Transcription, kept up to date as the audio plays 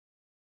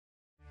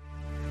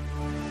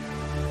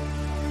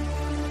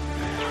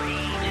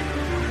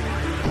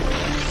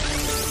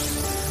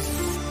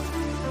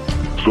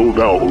So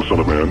thou, O son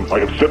of man, I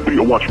have set thee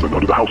a watchman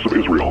unto the house of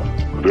Israel.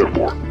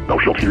 Therefore, thou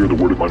shalt hear the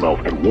word of my mouth,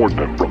 and warn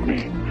them from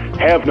me.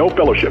 Have no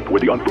fellowship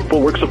with the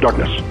unfruitful works of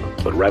darkness,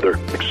 but rather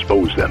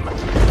expose them.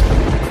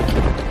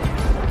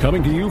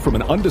 Coming to you from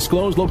an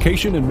undisclosed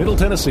location in Middle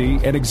Tennessee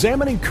and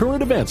examining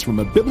current events from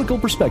a biblical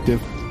perspective,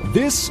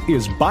 this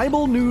is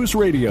Bible News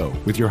Radio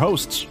with your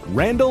hosts,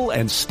 Randall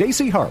and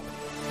Stacy Harp.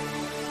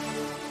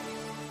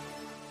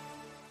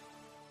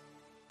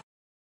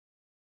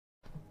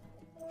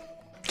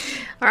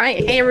 All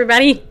right, hey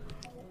everybody.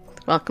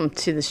 Welcome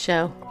to the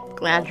show.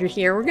 Glad you're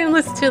here. We're going to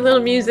listen to a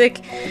little music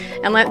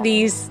and let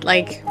these,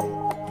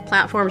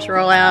 platforms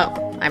roll out.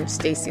 I'm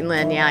Stacy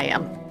Lynn. Yeah, I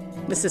am.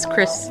 This is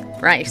Chris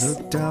Rice.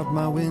 Looked out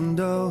my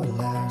window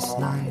last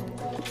night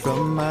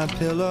from my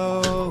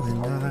pillow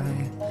and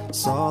I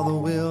saw the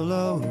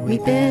willow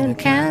weeping a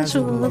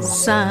casual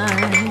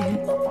sigh.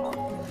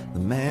 The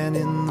man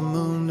in the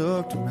moon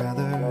looked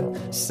rather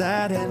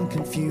sad and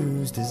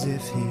confused, as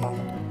if he'd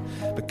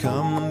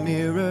become a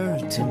mirror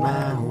to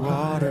my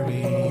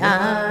watery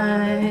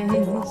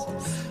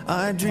eyes.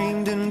 I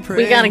dreamed and prayed.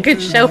 We got a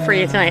good show for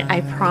you tonight,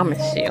 I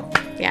promise you.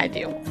 Yeah, I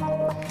do.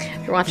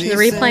 If you're watching the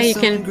replay, you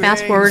can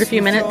fast forward a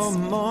few minutes.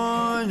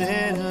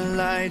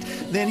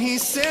 Then he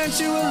sent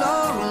you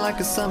along like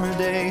a summer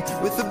day,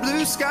 with the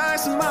blue sky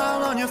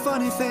smile on your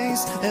funny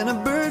face, and a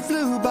bird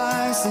flew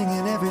by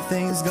singing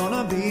everything's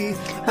gonna be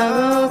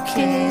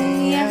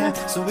okay, yeah.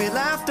 So we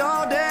laughed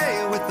all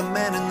day with the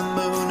man in the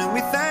moon, and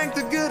we thanked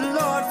the good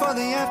Lord for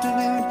the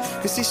afternoon,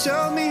 'cause he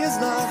showed me his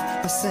love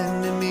by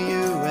sending me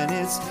you, and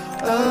it's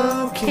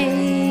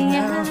okay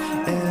now.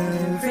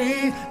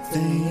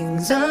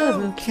 Everything's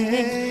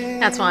okay.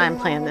 That's why I'm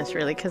playing this,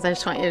 really, because I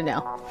just want you to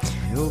know.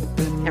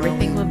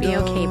 Everything will be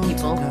okay,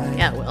 people.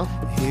 Yeah, it will.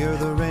 Hear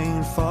the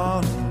rain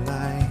fall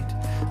light,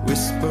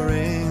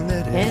 whispering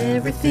that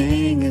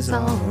everything is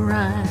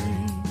alright.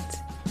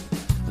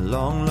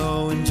 Long,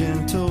 low, and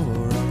gentle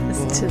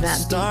rumble to that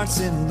starts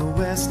in the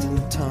west and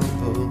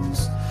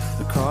tumbles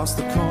across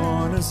the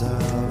corners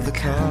of the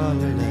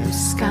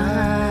colorless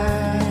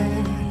sky.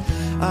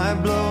 I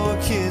blow a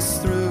kiss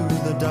through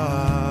the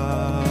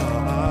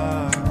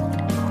dark,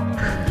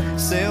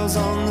 sails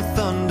on the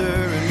thunder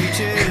and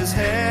reaches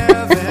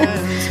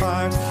heaven's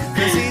heart,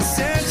 'cause he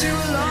sent you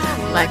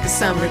along like a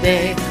summer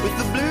day, with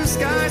the blue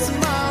sky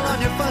smile on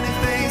your funny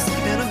face,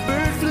 and a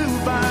bird flew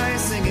by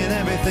singing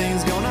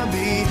everything's gonna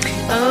be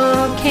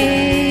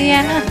okay,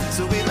 yeah.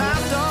 So we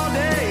laughed all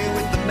day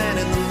with the man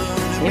in the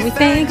moon, and we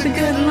thank the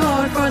good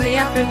Lord for the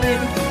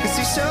afternoon, 'cause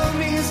he showed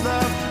me his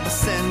love by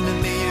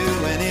sending me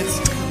you, and it's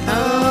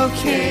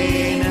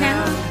okay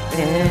now.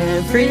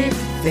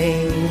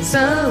 Everything's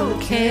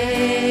okay.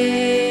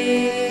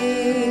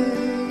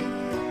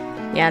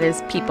 Yeah, it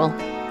is, people.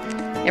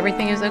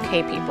 Everything is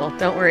okay, people.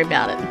 Don't worry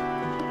about it.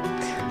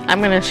 I'm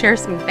going to share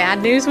some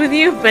bad news with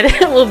you, but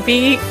it will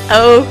be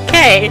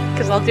okay,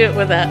 because I'll do it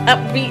with an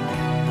upbeat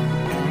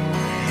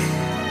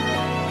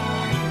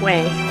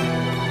way.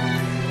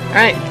 All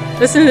right,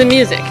 listen to the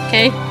music,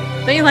 okay?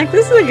 Don't you like,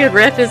 this is a good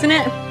riff, isn't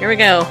it? Here we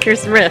go.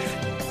 Here's the riff.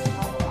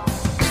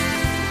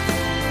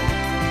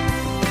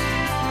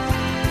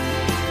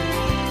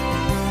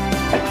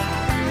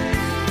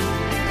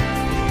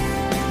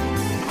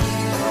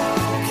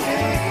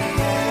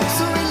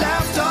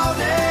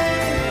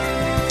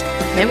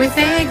 And we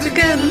thank the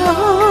good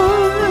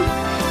Lord,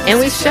 and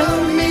we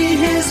showed me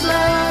his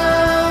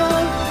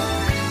love.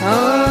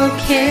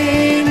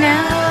 Okay,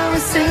 now we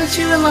sent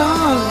you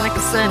along like a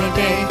sunny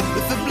day,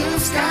 with the blue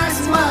sky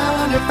smile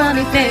on your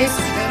funny face,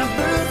 and a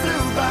bird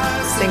flew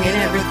by singing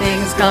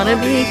everything's gonna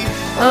be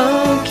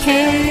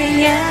okay,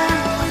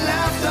 yeah. We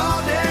laughed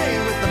all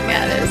day with the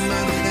Yeah, it is.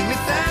 and we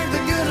thanked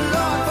the good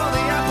Lord for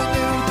the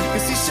afternoon,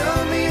 'cause he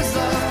showed me his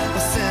love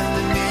by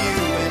sending me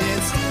you, and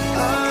it's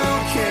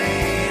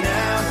okay now.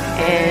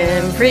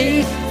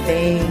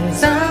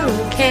 Everything's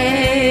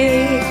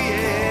okay.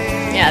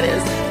 Yeah, it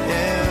is.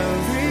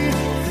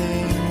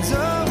 Everything's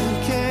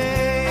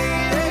okay.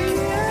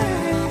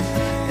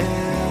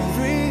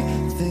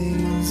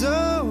 Everything's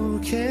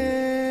okay.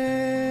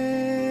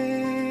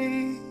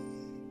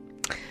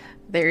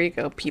 There you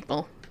go,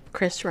 people.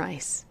 Chris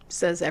Rice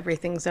says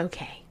everything's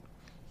okay.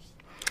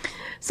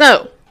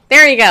 So,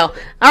 there you go.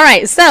 All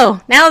right,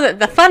 so now that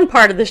the fun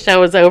part of the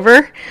show is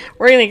over,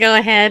 we're going to go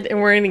ahead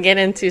and we're going to get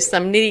into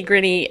some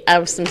nitty-gritty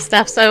of some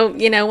stuff. So,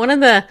 one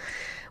of the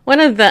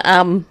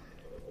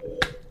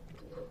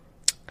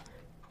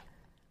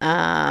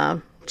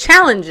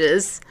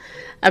challenges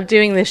of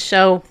doing this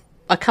show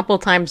a couple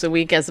times a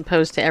week as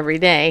opposed to every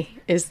day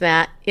is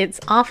that it's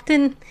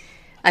often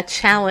a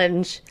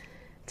challenge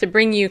to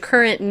bring you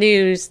current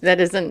news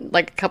that isn't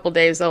like a couple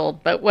days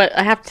old. But what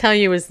I have to tell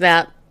you is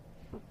that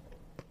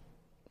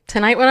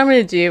tonight what I'm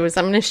going to do is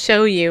I'm going to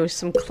show you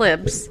some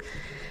clips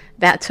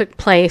that took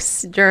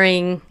place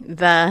during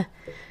the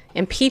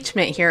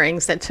impeachment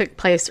hearings that took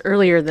place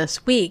earlier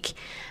this week,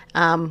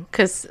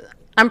 because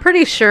I'm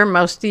pretty sure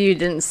most of you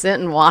didn't sit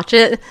and watch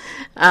it.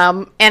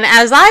 And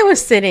as I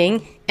was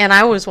sitting and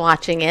I was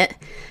watching it,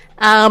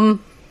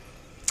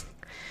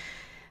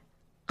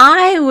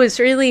 I was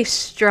really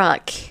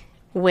struck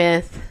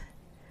with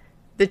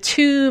the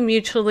two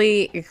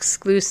mutually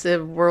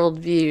exclusive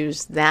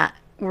worldviews that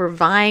were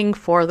vying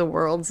for the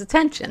world's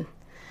attention,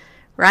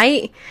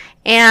 right?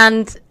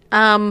 And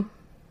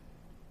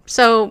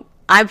so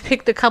I've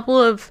picked a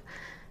couple of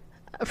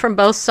from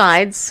both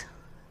sides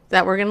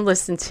that we're going to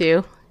listen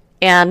to.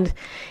 And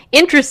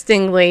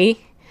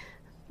interestingly,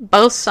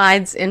 both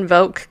sides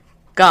invoke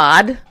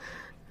God.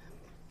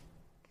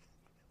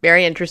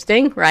 Very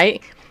interesting,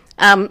 right?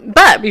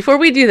 But before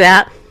we do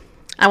that,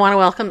 I want to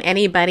welcome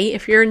anybody.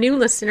 If you're a new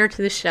listener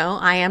to the show,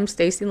 I am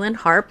Stacy Lynn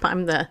Harp.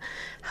 I'm the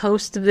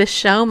host of this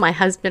show. My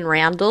husband,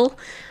 Randall,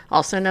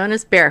 also known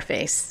as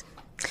Bareface,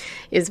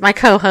 is my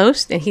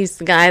co-host, and he's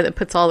the guy that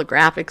puts all the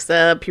graphics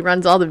up. He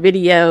runs all the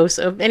videos,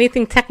 so if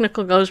anything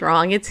technical goes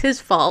wrong, it's his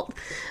fault,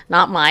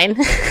 not mine.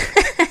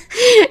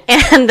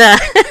 And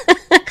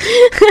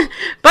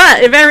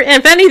but if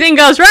anything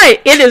goes right,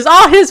 it is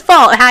all his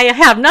fault. I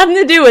have nothing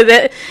to do with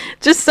it.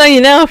 Just so you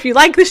know, if you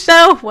like the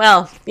show,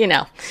 well, you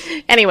know.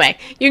 Anyway,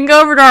 you can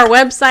go over to our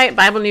website,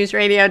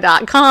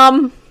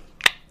 BibleNewsRadio.com.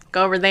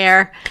 Go over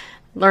there.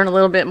 Learn a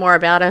little bit more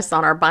about us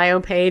on our bio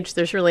page.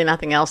 There's really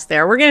nothing else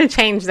there. We're going to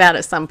change that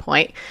at some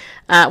point.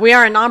 We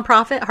are a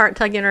nonprofit. Heart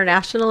Tug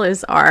International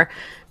is our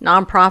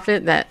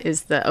nonprofit that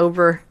is the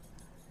over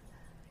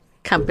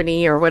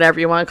company, or whatever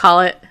you want to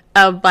call it,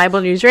 of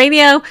Bible News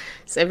Radio.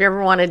 So if you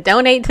ever want to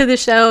donate to the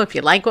show, if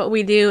you like what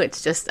we do,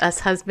 it's just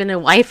us husband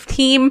and wife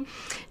team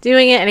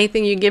doing it.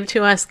 Anything you give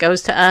to us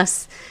goes to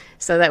us,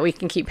 so that we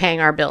can keep paying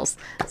our bills.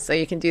 So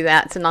you can do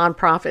that. It's a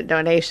nonprofit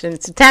donation.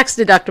 It's a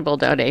tax-deductible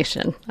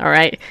donation. All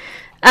right.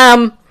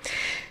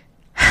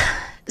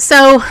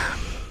 So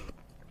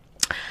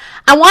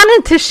I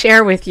wanted to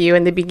share with you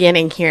in the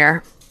beginning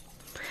here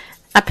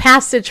a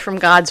passage from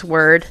God's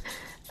Word,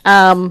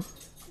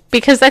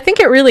 because I think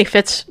it really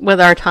fits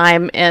with our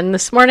time. And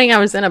this morning I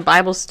was in a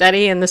Bible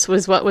study, and this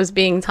was what was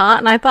being taught,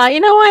 and I thought,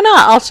 why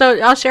not?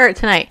 I'll share it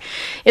tonight.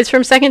 It's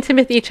from 2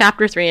 Timothy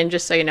chapter 3, and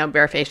just so you know,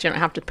 Bareface, you don't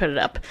have to put it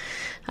up.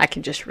 I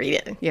can just read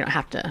it. You don't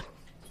have to,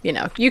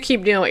 you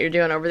keep doing what you're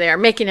doing over there,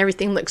 making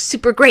everything look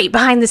super great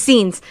behind the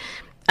scenes.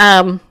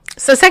 So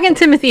 2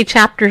 Timothy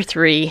chapter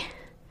 3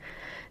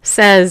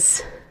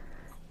 says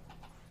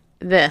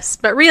this,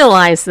 but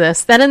realize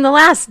this, that in the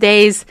last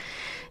days,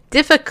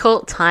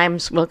 difficult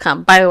times will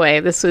come. By the way,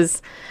 this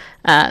was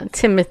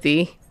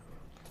Timothy.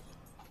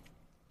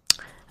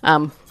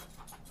 It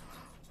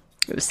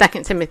was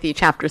 2 Timothy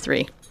chapter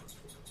 3.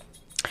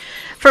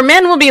 For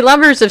men will be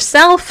lovers of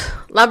self,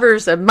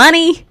 lovers of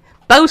money,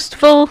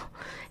 boastful,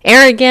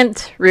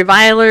 arrogant,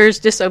 revilers,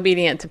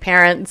 disobedient to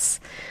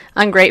parents,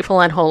 ungrateful,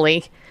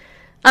 unholy,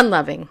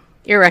 unloving,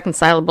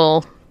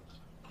 irreconcilable,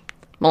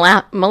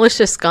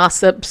 malicious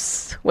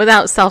gossips,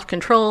 without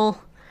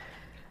self-control,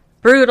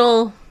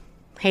 brutal,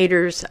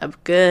 haters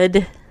of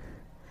good,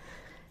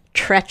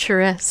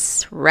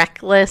 treacherous,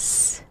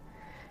 reckless,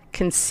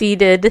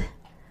 conceited,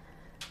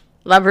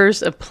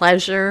 lovers of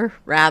pleasure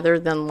rather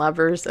than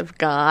lovers of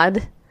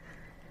God,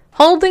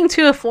 holding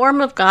to a form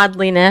of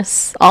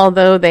godliness,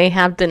 although they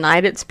have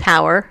denied its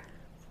power.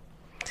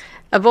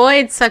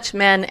 Avoid such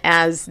men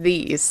as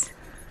these.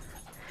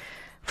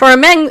 For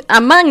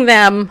among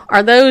them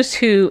are those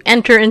who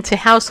enter into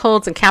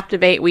households and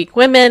captivate weak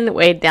women,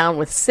 weighed down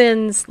with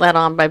sins, led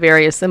on by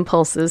various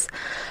impulses,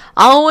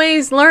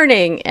 always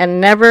learning and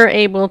never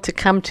able to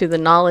come to the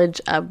knowledge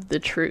of the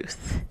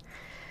truth.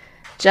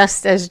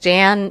 Just as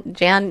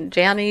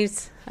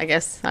Jannes, I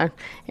guess,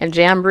 and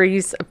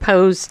Jambres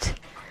opposed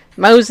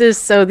Moses,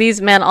 so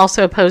these men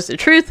also opposed the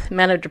truth,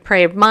 men of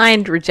depraved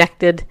mind,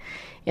 rejected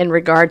in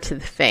regard to the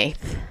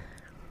faith.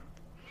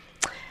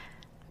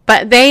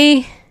 But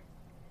they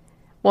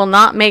will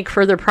not make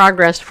further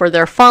progress, for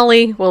their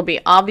folly will be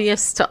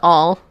obvious to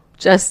all,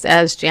 just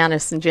as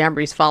Jannes and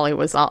Jambres' folly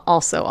was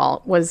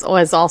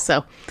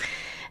also.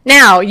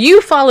 Now you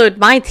followed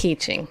my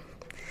teaching,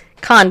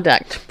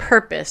 conduct,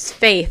 purpose,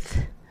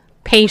 faith,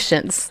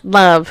 patience,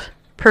 love,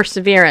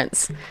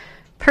 perseverance,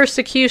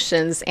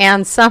 persecutions,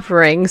 and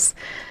sufferings,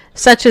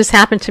 such as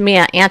happened to me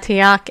at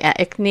Antioch, at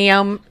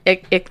Iconium.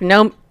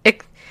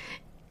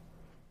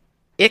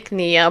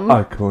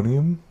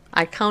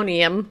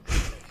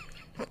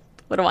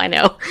 What do I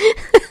know?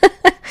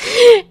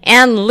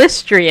 And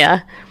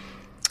Lystria,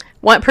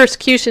 what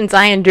persecutions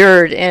I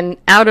endured, and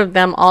out of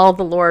them all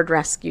the Lord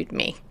rescued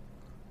me.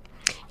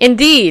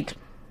 Indeed,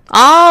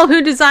 all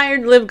who desire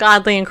to live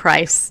godly in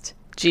Christ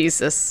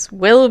Jesus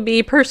will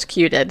be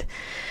persecuted.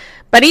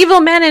 But evil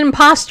men and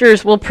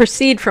impostors will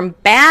proceed from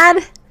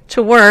bad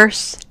to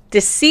worse,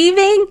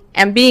 deceiving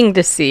and being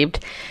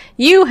deceived.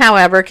 You,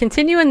 however,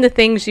 continue in the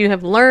things you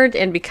have learned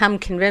and become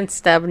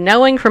convinced of,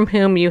 knowing from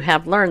whom you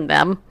have learned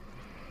them,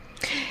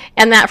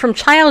 and that from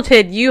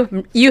childhood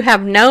you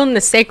have known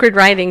the sacred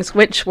writings,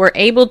 which were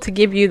able to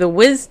give you the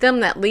wisdom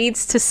that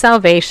leads to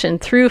salvation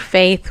through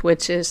faith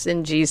which is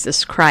in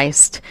Jesus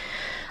Christ.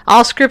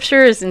 All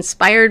Scripture is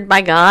inspired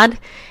by God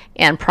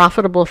and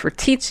profitable for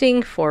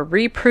teaching, for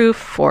reproof,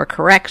 for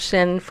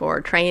correction,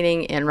 for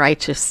training in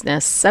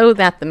righteousness, so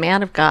that the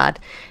man of God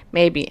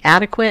may be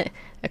adequate,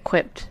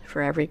 equipped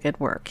for every good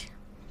work.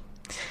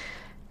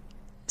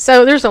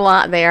 So there's a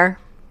lot there.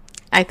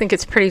 I think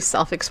it's pretty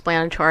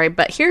self-explanatory,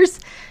 but here's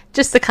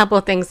just a couple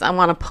of things I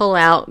want to pull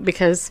out,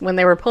 because when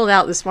they were pulled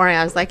out this morning,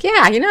 I was like, yeah,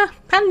 I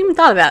hadn't even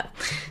thought of that.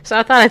 So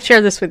I thought I'd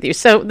share this with you.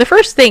 So the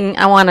first thing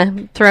I want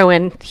to throw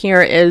in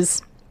here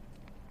is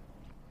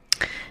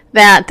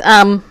that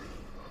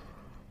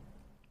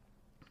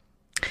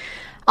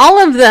all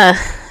of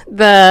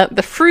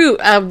the fruit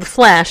of the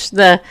flesh,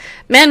 the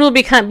men will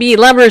be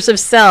lovers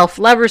of self,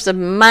 lovers of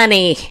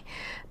money,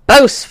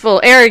 boastful,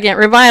 arrogant,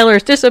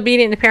 revilers,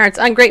 disobedient to parents,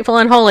 ungrateful,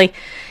 unholy,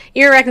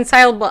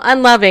 irreconcilable,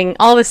 unloving,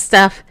 all this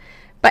stuff.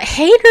 But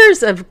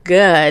haters of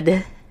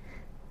good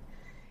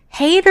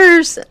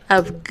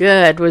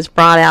was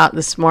brought out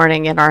this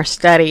morning in our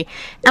study.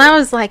 And I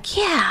was like,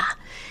 yeah,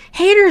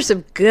 haters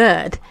of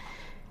good.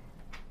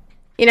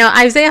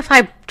 Isaiah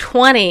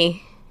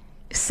 5:20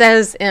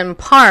 says in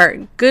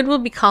part, good will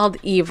be called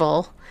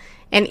evil,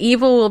 and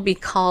evil will be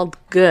called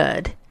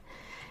good.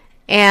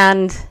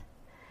 And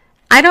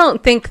I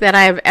don't think that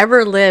I've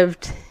ever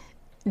lived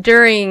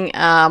during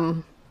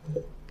a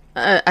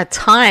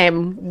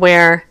time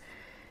where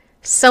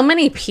so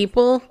many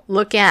people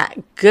look at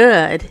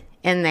good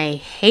and they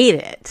hate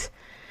it.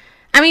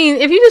 I mean,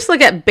 if you just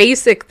look at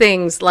basic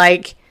things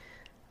like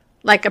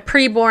a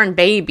preborn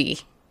baby,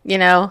 in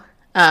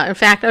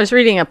fact, I was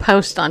reading a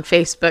post on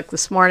Facebook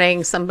this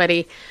morning.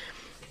 Somebody,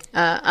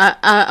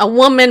 a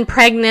woman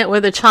pregnant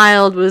with a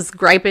child was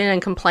griping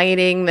and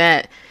complaining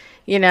that,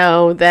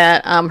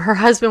 her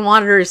husband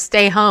wanted her to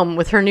stay home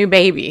with her new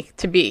baby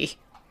to be,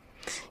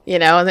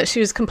 and that she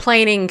was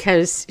complaining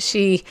because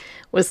she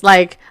was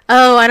like,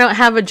 oh, I don't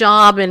have a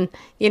job and,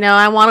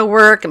 I want to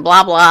work and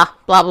blah, blah,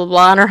 blah, blah,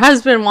 blah. And her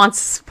husband wants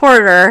to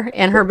support her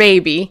and her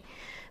baby.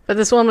 But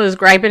this woman was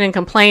griping and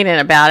complaining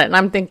about it. And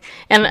I'm thinking,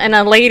 and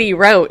a lady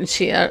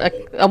wrote, and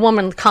a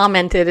woman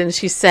commented, and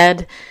she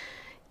said,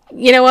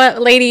 you know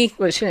what, lady,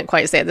 well, she didn't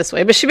quite say it this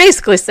way, but she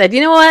basically said, you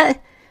know what,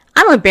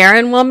 I'm a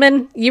barren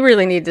woman. You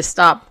really need to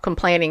stop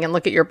complaining and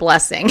look at your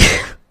blessing.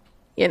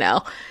 When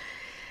a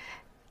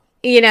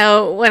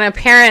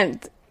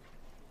parent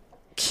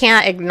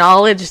can't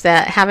acknowledge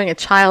that having a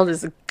child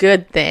is a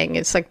good thing,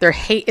 it's like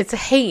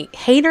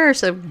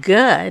haters of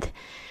good.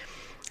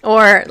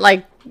 Or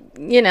like,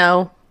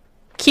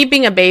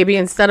 keeping a baby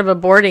instead of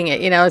aborting it.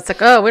 It's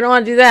like, oh, we don't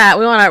want to do that.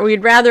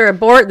 We'd rather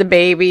abort the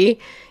baby,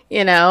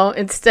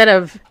 instead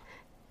of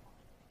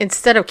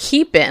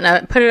keep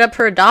it, put it up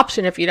for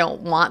adoption if you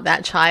don't want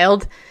that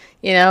child.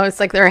 It's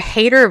like they're a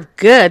hater of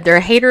good. They're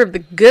a hater of the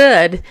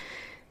good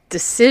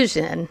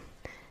decision.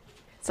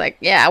 It's like,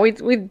 yeah,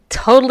 we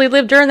totally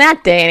lived during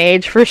that day and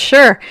age for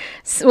sure.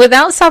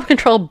 Without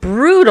self-control,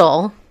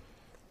 brutality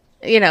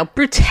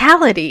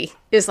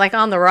is like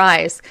on the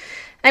rise.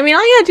 I mean,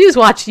 all you gotta do is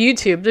watch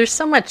YouTube. There's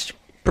so much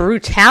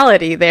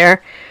brutality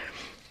there.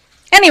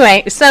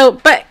 Anyway, so,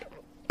 but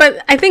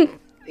I think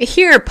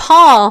here,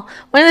 Paul,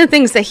 one of the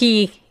things that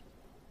he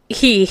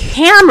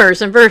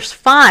hammers in verse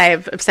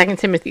 5 of 2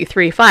 Timothy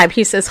 3:5,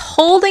 he says,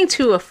 holding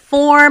to a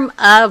form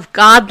of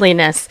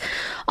godliness,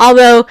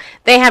 although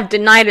they have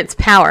denied its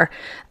power.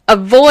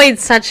 Avoid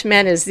such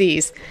men as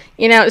these.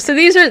 So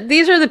these are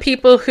the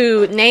people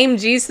who name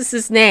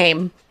Jesus'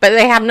 name, but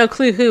they have no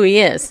clue who he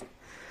is.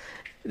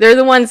 They're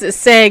the ones that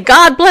say,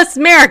 God bless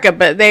America,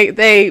 but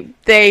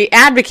they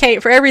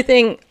advocate for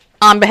everything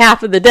on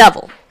behalf of the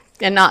devil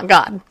and not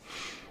God.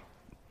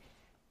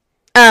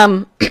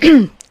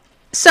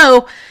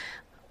 So,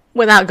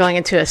 without going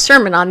into a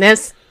sermon on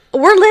this,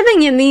 we're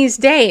living in these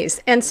days.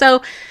 And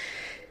so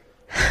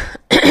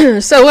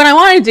what I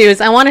want to do is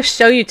I want to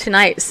show you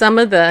tonight some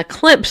of the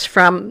clips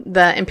from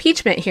the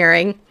impeachment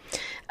hearing.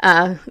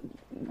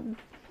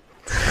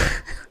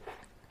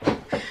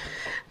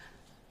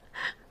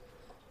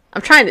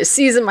 I'm trying to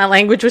season my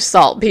language with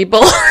salt, people.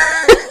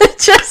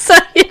 Just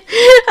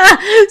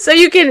so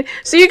you can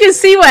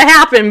see what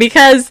happened,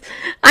 because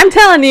I'm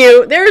telling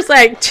you, there's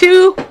like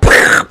two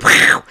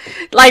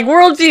like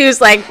worldviews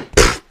like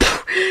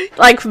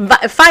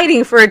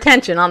fighting for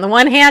attention. On the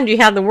one hand, you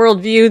have the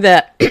worldview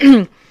that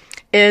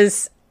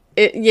it's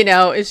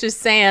just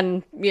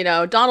saying,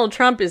 Donald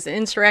Trump is an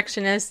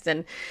insurrectionist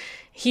and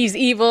he's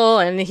evil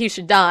and he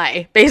should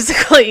die,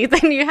 basically.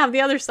 Then you have the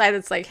other side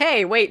that's like,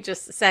 hey, wait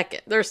just a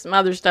second. There's some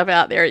other stuff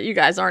out there you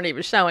guys aren't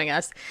even showing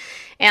us.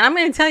 And I'm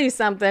going to tell you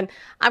something.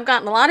 I've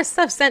gotten a lot of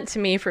stuff sent to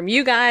me from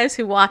you guys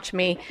who watch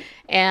me,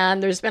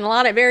 and there's been a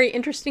lot of very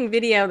interesting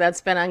video that's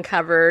been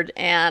uncovered,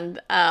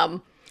 and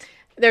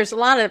there's a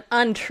lot of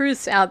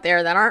untruths out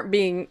there that aren't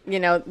being,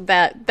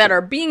 that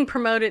are being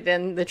promoted,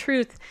 and the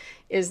truth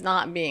is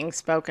not being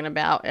spoken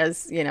about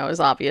as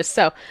obvious.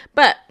 So,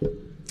 but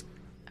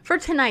for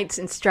tonight's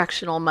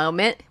instructional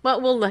moment,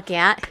 what we'll look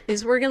at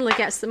is we're going to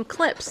look at some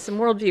clips, some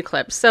worldview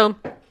clips. So,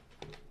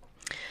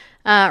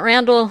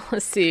 Randall,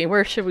 let's see,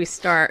 where should we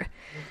start?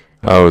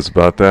 I was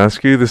about to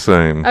ask you the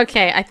same.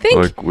 Okay, I think...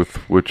 Like with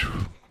which...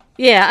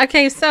 Yeah,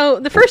 okay, so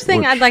the first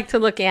thing I'd like to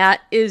look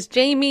at is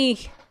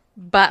Jamie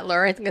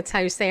Butler. I think that's how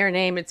you say her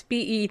name. It's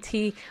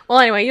B-E-T. Well,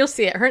 anyway, you'll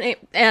see it. Her name,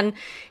 and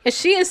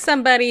she is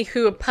somebody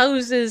who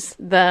opposes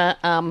the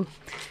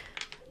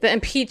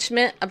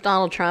impeachment of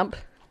Donald Trump.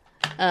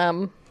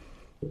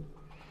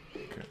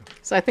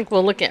 So I think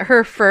we'll look at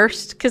her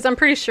first, because I'm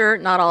pretty sure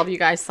not all of you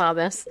guys saw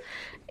this.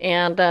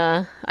 And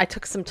I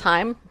took some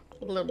time,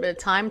 a little bit of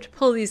time, to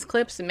pull these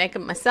clips and make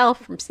them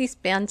myself from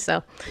C-SPAN.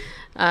 So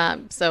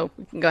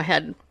we can go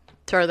ahead and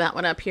throw that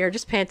one up here.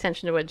 Just pay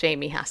attention to what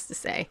Jamie has to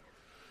say.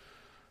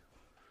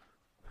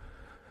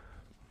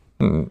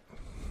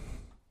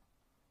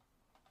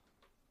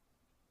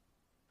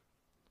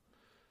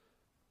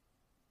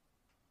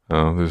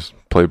 Oh, there's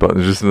play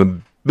button just in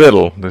the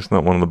middle. There's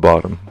not one on the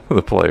bottom of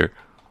the player.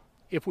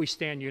 If we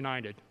stand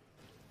united.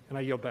 And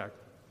I yield back.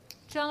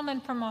 Gentleman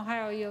from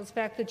Ohio yields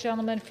back. The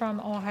gentleman from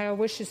Ohio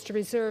wishes to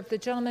reserve. The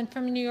gentleman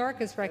from New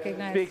York is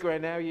recognized. Speaker, I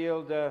now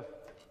yield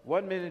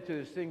 1 minute to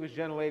the distinguished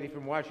gentlelady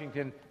from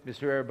Washington, Ms.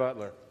 Herrera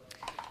Butler.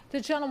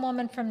 The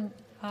gentlewoman from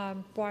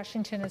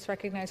Washington is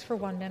recognized for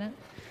 1 minute.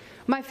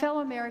 My fellow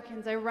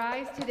Americans, I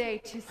rise today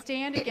to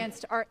stand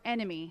against our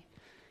enemy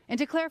and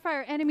to clarify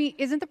our enemy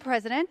isn't the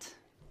president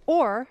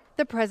or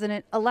the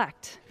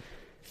president-elect.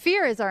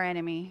 Fear is our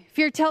enemy.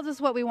 Fear tells us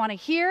what we want to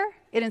hear.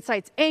 It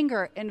incites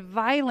anger and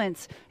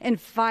violence and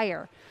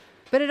fire.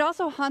 But it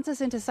also haunts us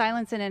into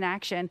silence and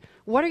inaction.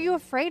 What are you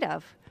afraid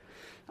of?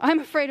 I'm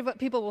afraid of what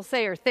people will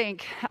say or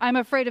think. I'm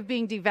afraid of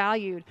being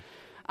devalued.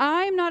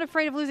 I'm not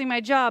afraid of losing my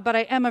job, but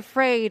I am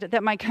afraid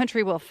that my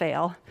country will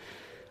fail.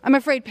 I'm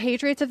afraid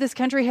patriots of this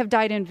country have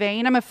died in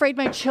vain. I'm afraid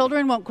my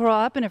children won't grow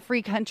up in a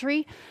free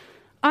country.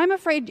 I'm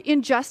afraid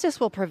injustice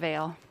will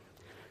prevail.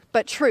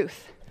 But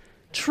truth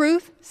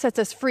sets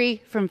us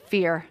free from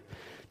fear.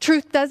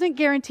 Truth doesn't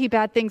guarantee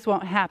bad things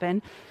won't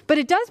happen, but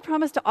it does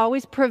promise to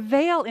always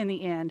prevail in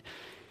the end.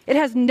 It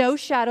has no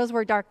shadows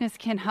where darkness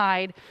can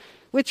hide.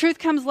 With truth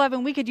comes love,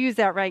 and we could use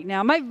that right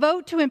now. My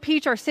vote to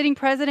impeach our sitting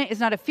president is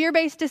not a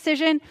fear-based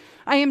decision.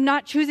 I am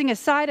not choosing a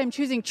side. I'm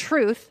choosing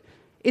truth.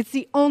 It's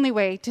the only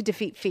way to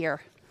defeat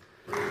fear.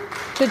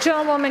 The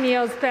gentlewoman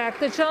yields back.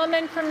 The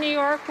gentleman from New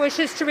York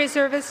wishes to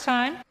reserve his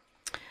time.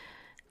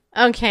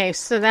 Okay,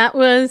 so that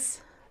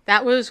was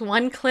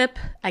one clip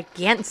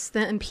against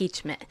the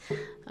impeachment.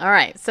 All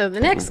right, so the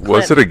next clip.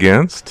 Was it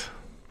against?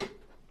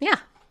 Yeah.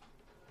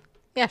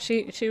 Yeah,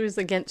 she was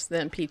against the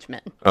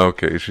impeachment.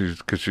 Okay,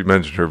 because she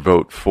mentioned her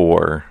vote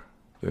for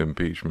the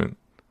impeachment.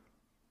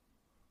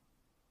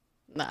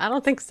 No, I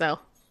don't think so.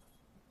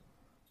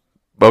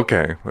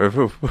 Okay,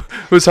 it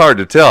was hard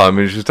to tell. I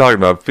mean, she's talking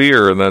about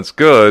fear, and that's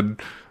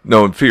good.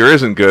 No, fear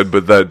isn't good,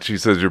 but that she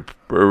says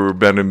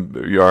your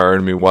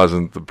enemy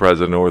wasn't the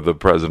president or the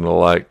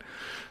president-elect.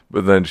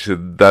 But then she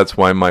said, that's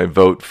why my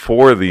vote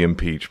for the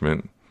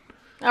impeachment.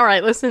 All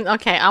right, listen.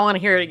 Okay, I want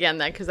to hear it again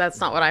then, because that's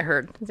not what I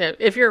heard. So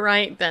if you're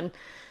right, then...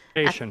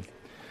 To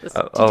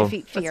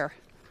defeat fear.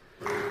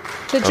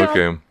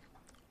 Okay.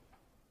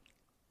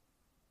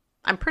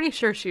 I'm pretty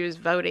sure she was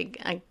voting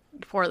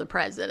for the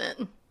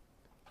president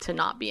to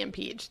not be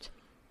impeached.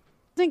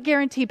 Doesn't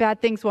guarantee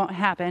bad things won't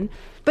happen,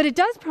 but it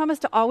does promise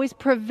to always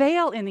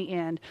prevail in the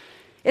end.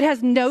 It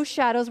has no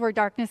shadows where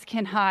darkness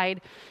can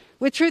hide.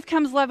 With truth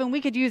comes love, and we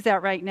could use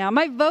that right now.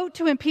 My vote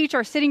to impeach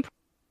our sitting...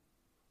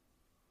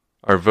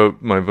 My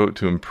vote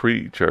to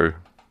impeach I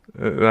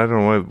don't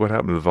know what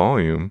happened to the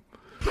volume.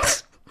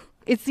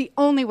 It's the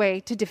only way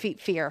to defeat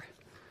fear.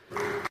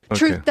 Okay.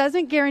 Truth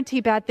doesn't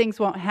guarantee bad things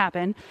won't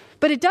happen,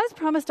 but it does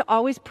promise to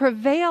always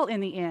prevail in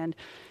the end.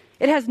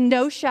 It has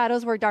no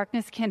shadows where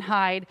darkness can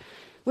hide.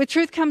 With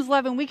truth comes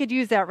love, and we could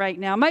use that right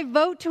now. My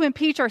vote to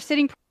impeach our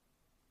sitting...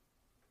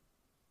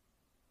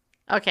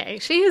 Okay,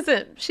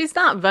 she's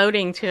not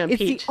voting to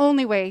impeach. It's the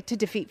only way to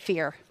defeat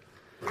fear.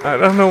 I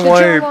don't know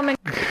why.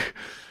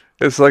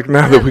 It's like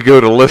now that we go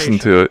to listen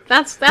to it.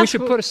 We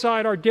should put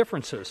aside our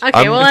differences.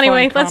 Okay, well,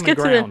 anyway, let's get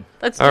to the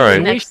let's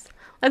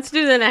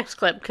do the next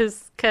clip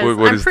because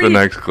what is the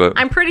next clip?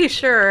 I'm pretty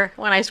sure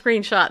when I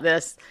screenshot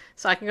this,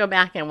 so I can go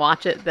back and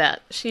watch it,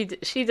 that she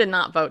did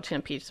not vote to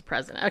impeach the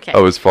president. Okay.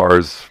 Oh, as far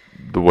as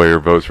the way her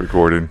vote's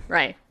recorded.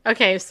 Right.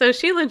 Okay. So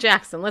Sheila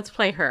Jackson, let's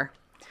play her.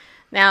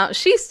 Now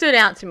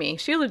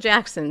Sheila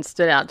Jackson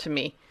stood out to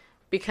me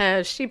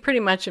because she pretty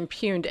much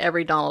impugned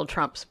every Donald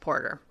Trump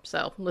supporter.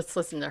 So let's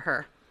listen to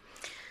her.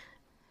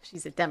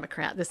 She's a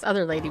Democrat. This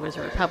other lady was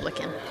a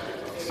Republican.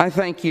 I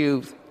thank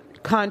you.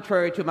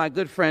 Contrary to my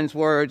good friend's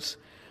words,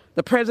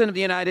 the President of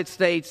the United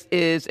States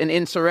is an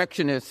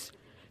insurrectionist.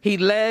 He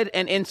led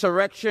an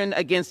insurrection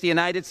against the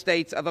United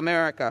States of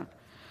America.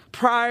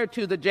 Prior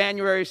to the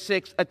January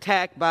 6th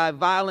attack by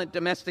violent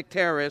domestic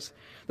terrorists,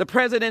 the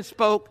President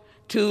spoke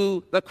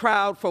to the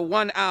crowd for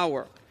 1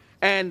 hour,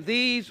 and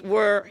these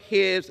were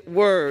his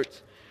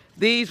words.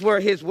 These were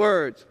his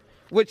words,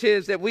 which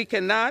is that we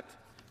cannot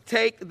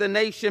take the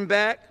nation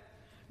back.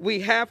 We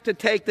have to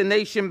take the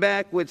nation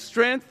back with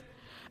strength,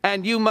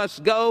 and you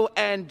must go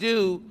and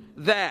do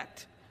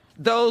that.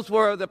 Those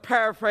were the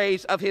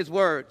paraphrase of his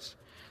words.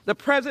 The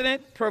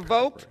president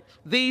provoked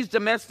these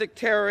domestic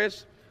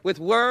terrorists with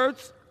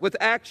words, with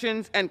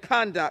actions, and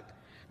conduct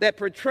that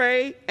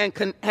portray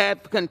and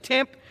have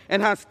contempt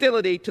and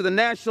hostility to the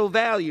national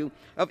value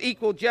of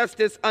equal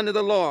justice under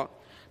the law.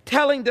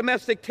 Telling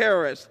domestic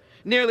terrorists,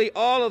 nearly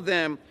all of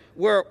them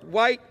were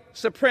white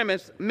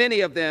supremacists,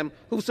 many of them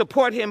who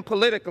support him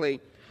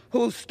politically,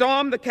 who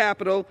stormed the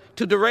Capitol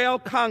to derail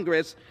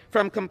Congress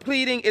from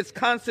completing its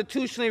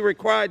constitutionally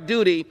required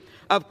duty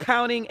of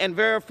counting and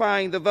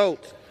verifying the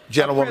votes.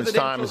 Gentlewoman's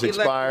time has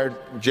expired.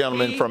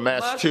 Gentleman from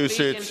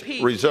Massachusetts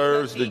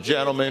reserves. The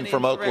gentleman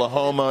from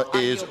Oklahoma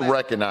is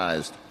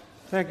recognized.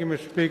 Thank you,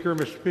 Mr. Speaker.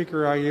 Mr.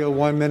 Speaker, I yield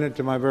 1 minute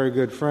to my very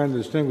good friend, the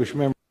distinguished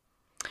member.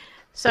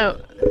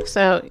 So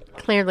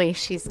clearly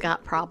she's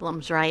got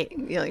problems, right?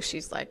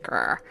 She's like,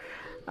 "Grr."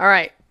 All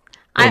right.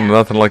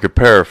 Nothing like a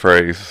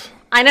paraphrase.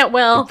 I know.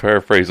 Well, a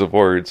paraphrase of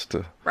words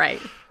to.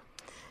 Right.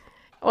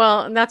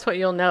 Well, and that's what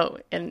you'll know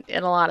in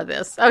a lot of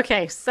this.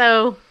 Okay,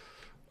 so.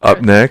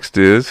 Up next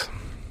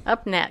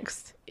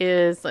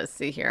is, let's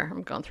see here.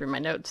 I'm going through my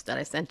notes that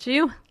I sent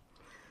you.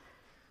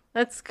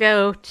 Let's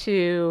go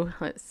to,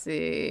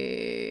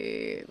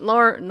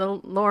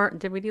 Lauren.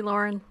 Did we do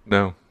Lauren?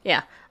 No.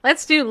 Yeah.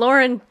 Let's do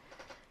Lauren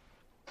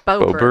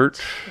Boebert.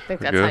 I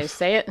think that's how you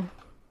say it.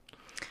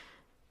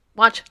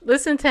 Watch,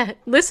 listen to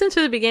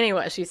the beginning of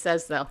what she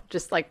says, though,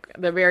 just like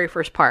the very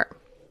first part.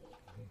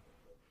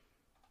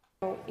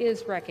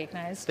 Is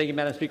recognized. Thank you,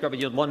 Madam Speaker. I will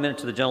yield 1 minute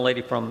to the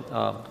gentlelady from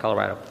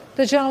Colorado.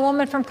 The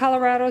gentlewoman from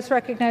Colorado is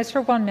recognized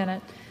for 1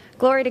 minute.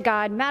 Glory to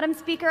God. Madam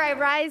Speaker, I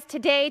rise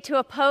today to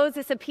oppose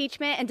this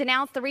impeachment and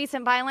denounce the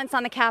recent violence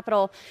on the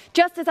Capitol,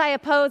 just as I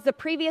oppose the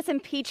previous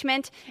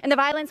impeachment and the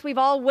violence we've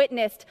all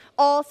witnessed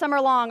all summer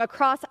long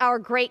across our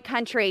great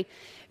country.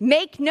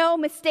 Make no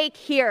mistake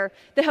here,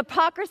 the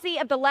hypocrisy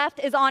of the left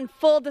is on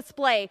full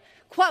display.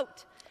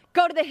 Quote,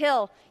 go to the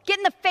Hill, get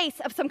in the face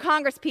of some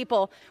Congress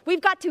people.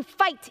 We've got to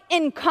fight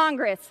in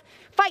Congress,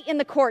 fight in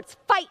the courts,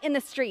 fight in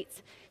the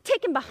streets.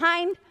 Take him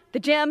behind the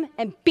gym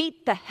and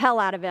beat the hell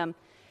out of him.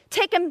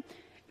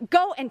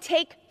 Go and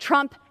take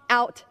Trump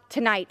out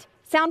tonight.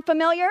 Sound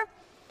familiar?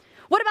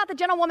 What about the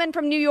gentlewoman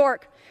from New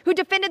York who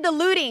defended the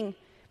looting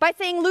by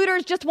saying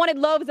looters just wanted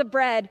loaves of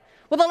bread?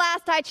 Well, the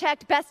last I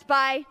checked, Best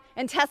Buy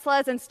and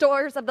Teslas and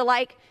stores of the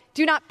like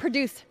do not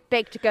produce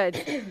baked goods.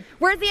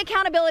 Where's the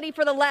accountability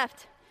for the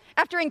left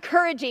after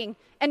encouraging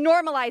and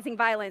normalizing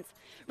violence?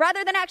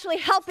 Rather than actually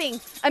helping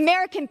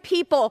American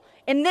people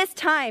in this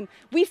time,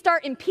 we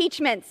start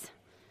impeachments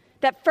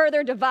that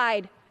further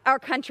divide our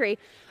country.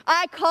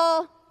 I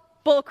call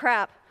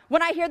bullcrap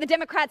when I hear the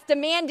Democrats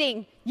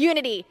demanding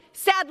unity.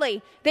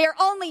 Sadly, they are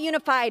only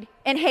unified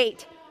in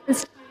hate.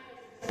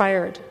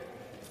 Fired.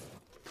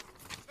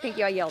 Thank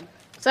you, I yield.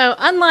 So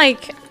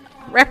unlike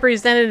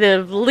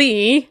Representative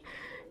Lee,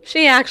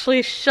 she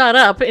actually shut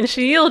up and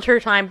she yielded her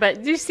time. But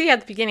did you see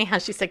at the beginning how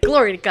she said,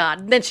 glory to God,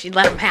 and then she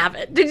let him have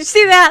it? Did you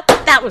see that?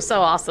 That was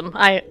so awesome.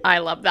 I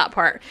love that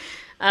part.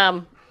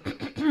 All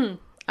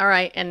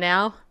right, and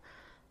now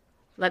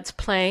let's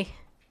play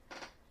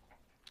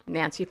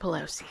Nancy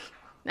Pelosi.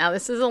 Now,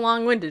 this is a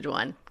long-winded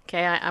one,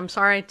 okay? I'm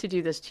sorry to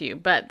do this to you,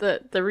 but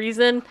the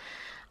reason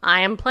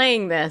I am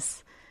playing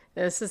this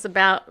is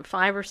about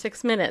 5 or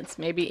 6 minutes,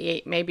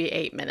 maybe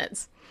 8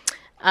 minutes,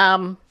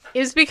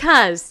 is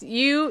because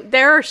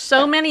there are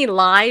so many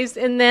lies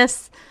in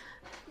this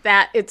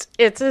that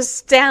it's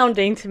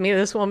astounding to me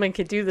this woman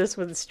could do this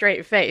with a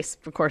straight face.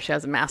 Of course, she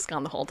has a mask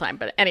on the whole time,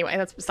 but anyway,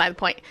 that's beside the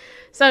point.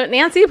 So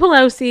Nancy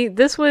Pelosi,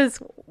 this was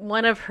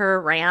one of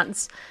her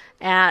rants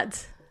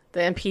at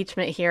the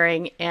impeachment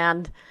hearing,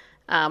 and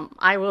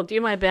I will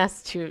do my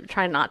best to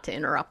try not to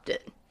interrupt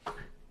it.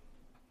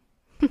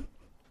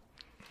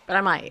 But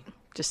I might,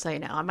 just so you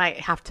know, I might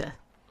have to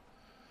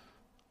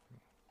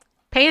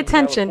pay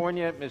attention.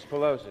 California, Ms.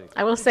 Pelosi.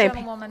 I will say,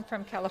 Gentlewoman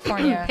from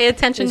California. Pay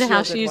attention to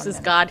how she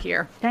uses God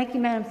here. Thank you,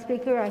 Madam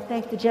Speaker. I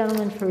thank the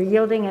gentleman for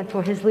yielding and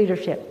for his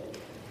leadership.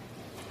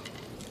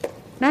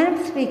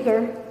 Madam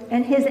Speaker,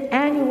 in his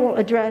annual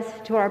address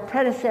to our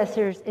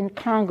predecessors in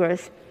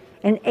Congress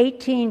in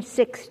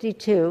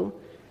 1862,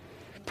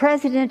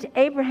 President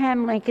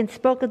Abraham Lincoln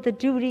spoke of the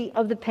duty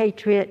of the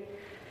patriot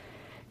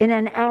in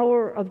an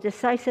hour of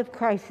decisive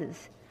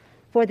crisis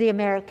for the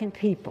American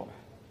people.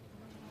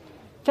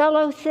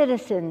 Fellow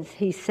citizens,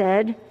 he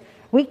said,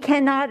 we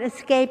cannot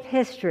escape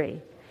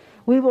history.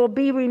 We will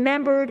be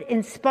remembered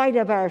in spite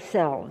of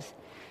ourselves.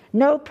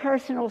 No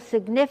personal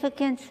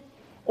significance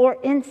or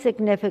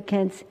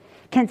insignificance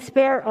can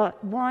spare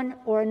one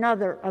or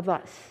another of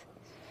us.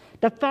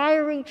 The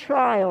fiery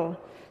trial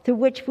through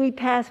which we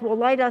pass will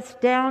light us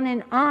down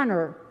in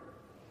honor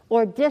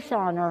or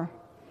dishonor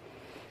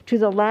to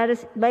the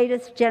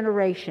latest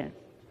generation.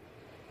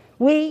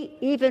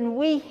 Even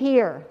we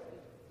here,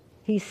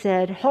 he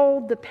said,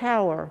 hold the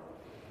power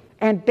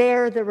and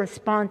bear the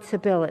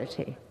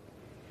responsibility.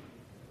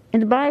 In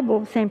the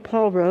Bible, St.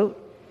 Paul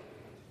wrote,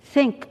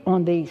 think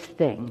on these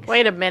things.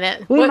 Wait a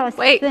minute. We must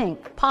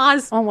think.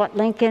 Pause. On what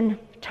Lincoln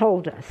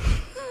told us.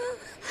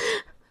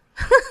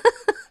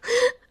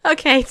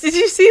 Okay, did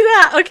you see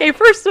that? Okay,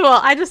 first of all,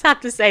 I just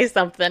have to say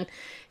something.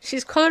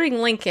 She's quoting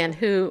Lincoln,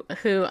 who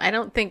I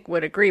don't think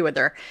would agree with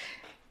her.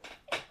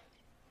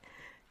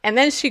 And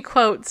then she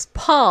quotes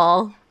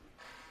Paul,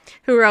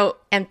 who wrote,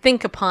 "And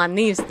think upon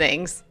these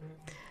things."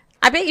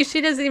 I bet you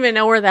she doesn't even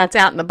know where that's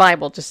out in the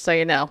Bible, just so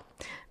you know.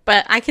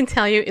 But I can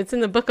tell you it's in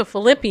the book of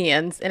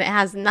Philippians, and it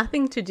has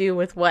nothing to do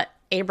with what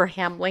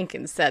Abraham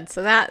Lincoln said.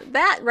 So that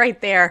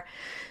right there,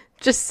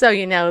 just so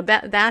you know,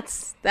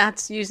 that's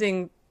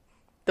using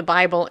the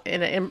Bible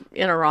in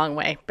a wrong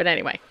way. But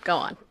anyway, go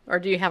on. Or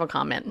do you have a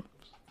comment?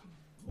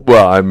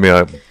 Well, I mean,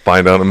 I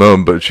find out in a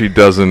moment, but she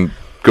doesn't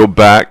go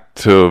back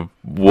to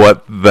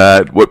what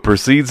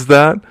precedes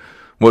that.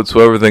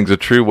 Whatsoever things are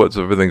true,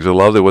 whatsoever things are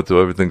lovely,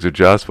 whatsoever things are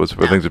just,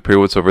 whatsoever things are pure,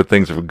 whatsoever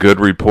things of good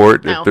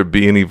report, if there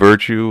be any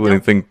virtue,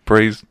 anything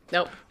praised.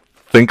 Nope.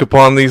 Think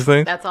upon these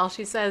things. That's all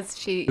she says.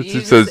 She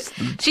uses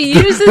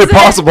the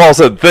Apostle Paul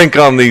said, "Think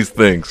on these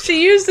things."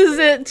 She uses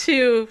it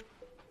to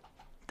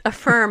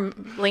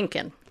affirm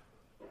Lincoln.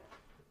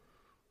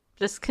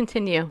 Just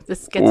continue.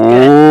 This gets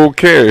good.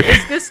 Okay.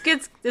 This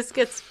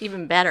gets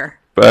even better.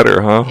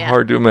 Better, huh? Yeah.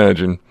 Hard to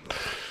imagine.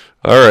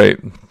 All right.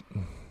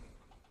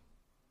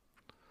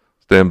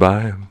 Stand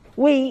by.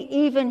 We,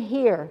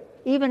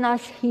 even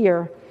us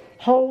here,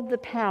 hold the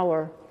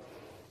power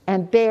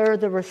and bear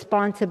the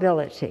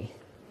responsibility.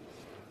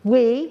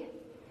 We,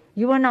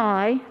 you and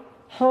I,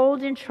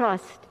 hold in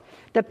trust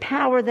the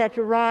power that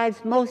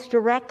derives most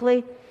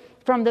directly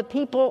from the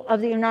people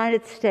of the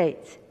United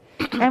States.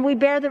 And we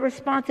bear the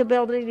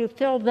responsibility to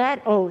fill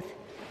that oath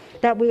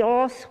that we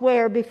all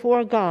swear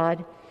before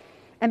God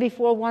and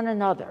before one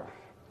another.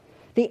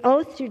 The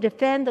oath to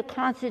defend the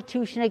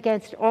Constitution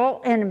against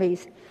all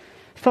enemies,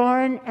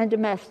 foreign and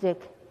domestic,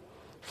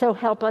 so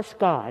help us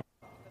God.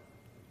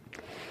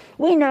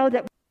 We know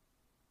that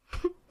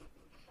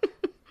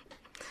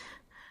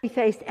we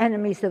faced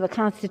enemies of the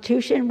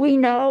Constitution. We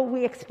know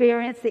we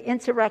experienced the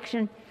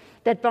insurrection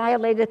that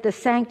violated the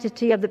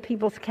sanctity of the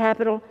people's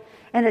capital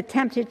and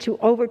attempted to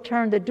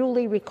overturn the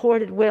duly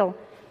recorded will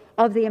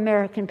of the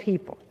American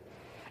people.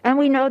 And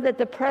we know that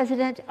the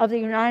President of the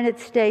United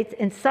States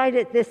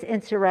incited this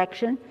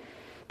insurrection,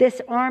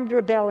 this armed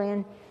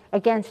rebellion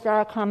against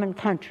our common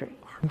country.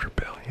 Armed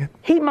rebellion?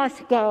 He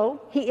must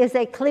go. He is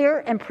a clear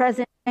and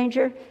present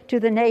danger to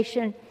the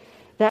nation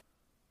that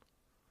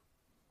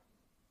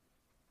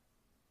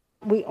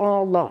we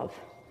all love.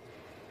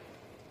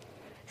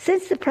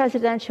 Since the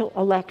presidential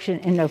election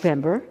in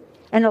November,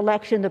 an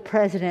election the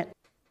president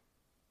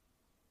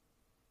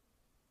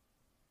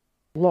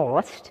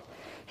lost,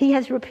 he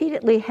has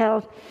repeatedly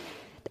lied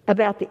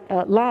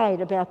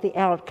about the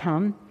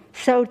outcome,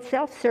 sowed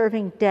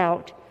self-serving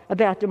doubt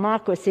about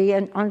democracy,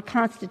 and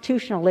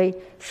unconstitutionally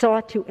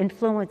sought to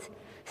influence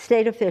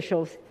state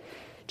officials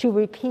to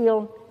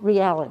repeal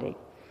reality.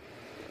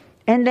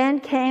 And then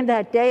came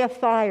that day of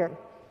fire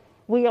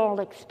we all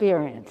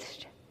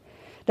experienced.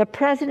 The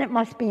president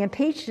must be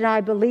impeached, and I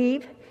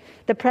believe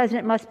the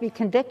president must be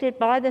convicted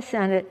by the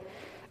Senate,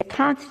 a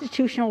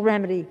constitutional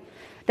remedy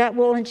that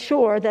will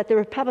ensure that the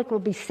Republic will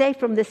be safe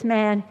from this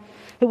man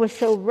who was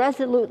so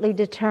resolutely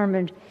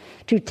determined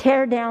to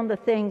tear down the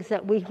things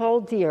that we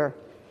hold dear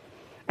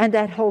and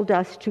that hold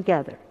us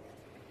together.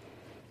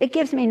 It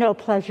gives me no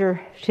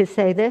pleasure to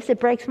say this. It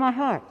breaks my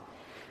heart.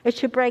 It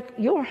should break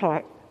your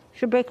heart. It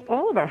should break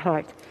all of our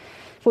hearts.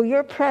 For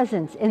your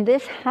presence in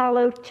this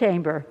hallowed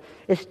chamber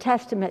is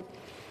testament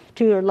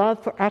to your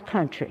love for our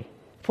country,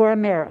 for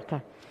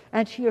America,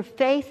 and to your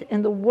faith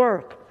in the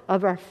work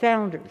of our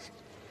founders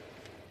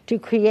to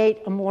create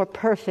a more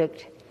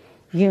perfect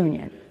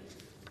union.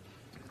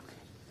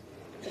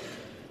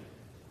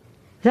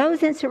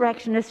 Those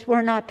insurrectionists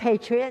were not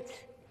patriots.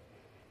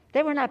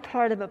 They were not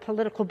part of a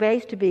political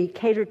base to be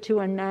catered to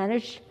and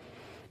managed.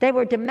 They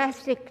were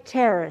domestic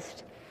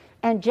terrorists,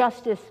 and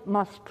justice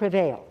must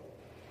prevail.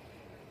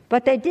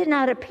 But they did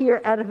not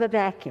appear out of a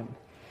vacuum.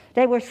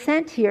 They were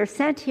sent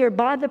here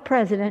by the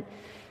president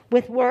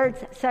with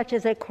words such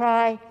as a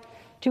cry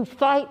to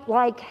fight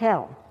like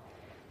hell.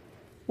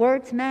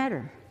 Words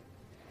matter.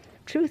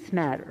 Truth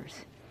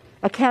matters.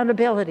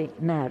 Accountability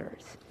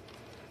matters.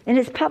 In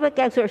his public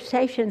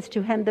exhortations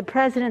to him, the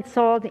president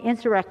saw the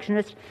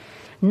insurrectionists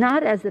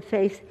not as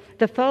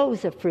the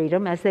foes of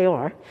freedom, as they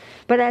are,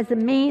 but as the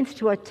means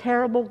to a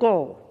terrible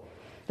goal,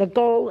 the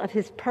goal of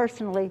his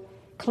personally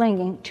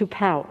clinging to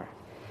power,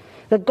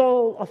 the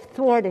goal of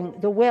thwarting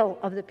the will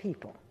of the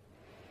people,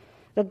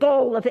 the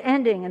goal of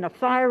ending in a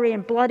fiery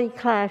and bloody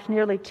clash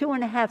nearly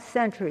 2.5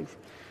 centuries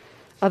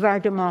of our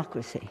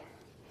democracy.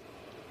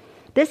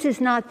 This is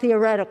not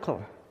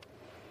theoretical,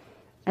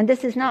 and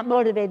this is not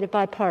motivated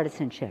by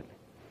partisanship.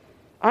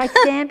 I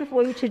stand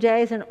before you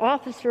today as an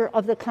officer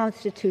of the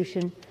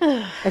Constitution,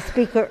 a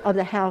Speaker of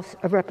the House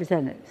of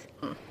Representatives.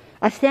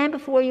 I stand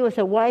before you as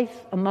a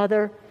wife, a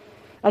mother,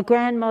 a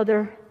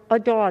grandmother, a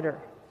daughter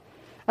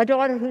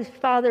whose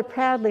father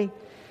proudly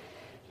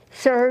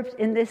served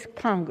in this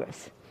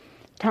Congress,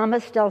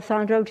 Thomas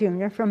D'Alessandro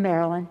Jr. from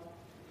Maryland,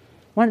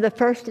 one of the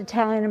first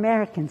Italian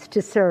Americans to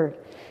serve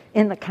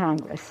in the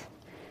Congress.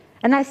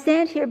 And I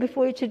stand here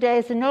before you today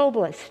as the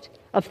noblest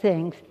of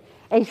things,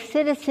 a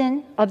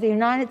citizen of the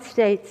United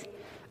States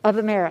of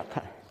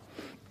America.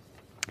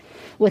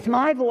 With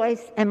my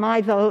voice and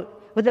my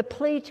vote, with a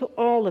plea to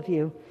all of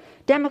you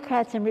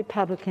Democrats and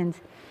Republicans,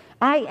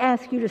 I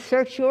ask you to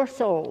search your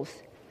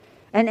souls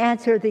and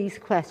answer these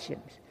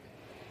questions.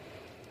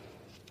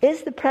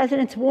 Is the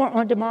president's war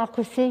on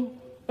democracy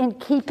in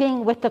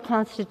keeping with the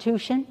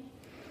Constitution?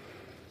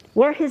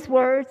 Were his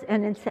words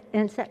an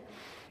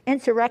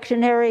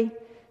insurrectionary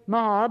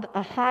mob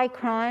a high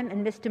crime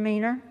and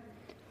misdemeanor?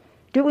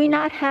 Do we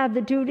not have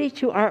the duty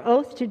to our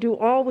oath to do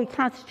all we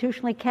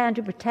constitutionally can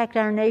to protect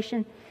our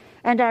nation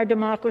and our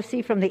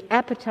democracy from the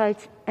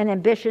appetites and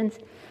ambitions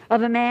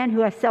of a man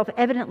who has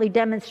self-evidently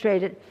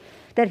demonstrated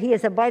that he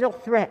is a vital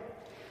threat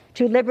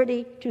to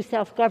liberty, to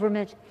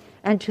self-government,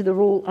 and to the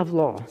rule of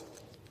law?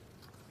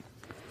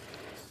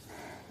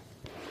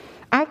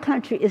 Our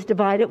country is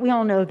divided. We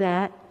all know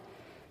that.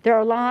 There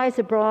are lies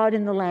abroad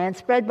in the land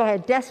spread by a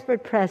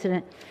desperate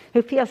president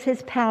who feels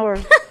his power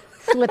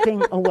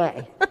slipping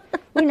away.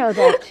 We know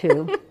that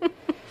too.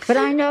 But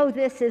I know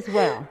this as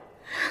well,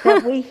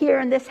 that we here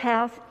in this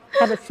House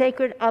have a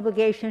sacred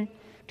obligation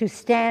to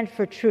stand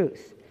for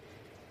truth,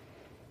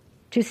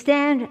 to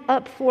stand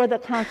up for the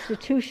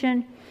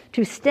Constitution,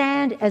 to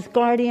stand as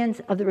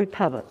guardians of the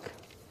Republic.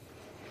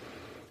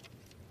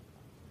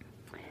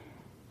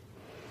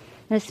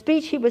 In a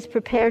speech he was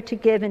prepared to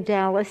give in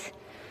Dallas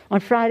on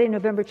Friday,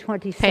 November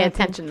 22nd. Pay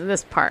attention to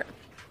this part.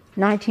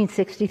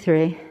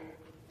 1963.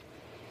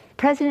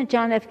 President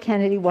John F.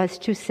 Kennedy was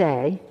to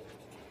say,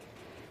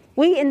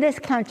 "We in this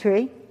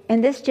country,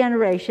 in this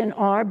generation,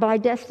 are, by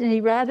destiny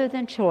rather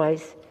than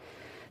choice,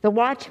 the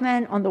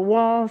watchmen on the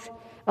walls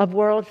of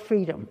world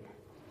freedom.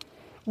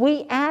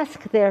 We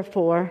ask,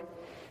 therefore,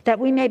 that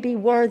we may be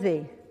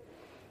worthy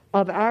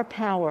of our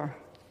power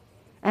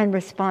and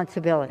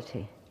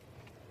responsibility."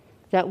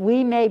 That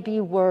we may be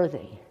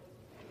worthy.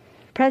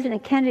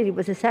 President Kennedy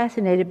was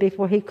assassinated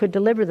before he could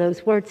deliver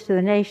those words to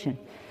the nation,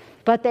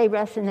 but they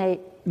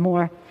resonate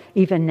more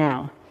even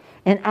now,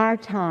 in our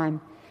time,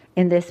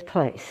 in this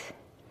place.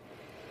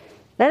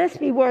 Let us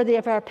be worthy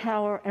of our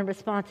power and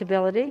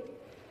responsibility,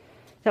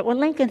 that what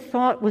Lincoln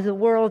thought was the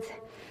world's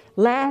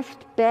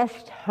last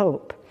best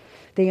hope,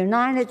 the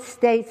United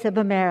States of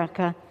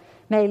America,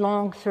 may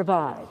long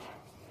survive.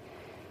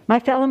 My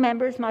fellow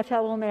members, my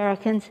fellow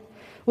Americans,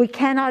 we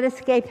cannot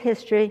escape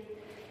history.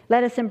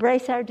 Let us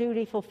embrace our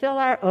duty, fulfill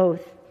our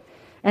oath,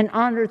 and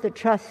honor the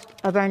trust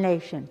of our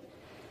nation.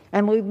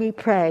 And we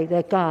pray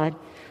that God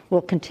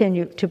will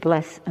continue to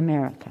bless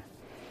America.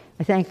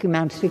 I thank you,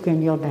 Madam Speaker,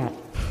 and yield back.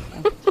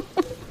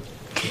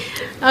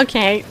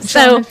 Okay,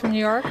 Gentleman from New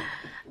York.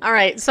 All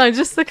right, so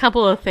just a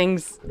couple of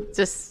things.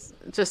 Just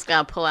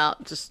gotta pull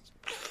out just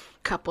a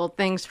couple of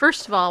things.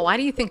 First of all,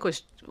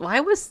 why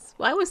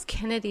was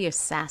Kennedy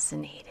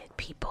assassinated,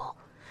 people?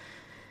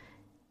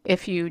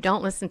 If you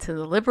don't listen to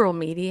the liberal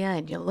media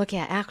and you look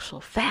at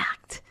actual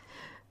fact,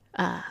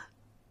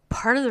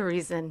 part of the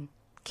reason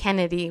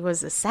Kennedy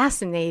was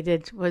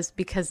assassinated was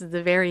because of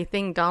the very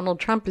thing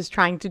Donald Trump is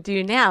trying to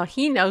do now.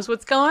 He knows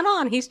what's going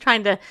on. He's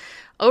trying to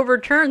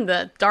overturn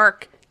the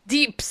dark,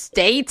 deep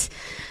state.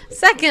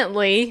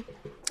 Secondly,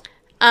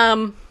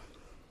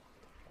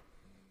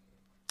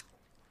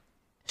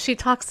 she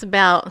talks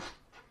about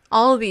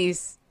all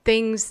these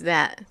things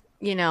that,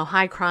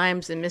 high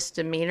crimes and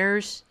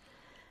misdemeanors.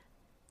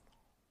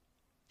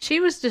 She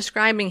was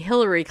describing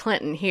Hillary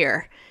Clinton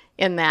here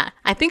in that.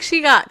 I think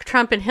she got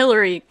Trump and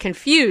Hillary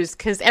confused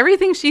because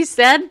everything she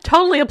said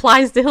totally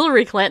applies to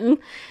Hillary Clinton.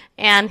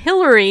 And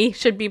Hillary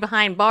should be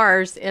behind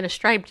bars in a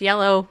striped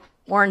yellow,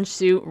 orange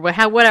suit,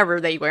 whatever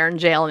they wear in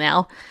jail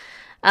now.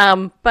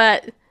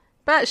 But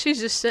she's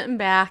just sitting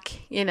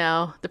back,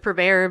 the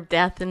purveyor of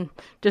death and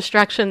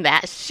destruction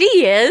that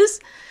she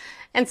is.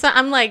 And so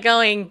I'm like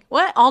going,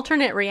 what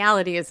alternate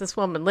reality is this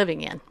woman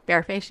living in?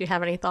 Bareface, you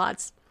have any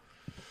thoughts?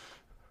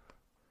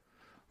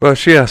 Well,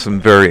 she asked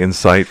some very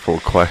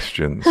insightful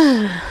questions.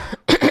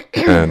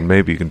 And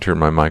maybe you can turn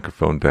my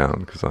microphone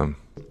down because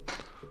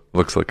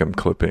looks like I'm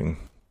clipping.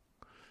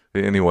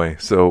 Anyway,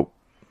 so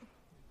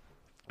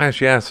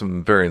she asked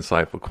some very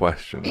insightful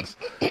questions.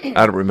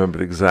 I don't remember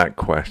the exact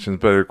questions,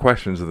 but they're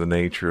questions of the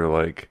nature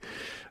like,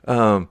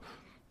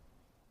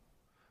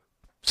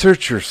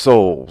 search your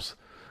souls.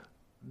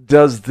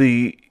 Does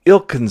the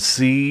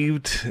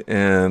ill-conceived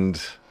and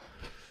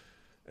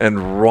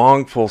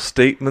wrongful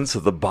statements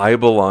of the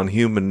Bible on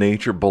human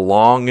nature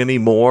belong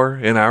anymore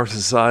in our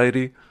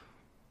society?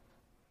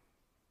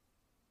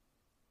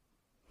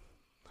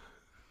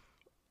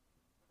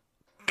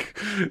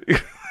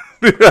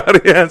 How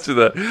do you answer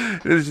that?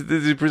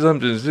 These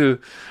presumptions too.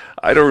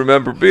 I don't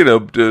remember,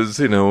 does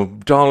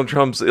Donald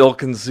Trump's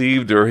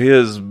ill-conceived or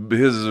his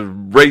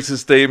racist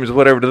statements,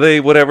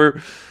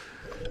 whatever.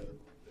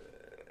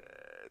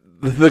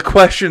 The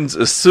questions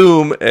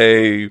assume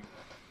a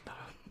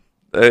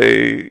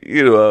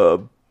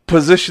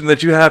position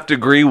that you have to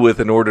agree with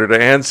in order to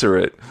answer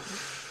it.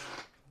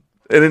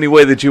 And any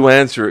way that you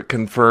answer it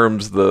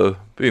confirms the,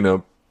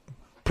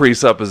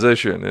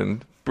 presupposition.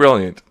 And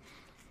brilliant.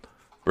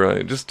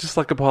 Just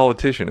like a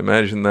politician.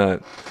 Imagine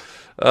that.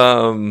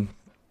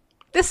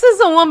 This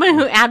is a woman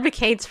who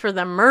advocates for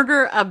the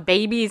murder of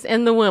babies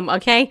in the womb,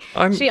 okay?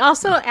 She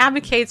also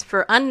advocates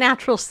for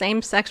unnatural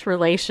same-sex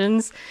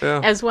relations,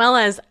 as well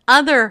as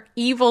other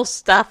evil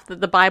stuff that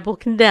the Bible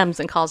condemns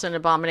and calls an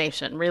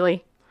abomination,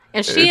 really?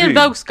 And she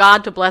invokes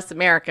God to bless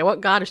America.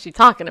 What God is she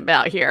talking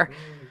about here?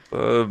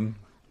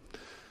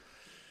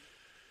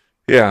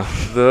 Yeah,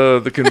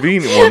 the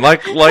convenient one,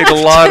 like a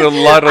lot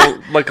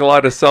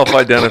of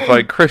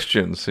self-identified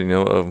Christians, you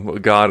know, a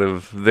God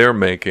of their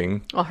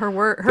making. Well,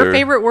 her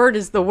favorite word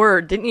is the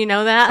word. Didn't you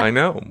know that? I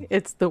know.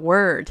 It's the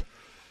word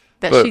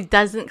that she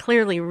doesn't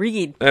clearly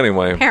read.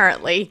 Anyway,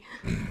 apparently,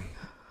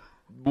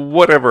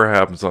 whatever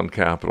happens on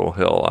Capitol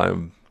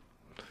Hill,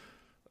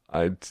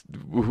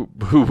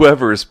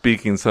 whoever is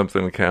speaking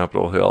something on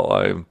Capitol Hill,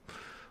 I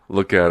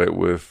look at it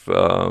with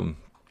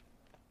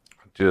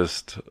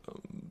just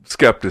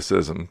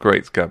skepticism,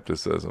 great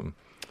skepticism.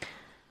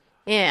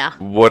 Yeah.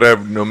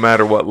 Whatever, no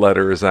matter what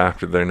letter is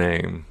after their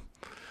name.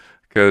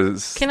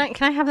 Because can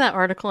I have that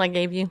article I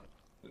gave you?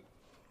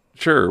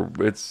 Sure.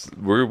 You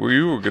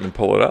were going to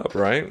pull it up,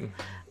 right?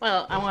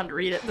 Well, I wanted to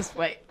read it this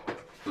way.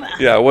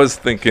 Yeah, I was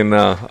thinking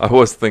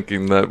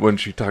that when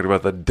she talked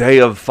about the day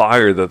of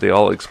fire that they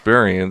all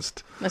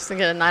experienced. Must have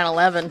been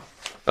 9/11.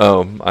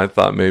 Oh, I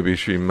thought maybe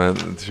she meant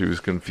that she was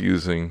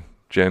confusing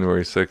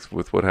January 6th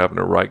with what happened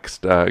to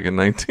Reichstag in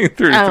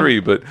 1933,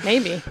 but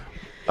maybe.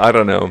 I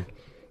don't know.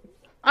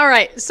 All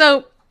right,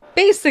 so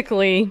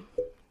basically,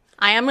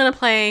 I am going to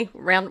play.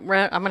 I'm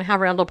going to have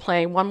Randall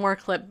play one more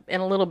clip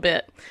in a little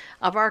bit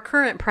of our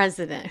current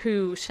president,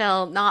 who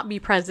shall not be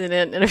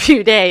president in a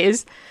few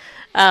days.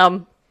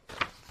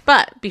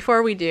 But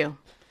before we do,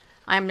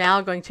 I'm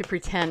now going to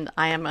pretend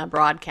I am a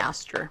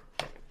broadcaster.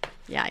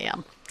 Yeah, I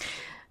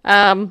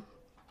am.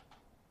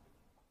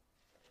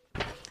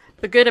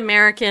 The good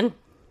American.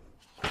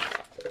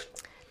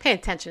 Pay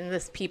attention to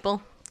this,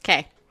 people.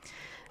 Okay.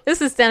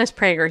 This is Dennis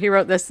Prager. He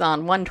wrote this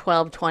on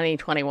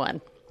 1/12/2021.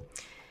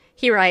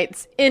 He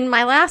writes, "In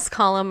my last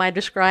column, I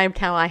described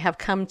how I have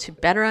come to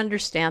better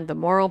understand the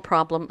moral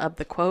problem of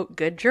the, quote,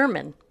 good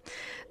German.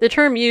 The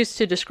term used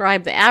to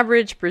describe the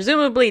average,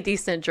 presumably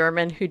decent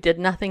German who did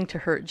nothing to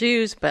hurt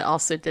Jews, but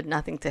also did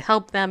nothing to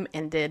help them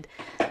and did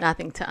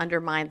nothing to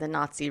undermine the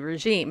Nazi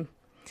regime.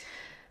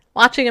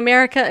 Watching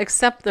America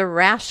accept the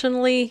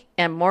rationally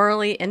and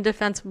morally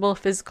indefensible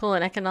physical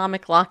and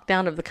economic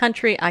lockdown of the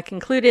country, I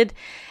concluded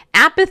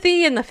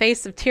apathy in the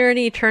face of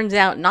tyranny turns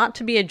out not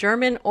to be a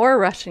German or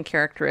Russian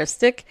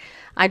characteristic.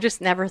 I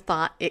just never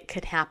thought it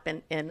could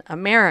happen in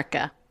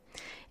America.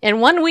 In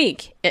 1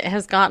 week, it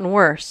has gotten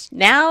worse.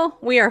 Now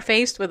we are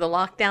faced with a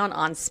lockdown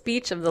on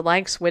speech of the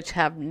likes which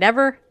have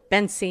never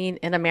been seen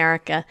in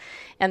America,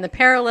 and the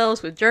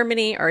parallels with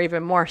Germany are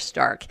even more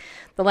stark.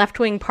 The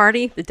left-wing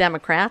party, the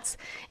Democrats,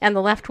 and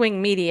the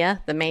left-wing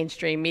media, the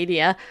mainstream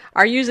media,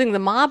 are using the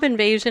mob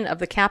invasion of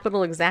the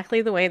Capitol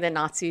exactly the way the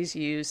Nazis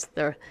used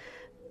the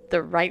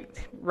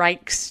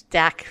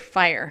Reichstag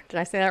fire. Did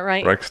I say that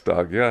right?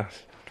 Reichstag,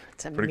 yes.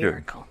 It's a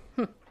miracle.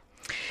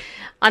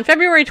 On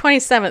February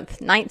 27th,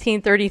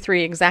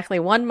 1933, exactly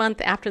 1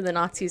 month after the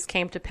Nazis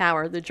came to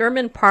power, the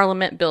German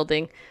parliament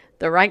building,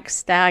 the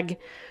Reichstag,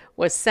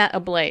 was set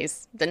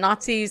ablaze. The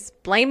Nazis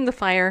blamed the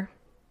fire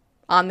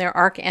on their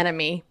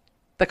arch-enemy,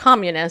 the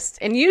communists,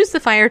 and used the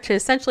fire to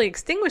essentially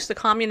extinguish the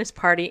Communist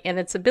Party and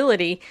its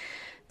ability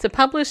to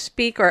publish,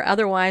 speak, or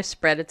otherwise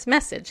spread its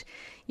message.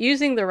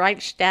 Using the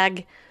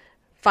Reichstag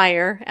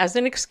fire as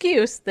an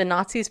excuse, the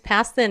Nazis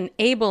passed the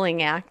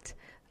Enabling Act,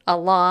 a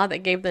law that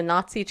gave the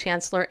Nazi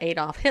Chancellor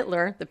Adolf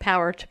Hitler the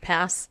power to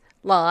pass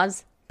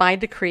laws by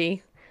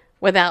decree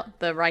without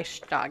the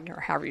Reichstag,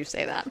 or however you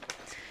say that.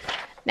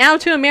 Now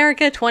to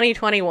America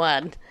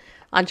 2021.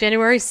 On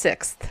January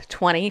 6th,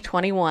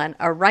 2021,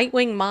 a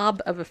right-wing mob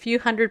of a few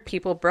hundred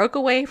people broke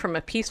away from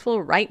a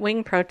peaceful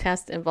right-wing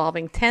protest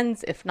involving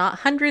tens, if not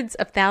hundreds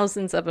of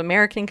thousands of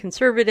American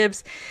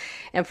conservatives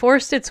and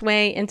forced its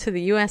way into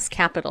the U.S.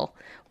 Capitol.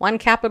 One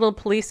Capitol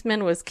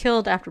policeman was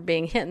killed after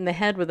being hit in the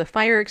head with a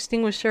fire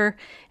extinguisher,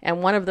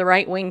 and one of the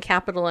right-wing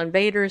Capitol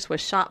invaders was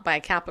shot by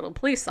a Capitol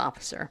police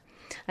officer.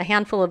 A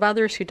handful of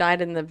others who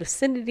died in the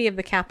vicinity of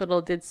the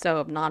Capitol did so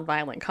of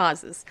nonviolent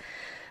causes.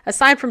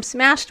 Aside from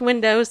smashed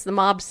windows, the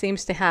mob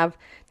seems to have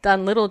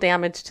done little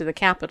damage to the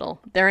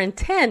Capitol. Their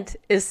intent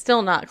is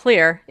still not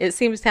clear. It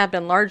seems to have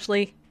been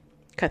largely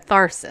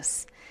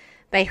catharsis.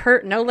 They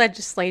hurt no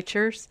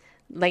legislators,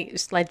 and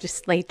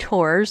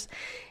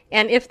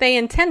if they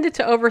intended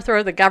to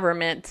overthrow the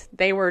government,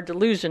 they were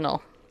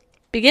delusional.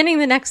 Beginning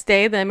the next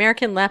day, the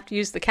American left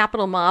used the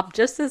Capitol mob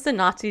just as the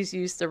Nazis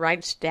used the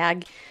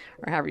Reichstag,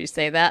 or however you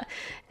say that,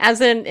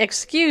 as an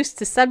excuse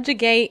to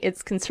subjugate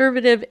its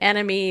conservative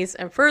enemies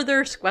and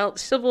further squelch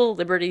civil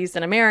liberties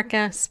in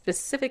America,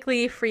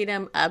 specifically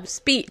freedom of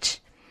speech.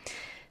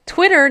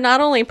 Twitter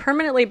not only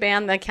permanently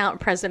banned the account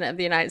President of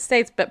the United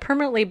States, but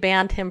permanently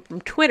banned him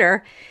from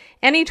Twitter.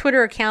 Any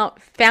Twitter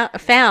account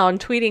found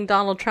tweeting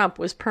Donald Trump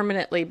was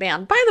permanently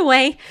banned. By the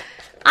way,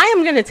 I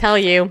am going to tell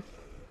you,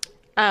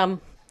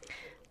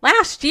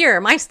 last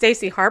year, my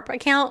Stacey Harp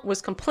account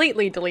was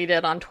completely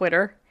deleted on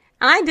Twitter.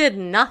 And I did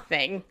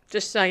nothing,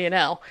 just so you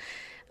know.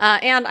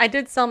 And I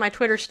did sell my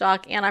Twitter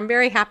stock, and I'm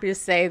very happy to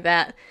say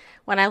that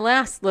when I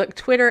last looked,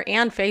 Twitter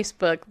and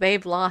Facebook,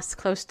 they've lost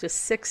close to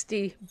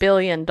 $60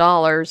 billion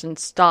in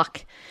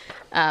stock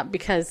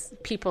because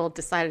people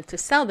decided to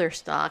sell their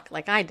stock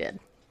like I did.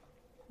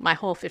 My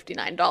whole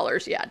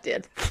 $59, yeah, it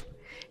did.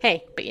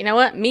 Hey, but you know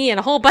what? Me and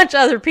a whole bunch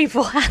of other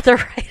people had the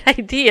right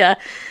idea.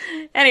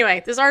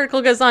 Anyway, this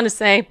article goes on to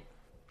say,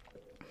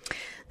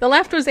 the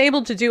left was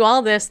able to do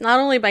all this not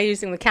only by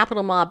using the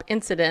Capitol mob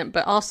incident,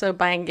 but also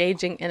by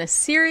engaging in a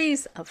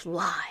series of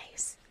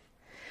lies.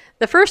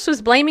 The first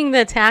was blaming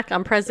the attack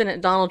on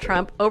President Donald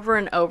Trump over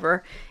and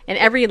over in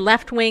every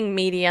left-wing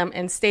medium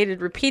and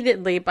stated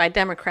repeatedly by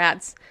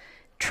Democrats,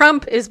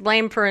 Trump is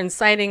blamed for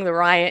inciting the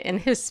riot in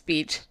his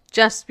speech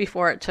just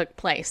before it took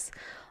place.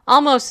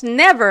 Almost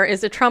never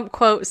is a Trump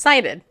quote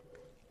cited.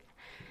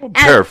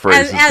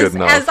 Paraphrase is good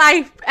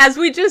enough. As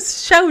we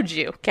just showed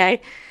you,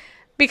 okay?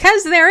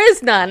 Because there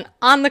is none.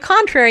 On the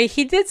contrary,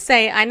 he did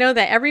say, I know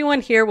that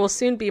everyone here will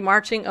soon be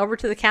marching over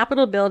to the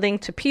Capitol building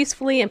to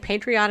peacefully and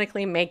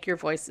patriotically make your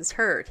voices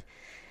heard.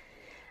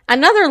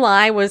 Another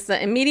lie was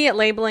the immediate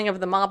labeling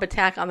of the mob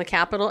attack on the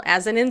Capitol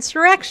as an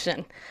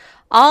insurrection.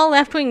 All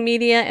left-wing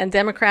media and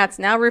Democrats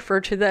now refer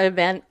to the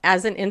event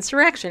as an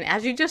insurrection,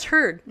 as you just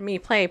heard me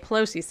play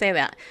Pelosi say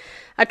that.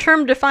 A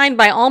term defined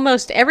by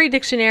almost every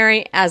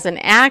dictionary as an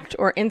act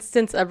or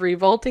instance of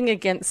revolting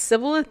against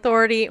civil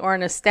authority or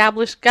an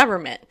established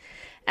government.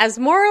 As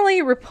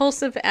morally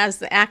repulsive as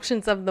the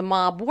actions of the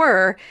mob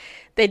were,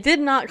 they did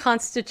not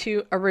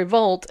constitute a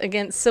revolt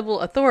against civil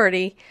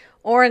authority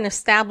or an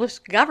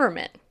established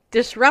government.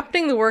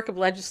 Disrupting the work of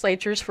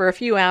legislatures for a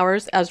few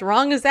hours, as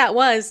wrong as that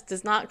was,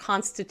 does not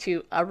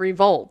constitute a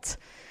revolt.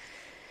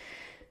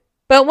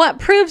 But what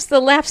proves the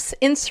left's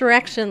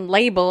insurrection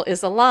label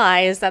is a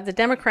lie is that the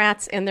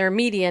Democrats and their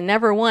media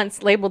never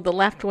once labeled the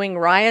left-wing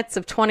riots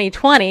of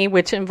 2020,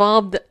 which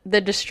involved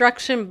the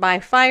destruction by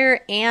fire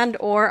and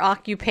or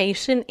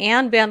occupation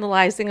and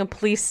vandalizing of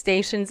police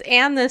stations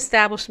and the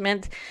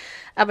establishment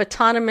of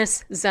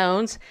autonomous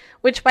zones,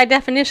 which by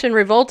definition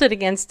revolted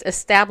against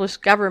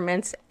established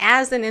governments,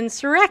 as an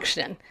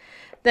insurrection.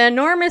 The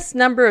enormous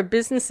number of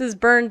businesses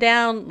burned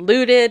down,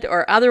 looted,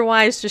 or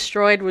otherwise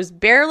destroyed was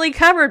barely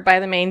covered by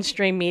the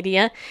mainstream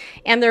media,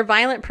 and their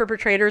violent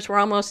perpetrators were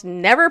almost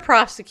never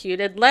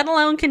prosecuted, let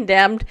alone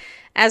condemned,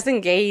 as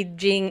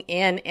engaging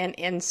in an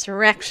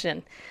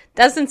insurrection.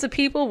 Dozens of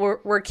people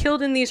were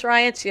killed in these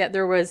riots, yet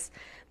there was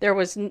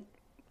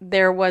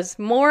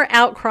more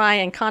outcry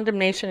and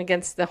condemnation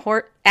against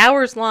the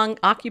hours-long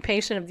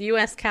occupation of the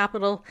U.S.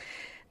 Capitol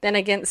than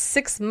against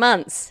 6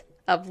 months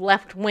of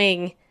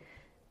left-wing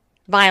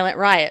violent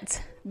riots.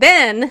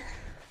 Then,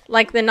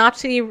 like the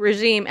Nazi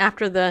regime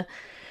after the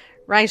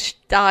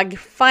Reichstag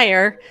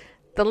fire,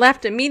 the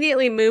left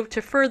immediately moved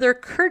to further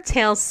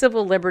curtail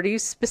civil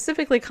liberties,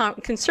 specifically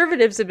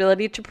conservatives'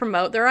 ability to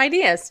promote their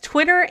ideas.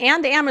 Twitter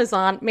and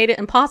Amazon made it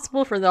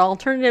impossible for the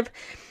alternative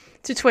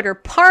to Twitter,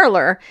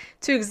 Parler,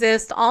 to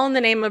exist, all in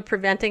the name of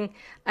preventing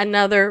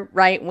another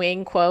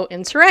right-wing, quote,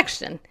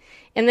 insurrection.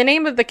 In the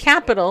name of the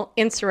Capitol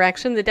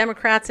insurrection, the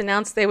Democrats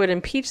announced they would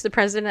impeach the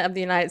President of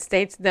the United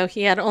States, though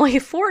he had only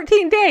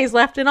 14 days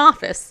left in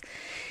office.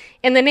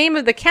 In the name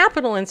of the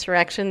Capitol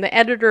insurrection, the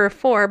editor of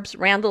Forbes,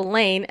 Randall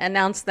Lane,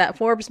 announced that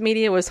Forbes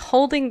Media was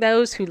holding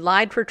those who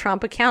lied for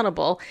Trump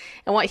accountable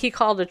in what he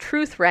called a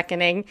truth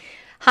reckoning.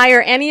 Hire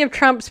any of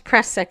Trump's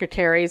press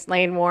secretaries,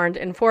 Lane warned,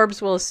 and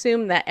Forbes will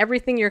assume that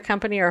everything your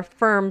company or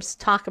firms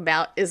talk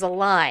about is a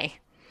lie.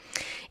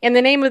 In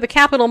the name of the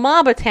Capitol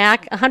mob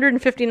attack,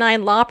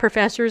 159 law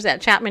professors at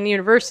Chapman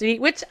University,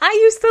 which I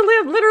used to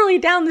live literally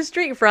down the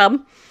street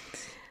from,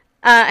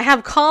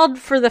 have called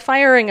for the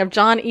firing of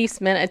John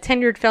Eastman, a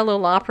tenured fellow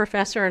law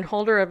professor and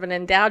holder of an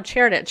endowed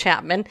chair at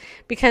Chapman,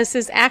 because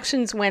his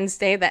actions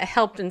Wednesday that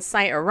helped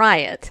incite a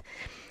riot.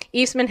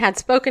 Eastman had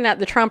spoken at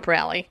the Trump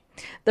rally.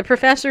 The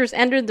professors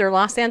entered their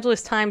Los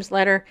Angeles Times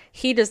letter,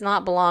 "He does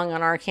not belong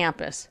on our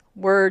campus."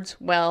 Words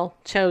well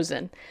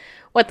chosen.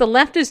 What the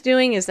left is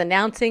doing is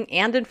announcing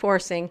and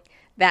enforcing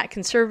that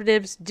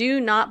conservatives do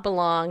not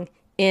belong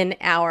in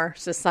our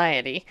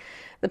society.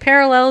 The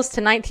parallels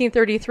to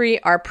 1933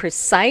 are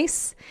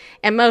precise,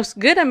 and most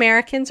good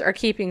Americans are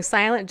keeping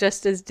silent,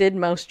 just as did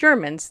most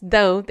Germans,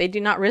 though they do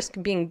not risk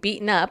being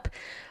beaten up.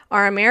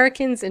 Are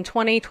Americans in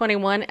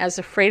 2021 as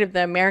afraid of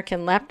the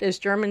American left as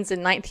Germans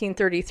in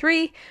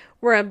 1933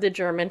 were of the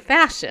German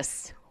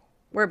fascists?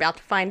 We're about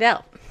to find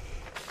out.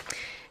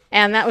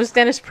 And that was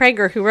Dennis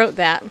Prager who wrote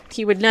that.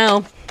 He would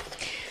know.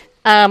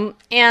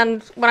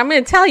 And what I'm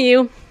going to tell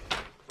you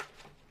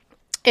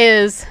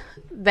is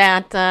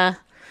that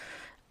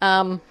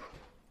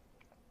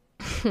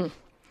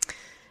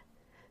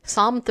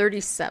Psalm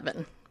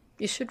 37.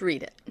 You should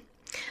read it.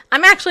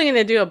 I'm actually going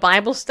to do a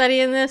Bible study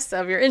in this,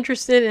 so if you're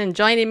interested in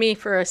joining me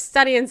for a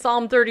study in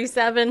Psalm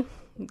 37,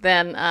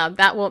 then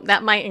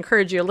that might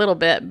encourage you a little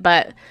bit.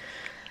 But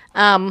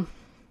the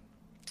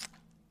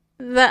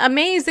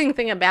amazing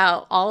thing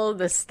about all of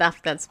this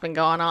stuff that's been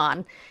going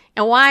on,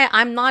 and why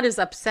I'm not as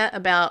upset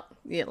about,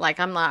 like,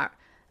 I'm not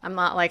I'm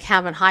not like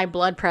having high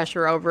blood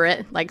pressure over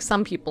it, like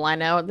some people I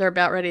know, they're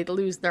about ready to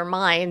lose their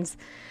minds,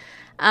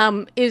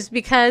 is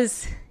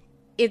because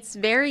it's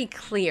very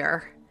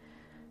clear.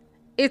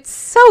 It's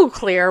so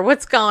clear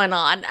what's going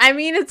on. I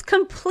mean, it's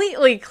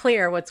completely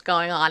clear what's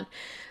going on.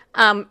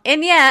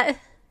 And yet,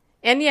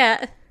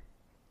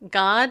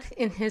 God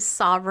in his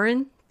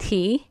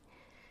sovereignty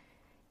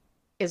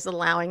is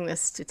allowing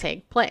this to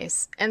take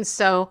place. And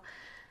so,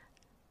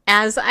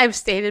 as I've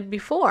stated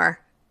before,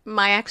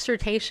 my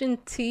exhortation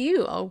to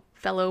you, oh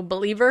fellow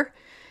believer,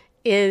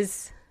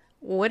 is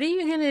what are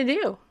you going to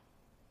do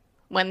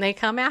when they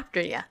come after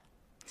you?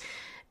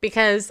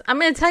 Because I'm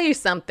going to tell you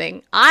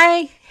something.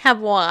 I have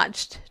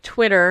watched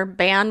Twitter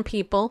ban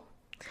people.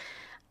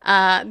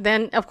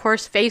 Then, of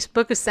course,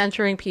 Facebook is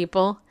censoring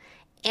people.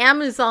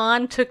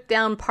 Amazon took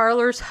down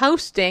Parler's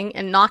hosting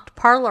and knocked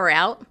Parler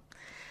out.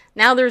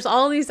 Now there's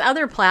all these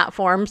other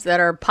platforms that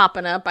are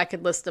popping up. I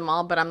could list them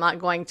all, but I'm not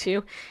going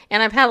to.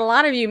 And I've had a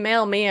lot of you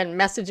mail me and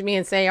message me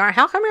and say,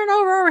 how come you're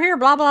not over here?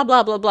 Blah, blah,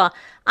 blah, blah, blah.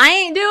 I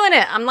ain't doing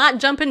it. I'm not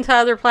jumping to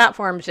other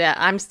platforms yet.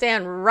 I'm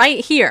staying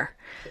right here.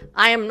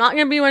 I am not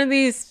going to be one of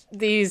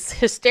these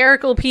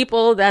hysterical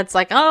people that's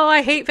like, oh,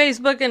 I hate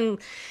Facebook and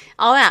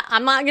all that.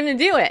 I'm not going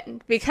to do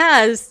it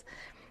because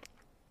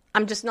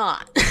I'm just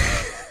not.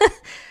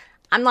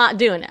 I'm not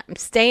doing it. I'm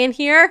staying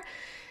here.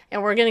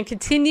 And we're going to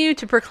continue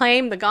to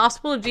proclaim the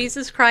gospel of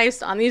Jesus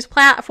Christ on these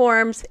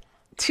platforms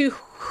to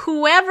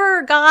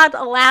whoever God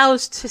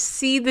allows to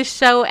see the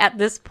show at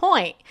this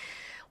point.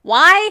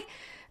 Why?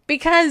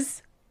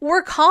 Because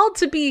we're called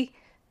to be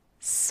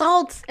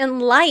salt and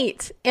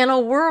light in a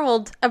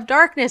world of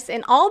darkness.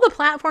 And all the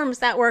platforms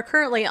that we're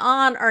currently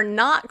on are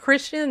not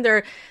Christian.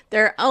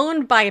 They're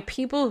owned by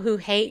people who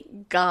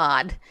hate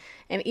God.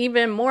 And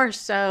even more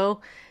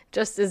so,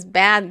 just as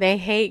bad, they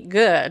hate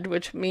good,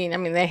 which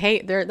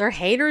they're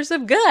haters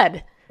of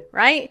good,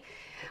 right?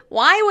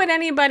 Why would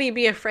anybody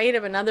be afraid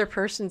of another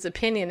person's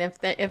opinion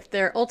if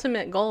their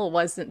ultimate goal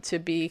wasn't to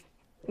be,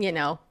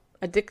 a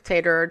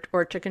dictator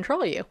or to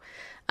control you?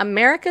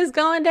 America's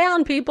going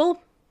down, people.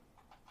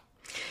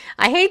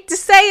 I hate to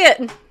say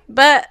it,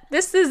 but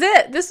this is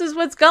it. This is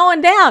what's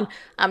going down.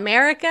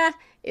 America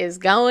is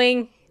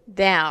going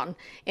down.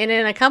 And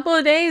in a couple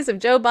of days of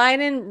Joe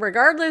Biden,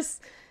 regardless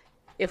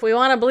if we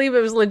want to believe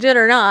it was legit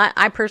or not,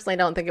 I personally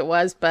don't think it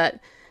was, but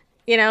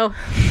the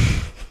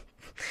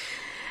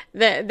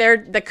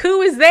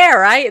coup is there,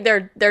 right?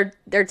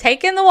 They're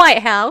taking the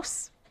White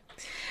House,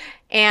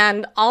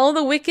 and all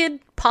the wicked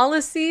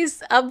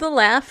policies of the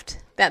left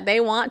that they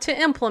want to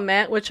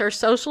implement, which are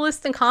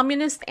socialist and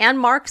communist and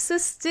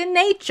Marxist in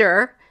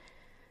nature,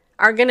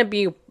 are going to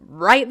be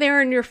right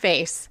there in your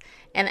face.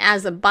 And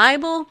as a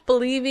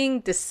Bible-believing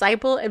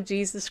disciple of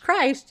Jesus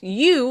Christ,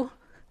 you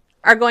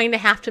are going to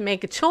have to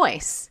make a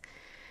choice,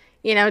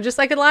 just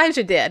like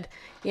Elijah did.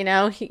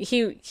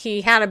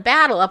 He had a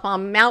battle up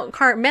on Mount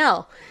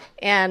Carmel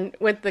and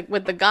with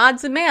the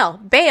gods of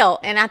Baal.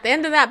 And at the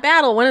end of that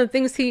battle, one of the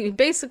things he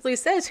basically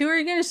says, who are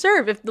you going to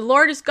serve? If the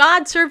Lord is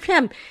God, serve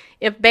him.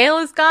 If Baal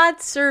is God,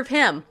 serve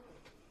him.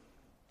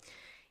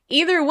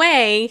 Either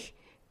way,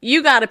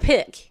 you got to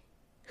pick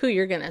who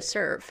you're going to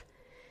serve.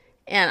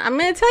 And I'm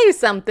going to tell you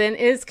something.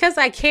 It's because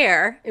I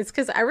care. It's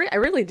because I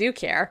really do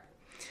care.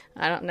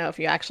 I don't know if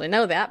you actually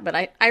know that, but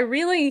I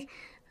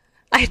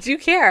do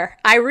care.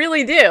 I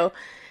really do.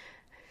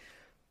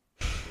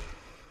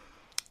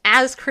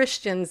 As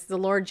Christians, the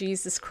Lord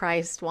Jesus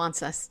Christ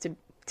wants us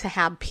to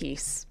have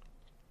peace.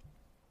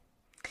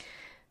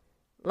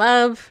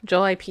 Love,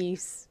 joy,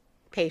 peace,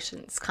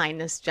 patience,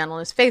 kindness,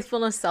 gentleness,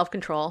 faithfulness,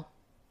 self-control,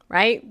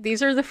 right?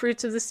 These are the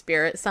fruits of the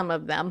Spirit, some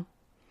of them.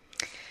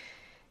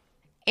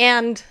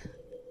 And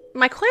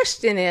my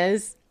question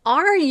is,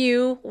 are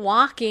you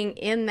walking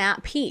in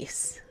that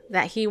peace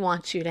that he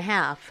wants you to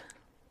have?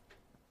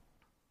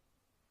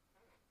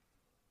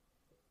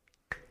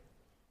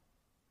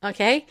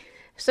 Okay,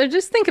 so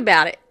just think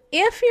about it.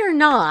 If you're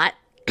not,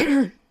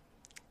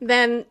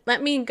 then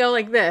let me go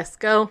like this.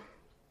 Go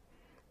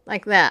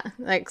like that.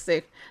 Like,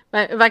 see.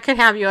 But if I could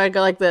have you, I'd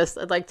go like this.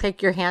 I'd like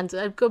take your hands.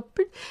 I'd go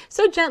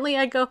so gently.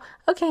 I'd go,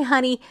 okay,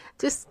 honey,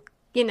 just,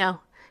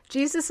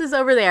 Jesus is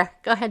over there.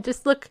 Go ahead.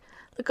 Just look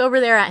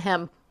over there at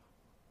him.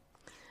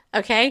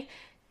 Okay?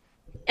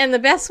 And the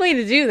best way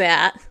to do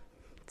that,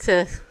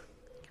 to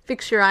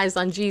fix your eyes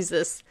on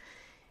Jesus,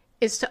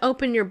 is to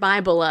open your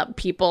Bible up,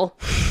 people,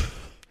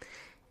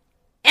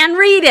 and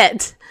read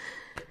it.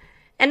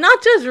 And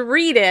not just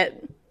read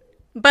it,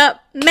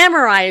 but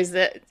memorize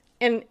it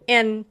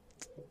and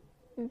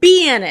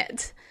be in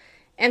it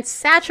and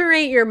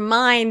saturate your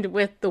mind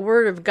with the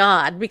Word of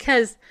God,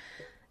 because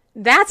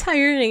that's how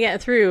you're going to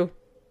get through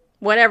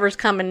whatever's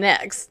coming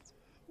next.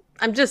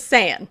 I'm just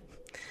saying.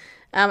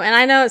 And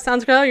I know it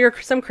sounds, oh, you're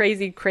some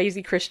crazy,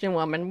 crazy Christian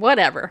woman.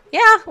 Whatever.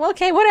 Yeah, well,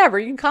 okay, whatever.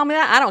 You can call me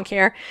that. I don't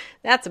care.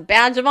 That's a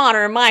badge of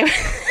honor in my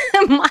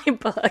my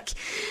book.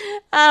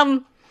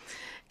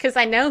 Because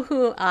I know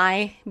who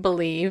I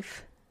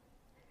believe.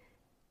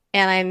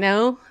 And I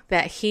know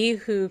that he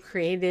who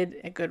created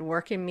a good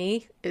work in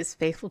me is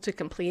faithful to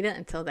complete it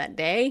until that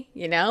day,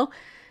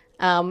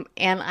 And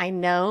I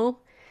know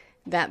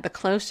that the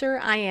closer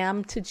I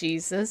am to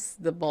Jesus,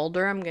 the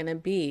bolder I'm going to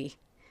be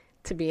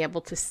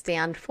able to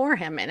stand for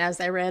him. And as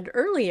I read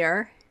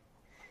earlier,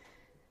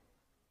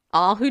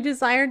 all who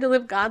desire to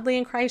live godly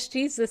in Christ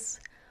Jesus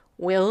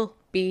will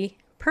be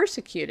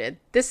persecuted.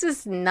 This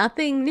is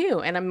nothing new,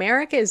 and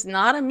America is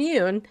not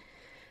immune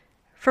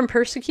from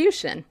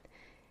persecution.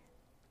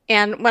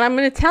 And what I'm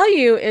going to tell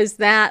you is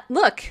that,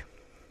 look,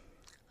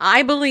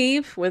 I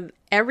believe with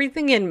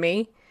everything in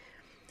me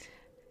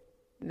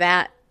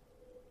that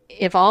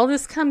if all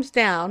this comes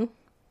down,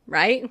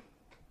 right,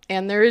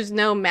 and there is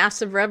no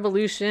massive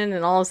revolution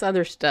and all this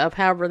other stuff,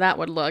 however that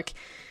would look,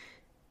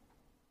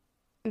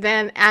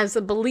 then as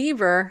a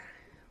believer,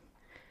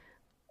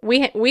 we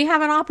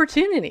have an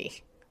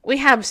opportunity. We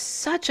have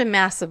such a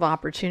massive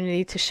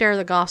opportunity to share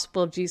the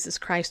gospel of Jesus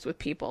Christ with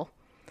people.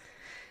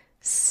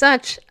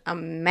 Such a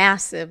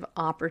massive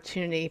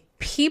opportunity.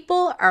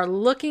 People are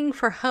looking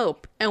for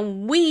hope,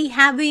 and we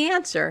have the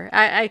answer.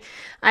 I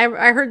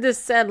heard this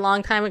said a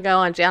long time ago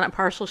on Janet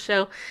Parcel's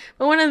show,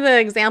 but one of the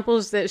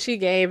examples that she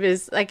gave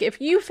is, like,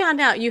 if you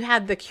found out you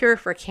had the cure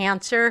for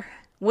cancer,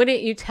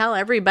 wouldn't you tell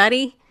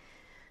everybody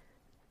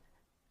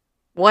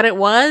what it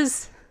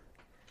was?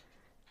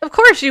 Of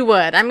course you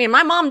would. I mean,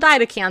 my mom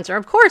died of cancer.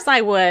 Of course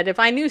I would. If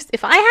I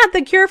had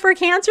the cure for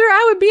cancer,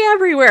 I would be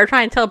everywhere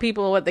trying to tell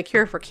people what the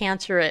cure for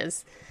cancer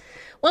is.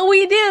 Well,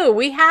 we do.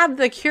 We have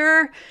the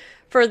cure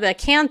for the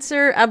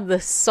cancer of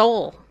the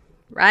soul,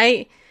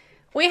 right?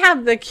 We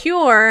have the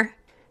cure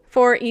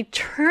for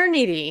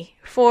eternity,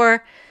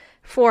 for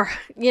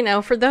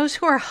those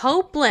who are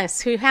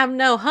hopeless, who have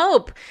no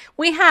hope.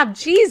 We have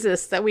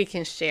Jesus that we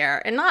can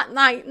share, and not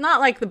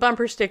like the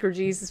bumper sticker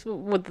Jesus,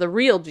 with the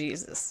real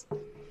Jesus.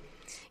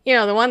 You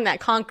know, the one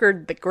that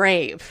conquered the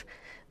grave,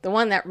 the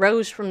one that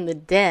rose from the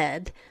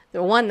dead,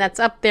 the one that's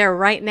up there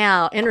right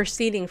now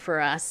interceding for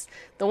us,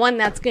 the one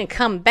that's going to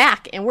come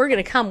back and we're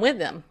going to come with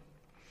him.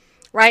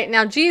 Right?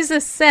 Now,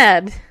 Jesus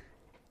said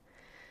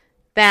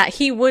that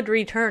he would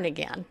return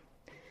again.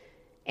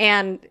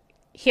 And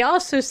he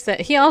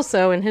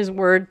also in his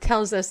word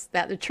tells us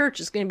that the church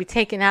is going to be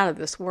taken out of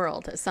this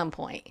world at some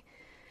point.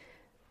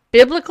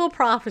 Biblical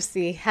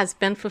prophecy has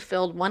been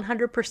fulfilled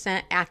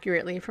 100%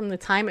 accurately from the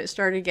time it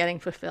started getting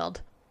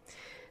fulfilled.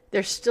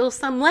 There's still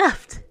some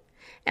left.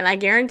 And I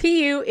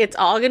guarantee you it's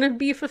all going to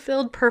be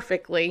fulfilled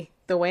perfectly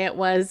the way it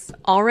was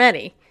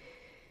already.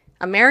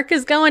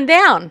 America's going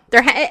down.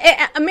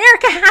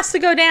 America has to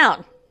go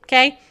down.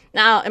 Okay?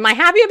 Now, am I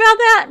happy about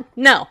that?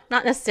 No,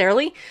 not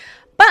necessarily.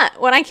 But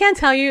what I can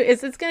tell you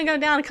is it's going to go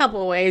down a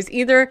couple of ways.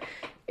 Either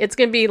it's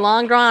going to be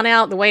long drawn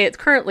out the way it's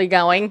currently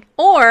going,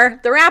 or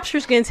the rapture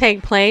is going to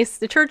take place,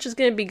 the church is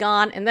going to be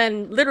gone, and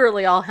then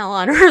literally all hell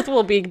on earth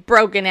will be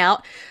broken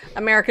out.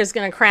 America's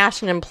going to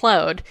crash and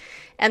implode.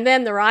 And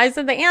then the rise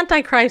of the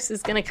Antichrist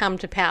is going to come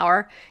to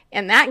power,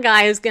 and that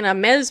guy is going to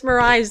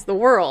mesmerize the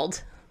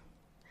world.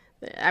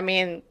 I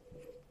mean,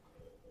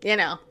 you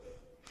know.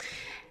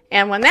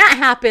 And when that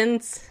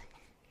happens,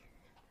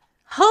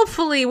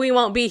 hopefully we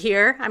won't be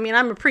here. I mean,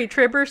 I'm a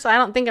pre-tribber, so I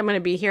don't think I'm going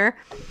to be here.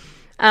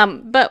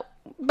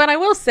 But I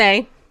will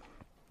say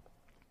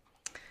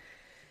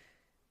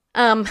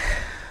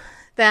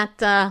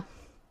that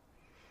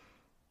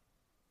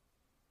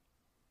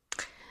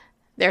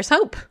there's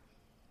hope.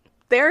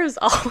 There's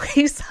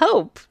always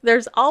hope.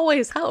 There's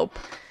always hope,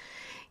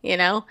 you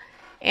know.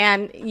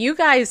 And you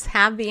guys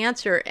have the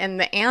answer, and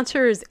the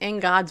answer is in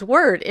God's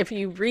word. If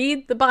you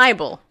read the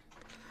Bible,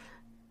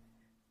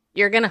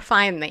 you're going to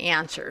find the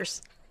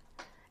answers,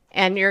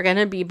 and you're going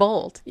to be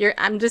bold.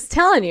 I'm just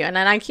telling you, and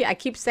I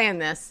keep saying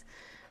this,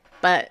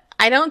 but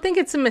I don't think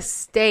it's a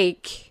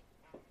mistake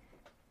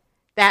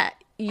that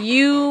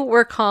you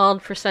were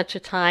called for such a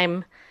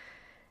time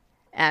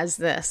as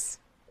this.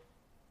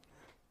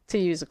 To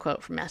use a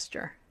quote from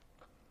Esther.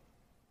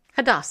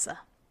 Hadassah.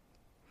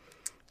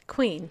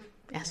 Queen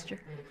Esther.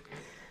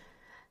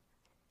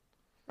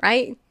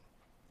 Right?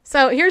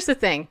 So here's the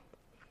thing.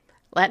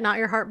 Let not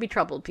your heart be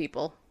troubled,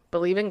 people.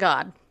 Believe in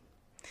God.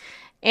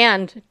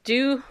 And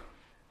do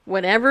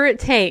whatever it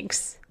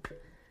takes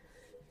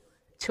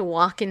to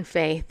walk in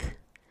faith.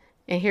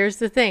 And here's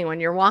the thing. When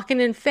you're walking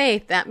in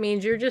faith, that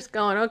means you're just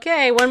going,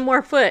 okay, one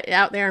more foot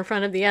out there in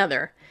front of the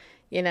other.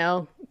 You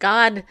know,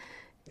 God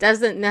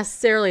doesn't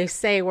necessarily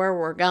say where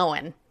we're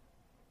going.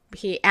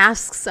 He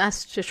asks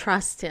us to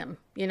trust him.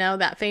 You know,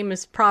 that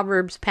famous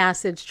Proverbs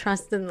passage,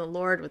 trust in the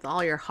Lord with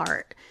all your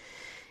heart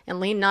and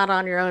lean not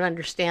on your own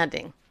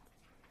understanding.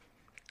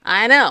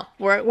 I know,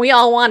 we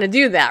all want to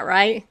do that,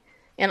 right?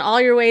 In all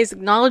your ways,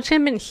 acknowledge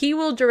him and he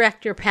will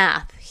direct your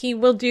path. He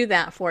will do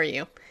that for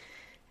you.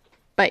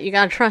 But you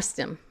got to trust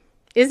him.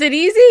 Is it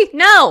easy?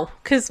 No,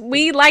 because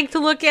we like to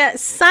look at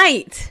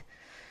sight,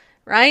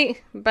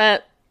 right?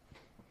 But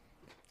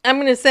I'm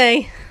going to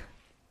say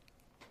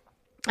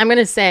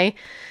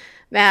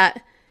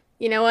that,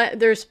 you know what,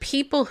 there's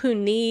people who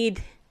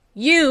need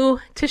you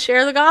to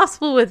share the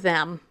gospel with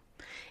them.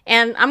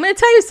 And I'm going to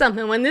tell you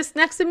something, when this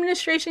next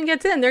administration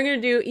gets in, they're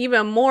going to do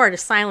even more to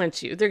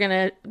silence you. They're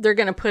going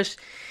to push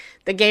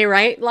the gay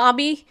right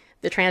lobby.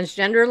 the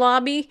transgender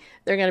lobby.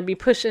 They're going to be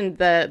pushing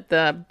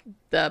the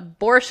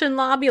abortion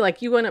lobby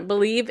like you wouldn't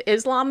believe.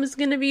 Islam is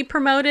going to be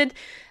promoted.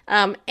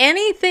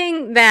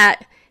 Anything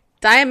that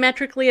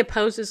diametrically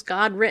opposes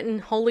God-written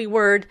holy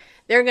word,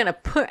 they're going to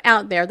put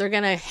out there. They're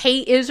going to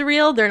hate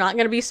Israel. They're not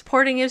going to be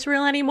supporting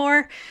Israel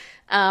anymore.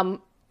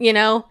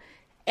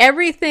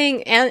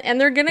 Everything, and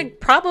they're going to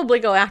probably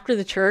go after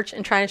the church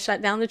and try to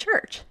shut down the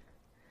church.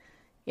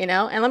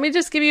 And let me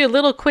just give you a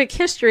little quick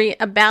history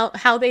about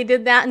how they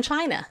did that in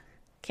China.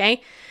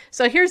 Okay,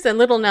 so here's a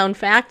little known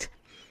fact.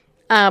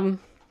 In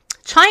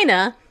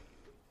China,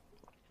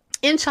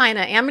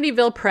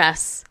 Amityville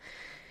Press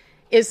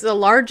is the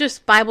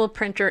largest Bible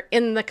printer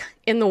in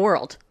the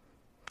world.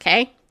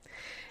 Okay,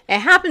 it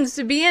happens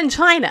to be in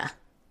China.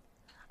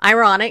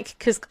 Ironic,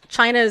 because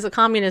China is a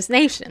communist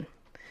nation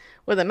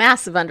with a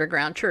massive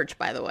underground church,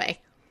 by the way.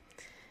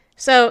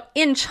 So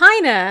in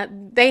China,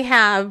 they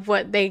have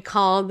what they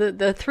call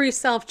the Three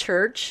Self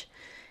Church,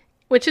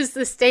 which is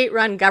the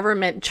state-run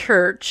government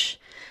church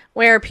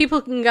where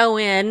people can go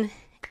in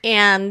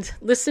and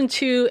listen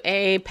to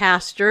a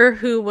pastor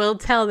who will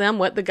tell them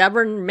what the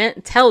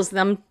government tells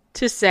them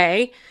to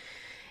say,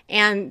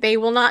 and they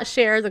will not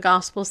share the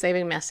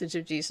gospel-saving message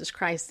of Jesus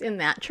Christ in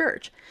that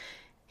church.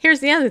 Here's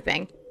the other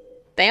thing.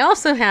 They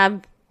also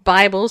have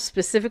Bibles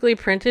specifically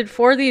printed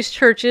for these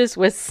churches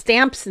with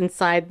stamps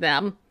inside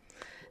them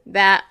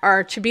that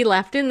are to be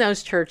left in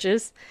those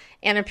churches.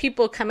 And if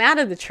people come out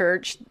of the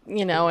church,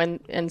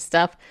 and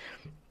stuff,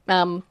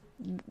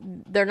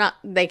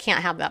 they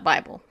can't have that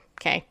Bible.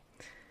 Okay.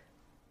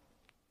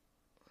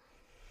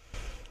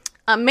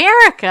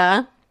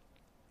 America,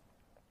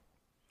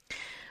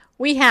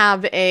 we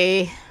have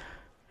a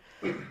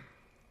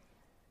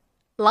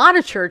lot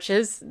of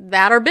churches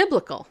that are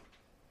biblical,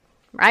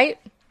 right?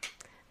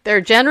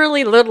 They're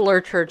generally littler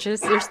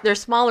churches. They're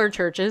smaller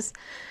churches.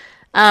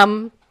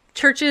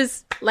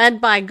 Churches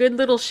led by good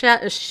little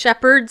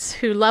shepherds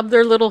who love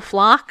their little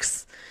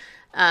flocks,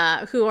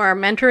 who are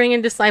mentoring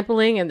and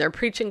discipling, and they're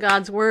preaching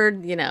God's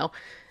word,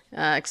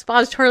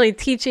 expositorily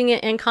teaching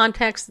it in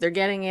context. They're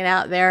getting it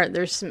out there.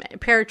 There's some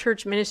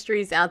parachurch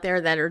ministries out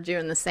there that are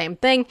doing the same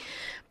thing.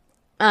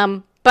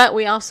 But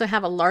we also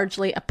have a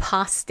largely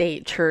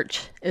apostate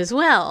church as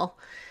well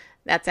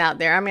that's out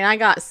there. I mean, I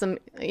got some,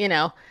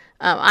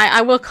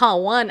 I will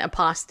call one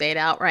apostate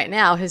out right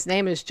now. His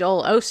name is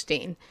Joel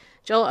Osteen.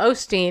 Joel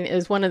Osteen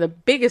is one of the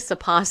biggest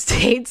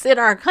apostates in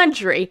our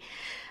country.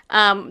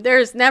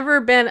 There's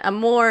never been a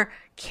more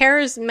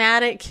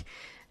charismatic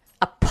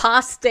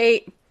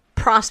apostate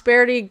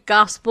prosperity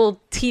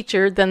gospel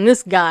teacher than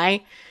this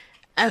guy,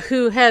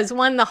 who has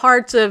won the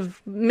hearts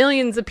of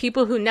millions of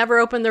people who never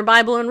open their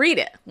Bible and read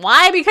it.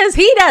 Why? Because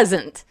he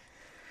doesn't.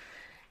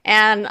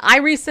 And I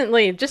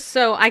recently, just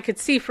so I could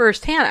see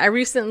firsthand, I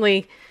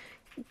recently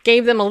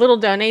gave them a little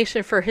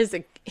donation for his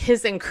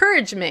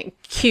encouragement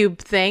cube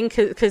thing,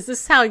 because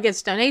this is how he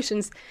gets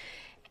donations.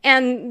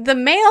 And the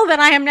mail that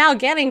I am now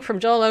getting from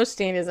Joel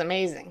Osteen is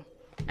amazing.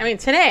 I mean,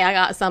 today I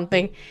got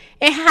something.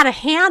 It had a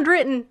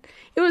handwritten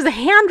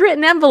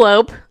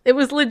envelope. It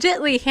was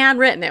legitimately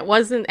handwritten. It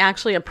wasn't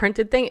actually a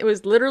printed thing. It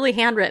was literally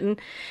handwritten. And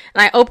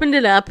I opened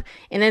it up,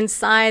 and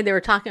inside they were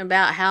talking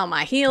about how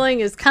my healing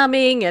is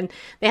coming, and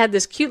they had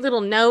this cute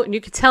little note, and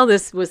you could tell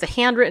this was a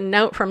handwritten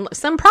note from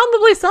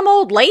probably some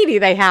old lady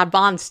they had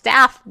on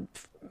staff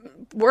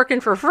working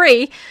for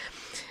free.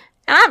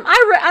 And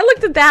I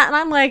looked at that, and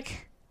I'm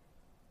like,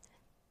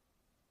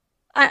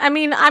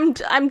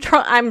 I'm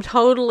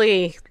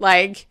totally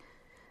like,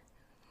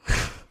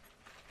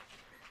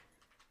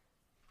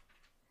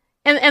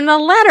 and the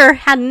letter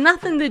had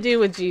nothing to do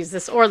with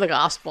Jesus or the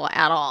gospel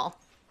at all.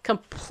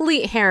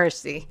 Complete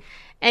heresy.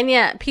 And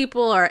yet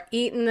people are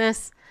eating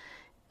this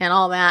and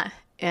all that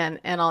and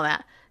all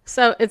that.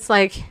 So it's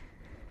like,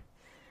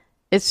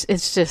 it's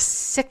just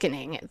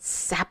sickening. It's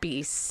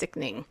sappy,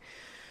 sickening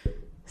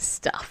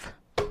stuff.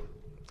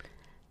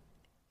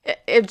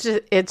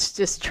 It's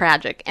just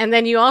tragic. And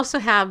then you also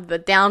have the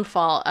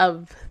downfall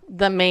of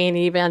the main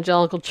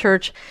evangelical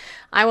church.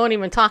 I won't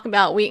even talk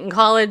about Wheaton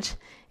College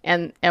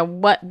and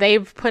what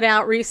they've put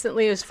out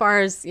recently as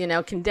far as,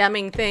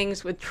 condemning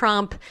things with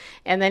Trump.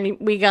 And then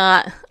we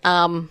got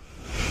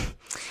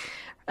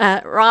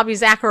Ravi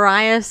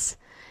Zacharias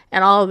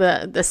and all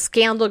the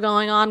scandal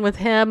going on with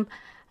him,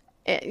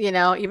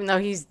 even though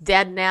he's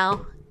dead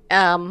now.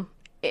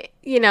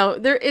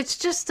 It's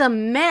just a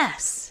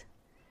mess.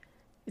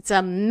 It's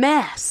a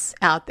mess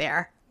out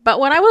there.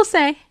 But what I will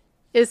say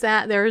is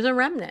that there is a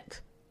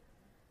remnant.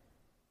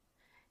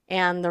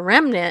 And the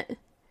remnant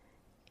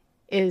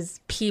is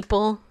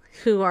people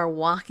who are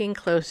walking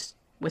close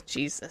with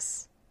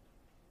Jesus.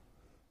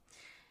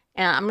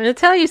 And I'm going to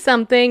tell you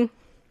something.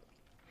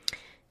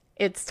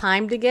 It's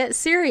time to get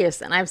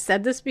serious. And I've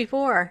said this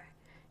before.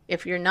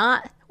 If you're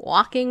not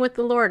walking with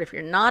the Lord, if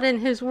you're not in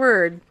His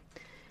Word,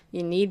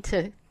 you need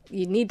to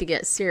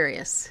get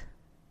serious.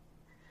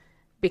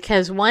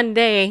 Because one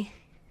day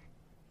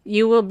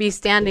you will be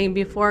standing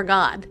before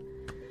God.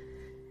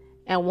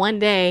 And one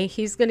day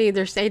He's going to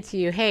either say to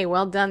you, hey,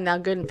 well done, thou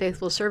good and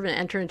faithful servant,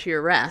 enter into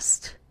your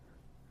rest.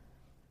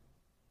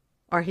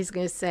 or he's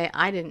going to say,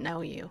 I didn't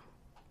know you.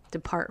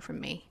 Depart from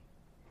me.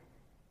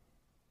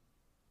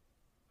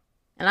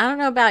 And I don't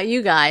know about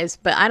you guys,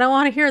 but I don't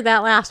want to hear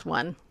that last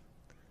one.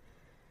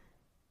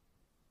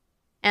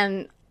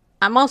 And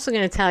I'm also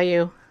going to tell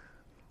you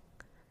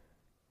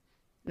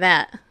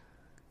that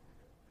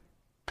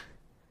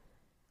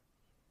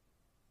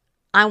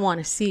I want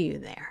to see you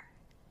there.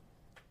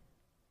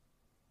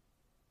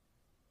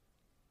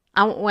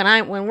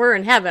 When we're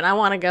in heaven, I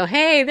want to go,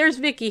 hey, there's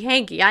Vicky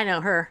Hanky. I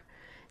know her.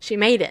 She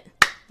made it.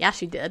 Yeah,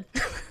 she did.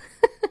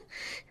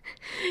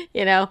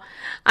 You know,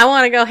 I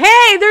want to go,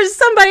 hey, there's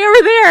somebody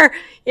over there.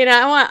 You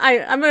know,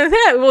 I'm going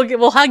to,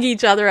 we'll hug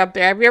each other up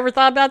there. Have you ever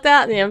thought about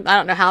that? You know, I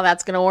don't know how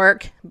that's going to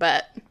work,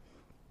 but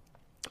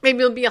maybe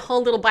it'll be a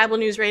whole little Bible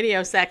News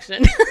Radio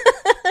section.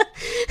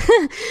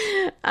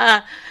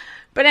 But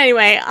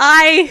anyway,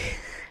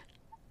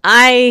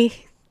 I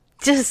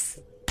just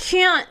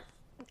can't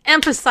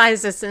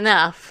emphasize this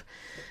enough.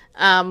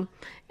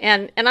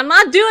 And I'm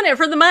not doing it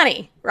for the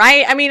money,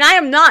 right? I mean, I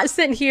am not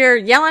sitting here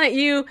yelling at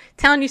you,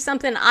 telling you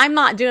something I'm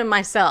not doing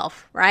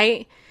myself,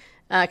 right?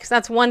 Because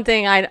that's one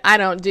thing I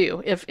don't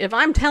do. If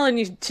I'm telling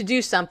you to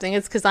do something,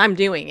 it's because I'm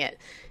doing it,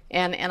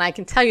 and I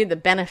can tell you the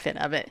benefit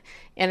of it.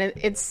 And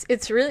it's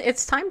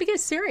time to get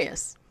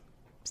serious.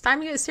 It's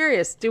time to get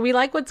serious. Do we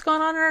like what's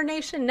going on in our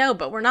nation? No,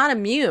 but we're not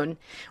immune.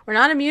 We're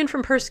not immune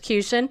from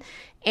persecution,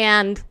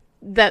 and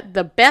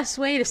the best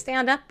way to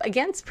stand up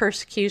against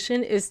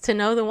persecution is to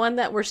know the one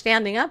that we're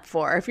standing up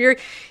for.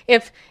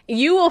 If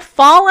you will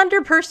fall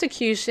under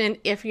persecution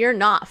if you're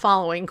not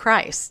following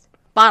Christ,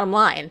 bottom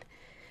line.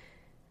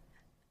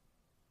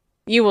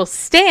 You will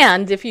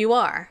stand if you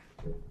are,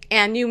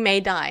 and you may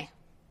die.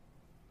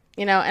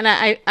 You know, and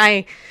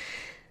I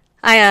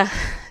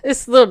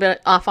it's a little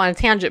bit off on a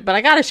tangent, but I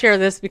got to share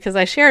this because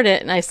I shared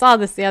it and I saw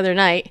this the other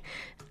night,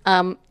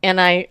 and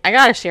I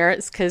got to share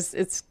it because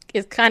it's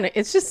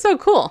just so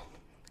cool.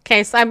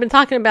 Okay, so I've been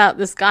talking about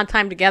this God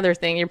Time Together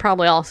thing. You're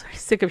probably all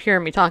sick of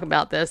hearing me talk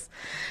about this.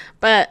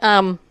 But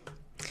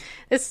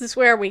this is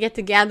where we get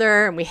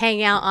together and we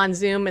hang out on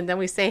Zoom, and then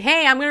we say,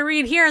 hey, I'm going to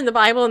read here in the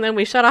Bible, and then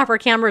we shut off our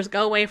cameras,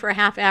 go away for a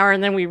half hour,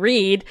 and then we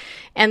read,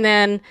 and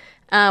then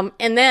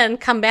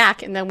come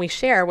back, and then we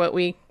share what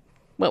we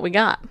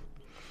got.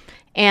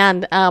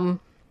 And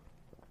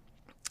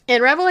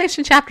in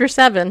Revelation chapter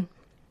 7,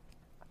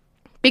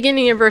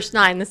 beginning in verse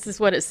 9, this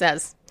is what it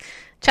says.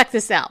 Check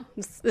this out.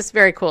 This is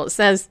very cool. It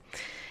says,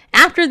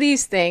 after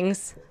these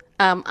things,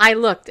 I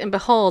looked, and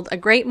behold, a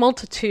great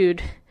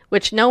multitude,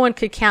 which no one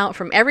could count,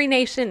 from every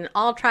nation and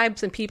all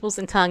tribes and peoples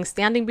and tongues,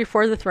 standing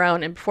before the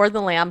throne and before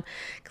the Lamb,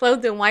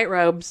 clothed in white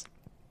robes,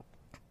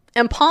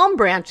 and palm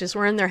branches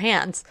were in their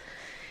hands.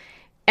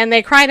 And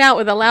they cried out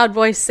with a loud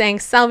voice,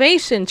 saying,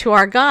 salvation to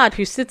our God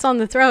who sits on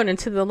the throne and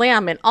to the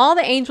Lamb. And all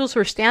the angels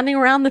were standing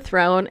around the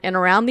throne and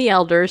around the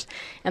elders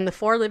and the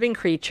four living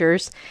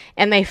creatures.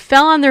 And they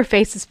fell on their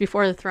faces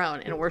before the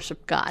throne and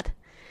worshiped God,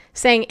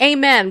 saying,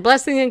 amen,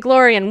 blessing and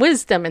glory and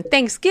wisdom and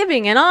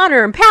thanksgiving and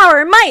honor and power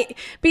and might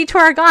be to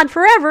our God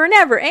forever and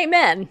ever.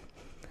 Amen.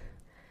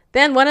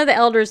 Then one of the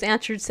elders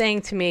answered,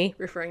 saying to me,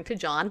 referring to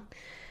John,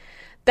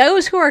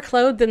 those who are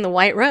clothed in the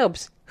white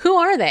robes, who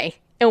are they,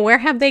 and where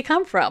have they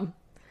come from?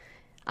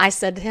 I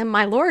said to him,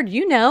 my Lord,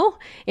 you know.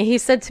 And he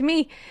said to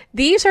me,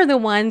 these are the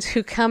ones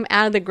who come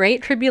out of the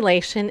great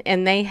tribulation,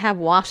 and they have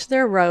washed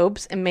their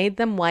robes and made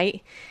them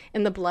white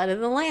in the blood of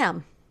the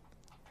Lamb.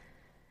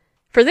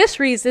 For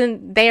this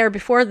reason, they are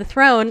before the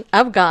throne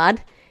of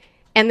God,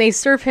 and they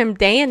serve him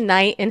day and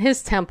night in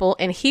his temple,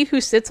 and he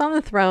who sits on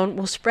the throne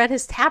will spread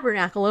his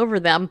tabernacle over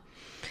them.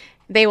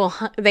 They will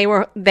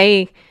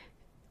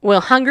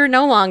hunger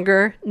no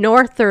longer,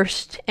 nor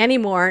thirst any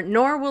more,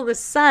 nor will the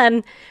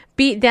sun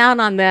beat down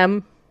on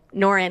them,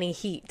 nor any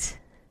heat.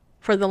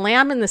 For the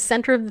Lamb in the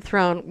center of the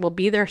throne will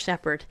be their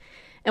shepherd,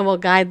 and will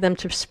guide them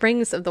to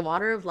springs of the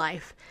water of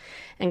life,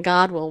 and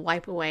God will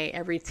wipe away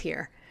every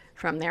tear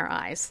from their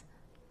eyes.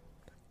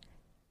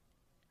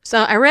 So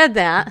I read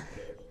that,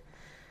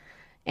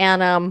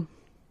 and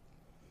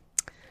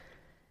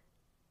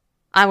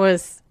I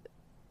was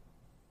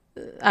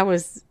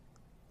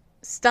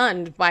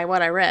stunned by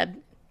what I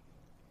read,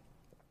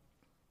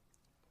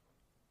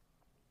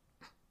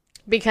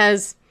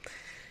 because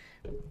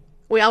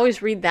we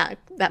always read that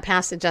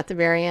passage at the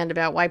very end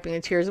about wiping the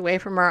tears away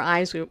from our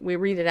eyes. We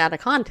read it out of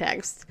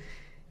context.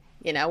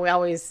 You know, we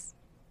always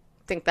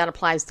think that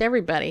applies to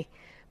everybody.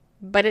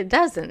 But it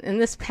doesn't. In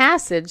this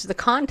passage, the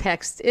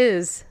context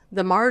is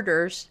the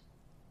martyrs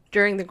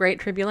during the Great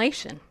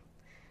Tribulation.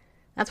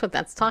 That's what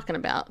that's talking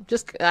about.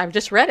 I've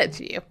just read it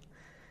to you.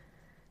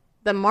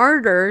 The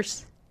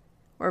martyrs,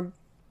 or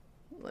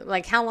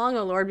like, how long,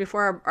 O Lord,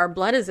 before our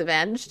blood is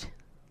avenged?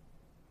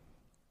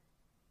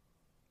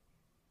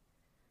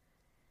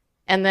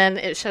 And then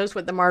it shows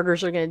what the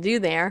martyrs are going to do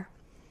there.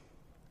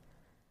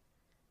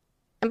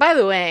 And by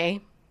the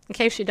way, in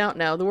case you don't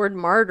know, the word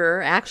martyr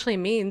actually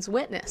means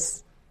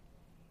witness.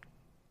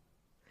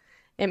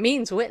 It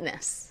means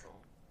witness.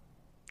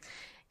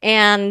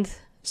 And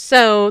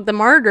so the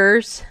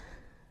martyrs,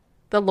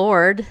 the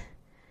Lord,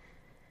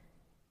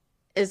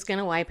 is going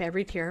to wipe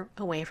every tear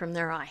away from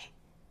their eye.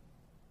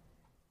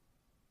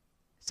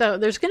 So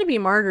there's going to be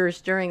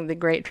martyrs during the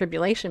Great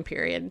Tribulation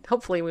period.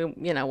 Hopefully we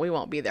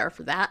won't be there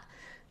for that.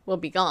 We'll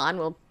be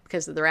gone.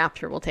 Because of the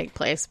rapture will take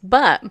place.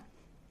 But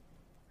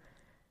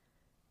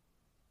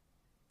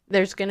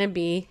there's going to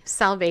be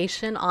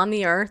salvation on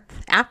the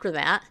earth after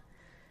that.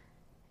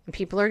 And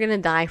people are going to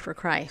die for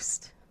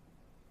Christ.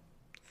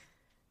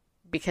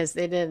 Because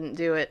they didn't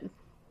do it.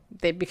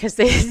 Because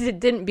they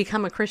didn't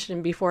become a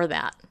Christian before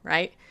that,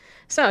 right?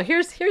 So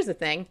here's the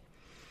thing.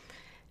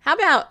 How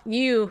about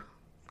you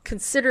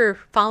consider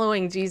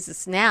following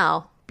Jesus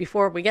now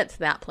before we get to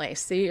that place,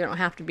 so you don't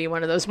have to be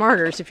one of those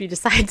martyrs if you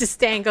decide to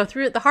stay and go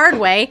through it the hard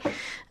way.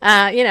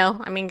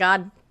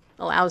 God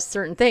allows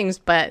certain things,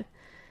 but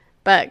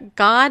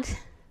God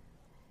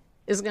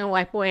is going to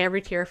wipe away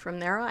every tear from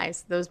their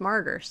eyes, those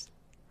martyrs.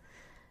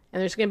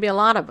 And there's going to be a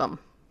lot of them.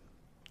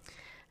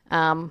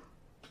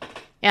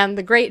 And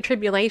the Great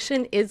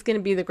Tribulation is going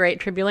to be the Great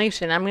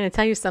Tribulation. I'm going to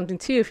tell you something,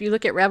 too. If you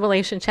look at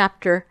Revelation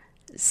chapter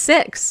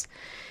 6,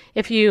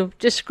 if you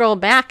just scroll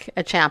back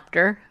a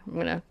chapter, I'm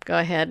going to go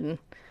ahead and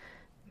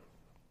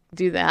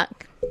do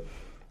that.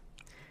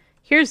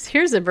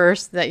 Here's a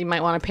verse that you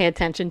might want to pay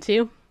attention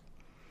to.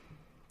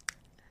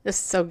 This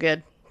is so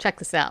good. Check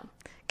this out.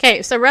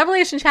 Okay, so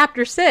Revelation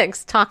chapter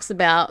 6 talks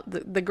about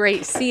the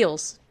great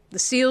seals. The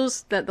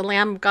seals that the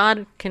Lamb of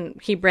God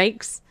he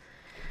breaks,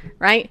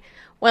 right?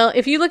 Well,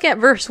 if you look at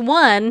verse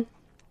 1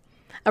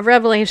 of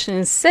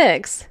Revelation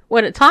 6,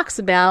 what it talks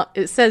about,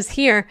 it says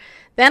here,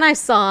 "Then I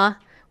saw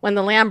when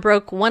the Lamb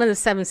broke one of the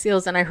 7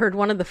 seals, and I heard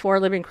one of the 4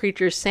 living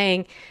creatures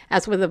saying,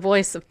 as with a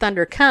voice of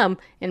thunder, 'Come.'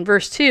 In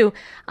verse 2,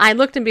 I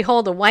looked, and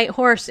behold, a white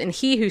horse, and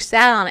he who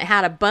sat on it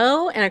had a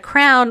bow, and a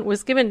crown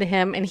was given to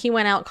him, and he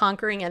went out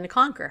conquering and to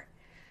conquer."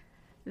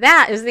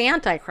 That is the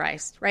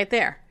Antichrist right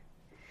there.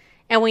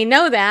 And we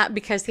know that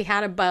because he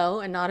had a bow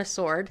and not a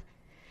sword.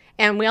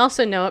 And we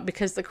also know it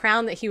because the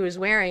crown that he was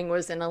wearing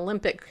was an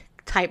Olympic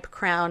type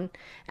crown,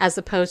 as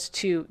opposed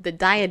to the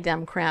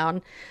diadem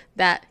crown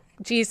that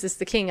Jesus,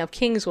 the King of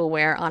Kings, will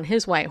wear on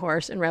his white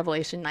horse in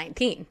Revelation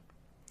 19.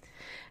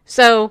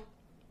 So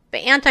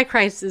the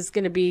Antichrist is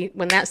going to be,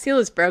 when that seal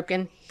is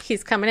broken,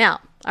 he's coming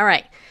out. All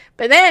right.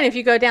 But then if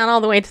you go down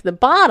all the way to the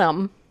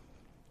bottom,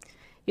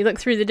 you look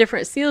through the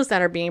different seals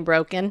that are being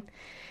broken,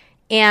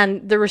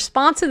 and the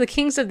response of the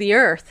kings of the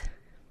earth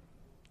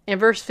in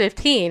verse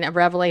 15 of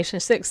Revelation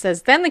 6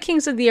 says, "Then the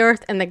kings of the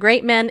earth and the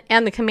great men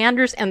and the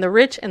commanders and the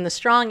rich and the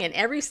strong and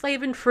every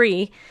slave and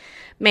free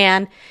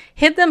man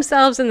hid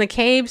themselves in the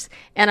caves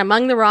and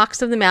among the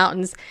rocks of the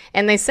mountains.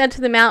 And they said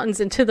to the mountains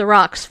and to the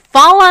rocks,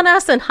 'Fall on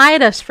us and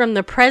hide us from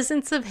the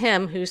presence of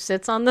him who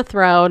sits on the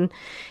throne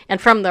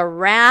and from the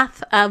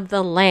wrath of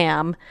the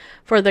Lamb.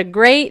 For the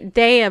great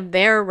day of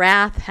their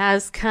wrath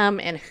has come,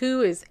 and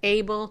who is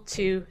able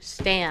to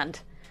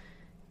stand?'"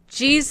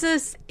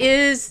 Jesus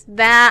is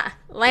that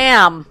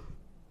Lamb.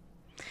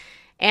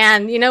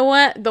 And you know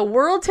what? The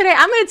world today,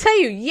 I'm going to tell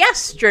you,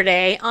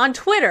 yesterday on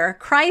Twitter,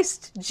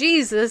 Christ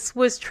Jesus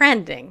was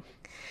trending.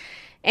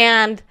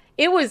 And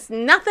it was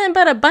nothing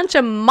but a bunch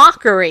of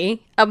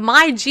mockery of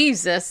my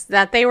Jesus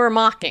that they were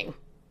mocking.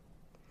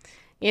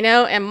 You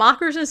know, and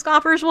mockers and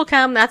scoffers will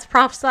come. That's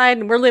prophesied,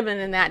 and we're living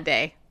in that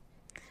day.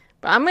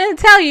 But I'm going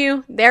to tell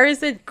you, there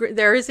is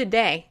a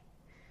day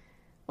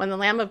when the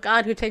Lamb of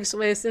God who takes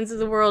away the sins of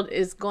the world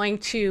is going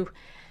to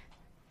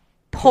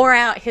pour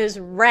out his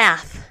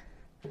wrath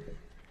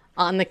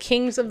on the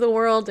kings of the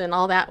world and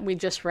all that we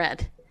just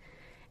read.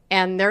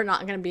 And they're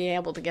not going to be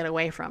able to get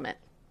away from it.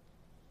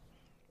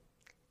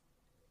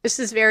 This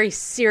is very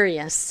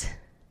serious,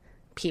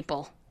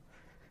 people.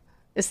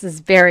 This is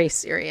very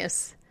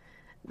serious.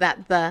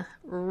 That the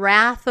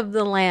wrath of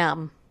the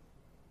Lamb,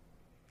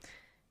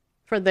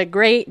 for the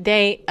great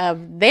day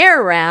of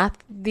their wrath,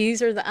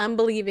 these are the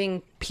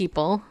unbelieving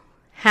people,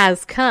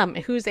 has come.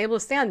 Who's able to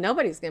stand?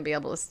 Nobody's going to be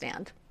able to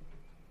stand.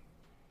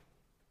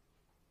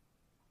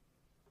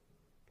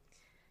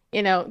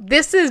 You know,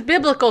 this is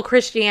biblical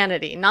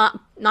Christianity, not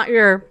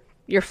your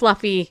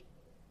fluffy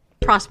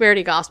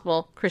prosperity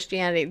gospel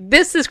Christianity.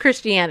 This is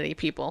Christianity,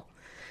 people.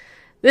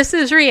 This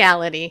is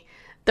reality.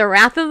 The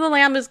wrath of the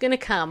Lamb is going to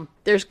come.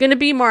 There's going to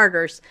be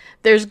martyrs.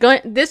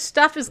 This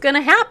stuff is going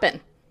to happen.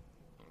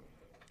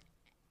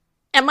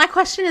 And my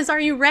question is, are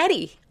you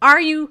ready? Are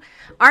you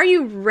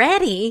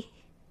ready?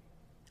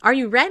 Are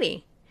you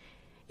ready?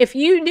 If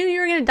you knew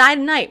you were going to die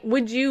tonight,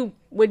 would you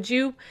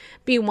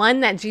be one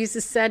that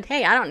Jesus said,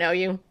 "Hey, I don't know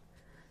you.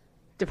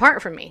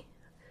 Depart from me"?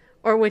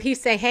 Or would he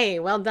say, "Hey,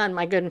 well done,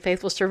 my good and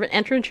faithful servant,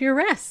 enter into your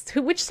rest"?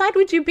 Which side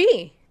would you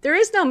be? There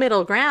is no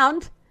middle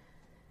ground.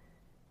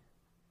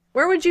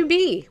 Where would you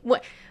be?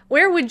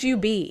 Where would you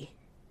be?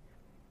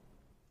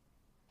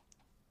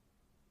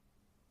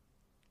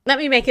 Let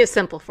me make it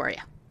simple for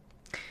you.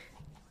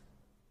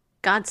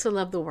 God so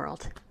loved the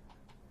world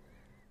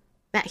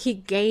that he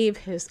gave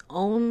his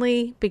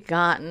only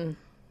begotten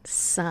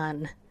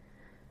Son,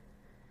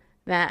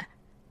 that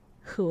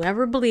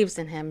whoever believes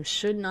in him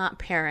should not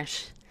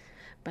perish,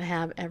 but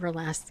have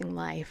everlasting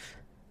life.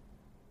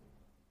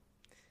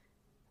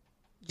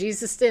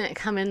 Jesus didn't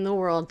come in the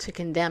world to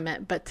condemn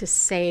it, but to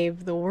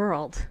save the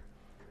world.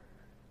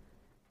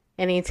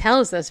 And he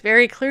tells us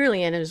very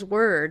clearly in his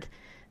word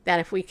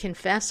that if we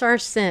confess our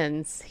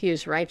sins, he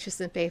is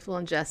righteous and faithful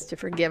and just to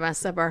forgive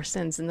us of our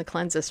sins and to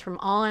cleanse us from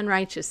all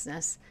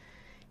unrighteousness.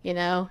 You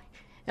know,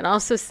 it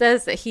also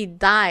says that he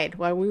died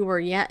when we were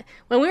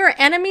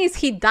enemies,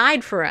 he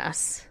died for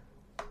us.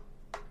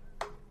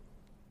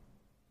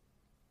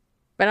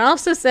 But it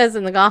also says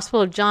in the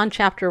Gospel of John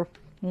chapter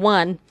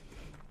 1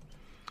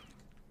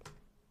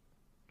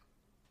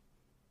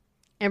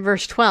 and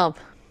verse 12,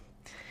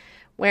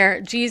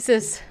 where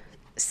Jesus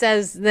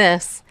says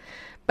this,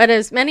 "But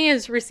as many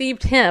as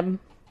received him,"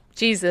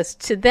 Jesus,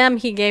 "to them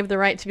he gave the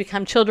right to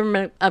become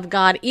children of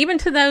God, even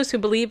to those who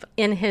believe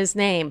in his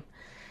name,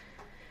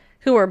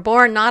 who were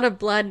born not of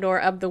blood, nor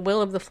of the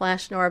will of the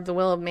flesh, nor of the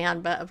will of man,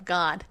 but of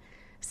God."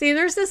 See,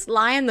 there's this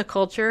lie in the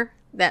culture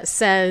that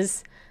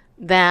says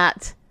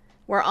that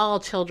we're all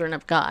children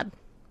of God.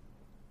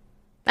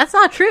 That's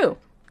not true.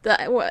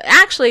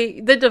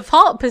 Actually, the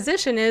default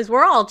position is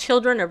we're all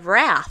children of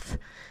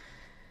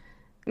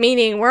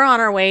meaning we're on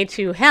our way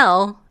to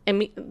hell.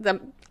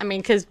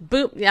 Because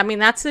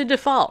that's the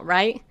default,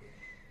 right?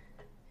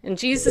 And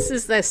Jesus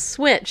is the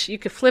switch. You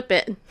could flip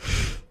it.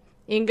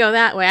 You can go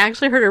that way. I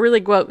actually heard a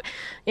really quote.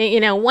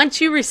 Once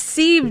you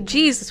receive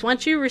Jesus,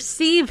 once you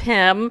receive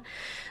him,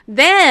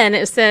 then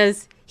it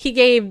says he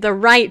gave the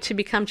right to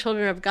become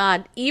children of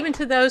God, even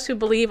to those who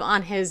believe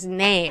on his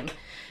name.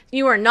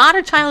 You are not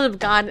a child of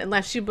God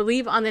unless you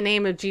believe on the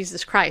name of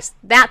Jesus Christ.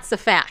 That's the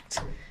fact.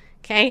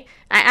 Okay?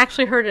 I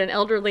actually heard an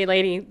elderly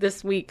lady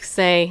this week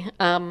say,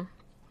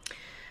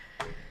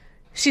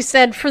 she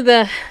said, for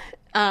the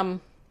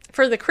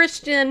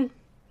Christian,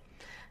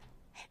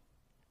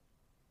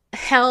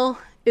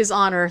 hell is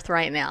on earth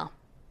right now.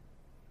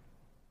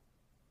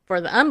 For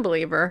the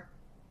unbeliever,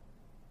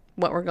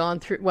 what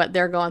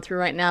they're going through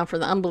right now, for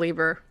the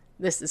unbeliever,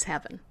 this is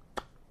heaven.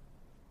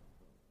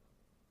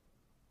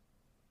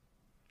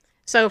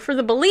 So for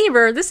the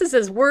believer, this is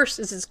as worse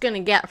as it's going to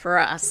get for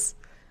us.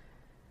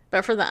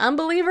 But for the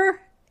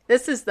unbeliever,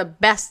 this is the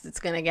best it's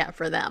going to get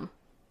for them.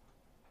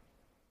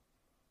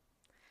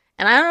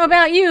 And I don't know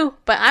about you,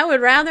 but I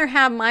would rather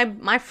have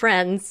my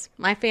friends,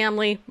 my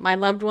family, my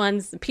loved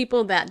ones, the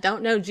people that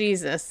don't know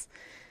Jesus,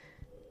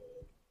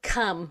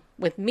 come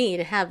with me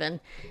to heaven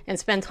and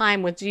spend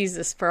time with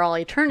Jesus for all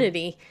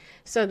eternity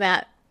so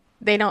that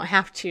they don't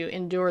have to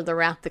endure the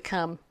wrath to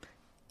come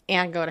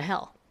and go to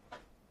hell.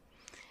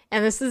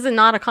 And this is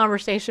not a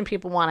conversation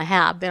people want to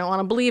have. They don't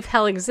want to believe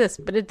hell exists,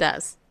 but it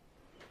does.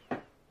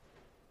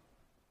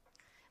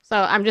 So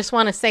I just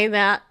want to say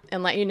that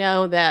and let you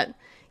know that,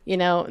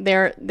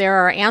 there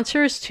are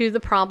answers to the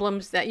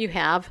problems that you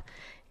have,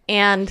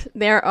 and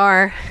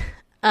there's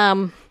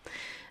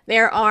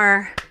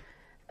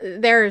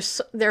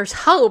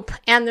hope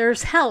and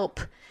there's help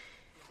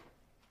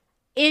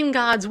in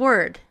God's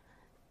word.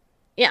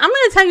 Yeah, I'm going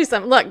to tell you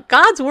something. Look,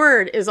 God's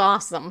word is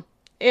awesome.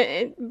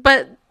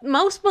 But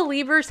most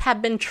believers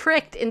have been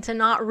tricked into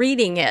not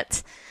reading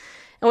it.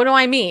 And what do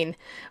I mean?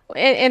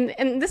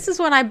 And this is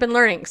what I've been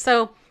learning.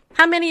 So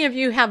how many of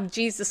you have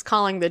Jesus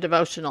Calling the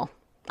devotional?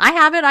 I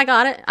have it. I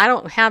got it. I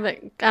don't have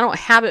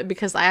it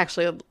because I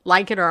actually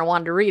like it or I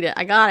wanted to read it.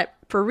 I got it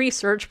for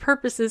research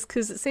purposes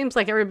because it seems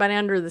like everybody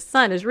under the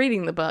sun is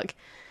reading the book.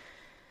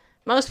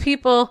 Most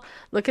people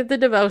look at the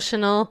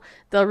devotional,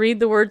 they'll read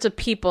the words of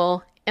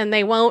people, and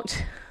they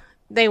won't,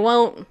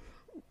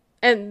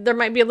 and there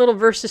might be a little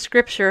verse of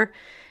scripture,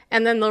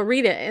 and then they'll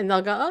read it and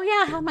they'll go, "Oh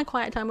yeah, I have my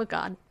quiet time with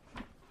God."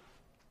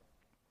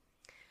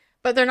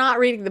 But they're not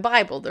reading the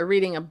Bible. They're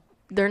reading a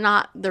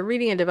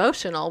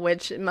devotional,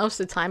 which most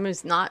of the time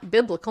is not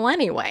biblical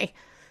anyway.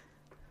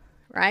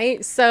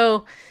 Right?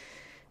 So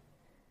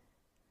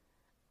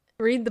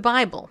read the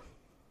Bible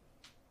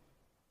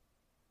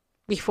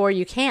before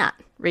you can't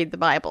read the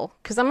Bible.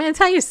 Because I'm going to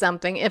tell you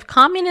something. If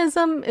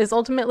communism is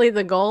ultimately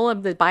the goal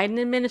of the Biden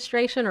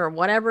administration or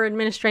whatever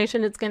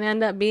administration it's going to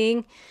end up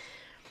being,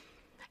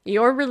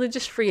 your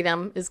religious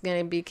freedom is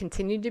going to be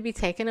continued to be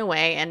taken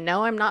away. And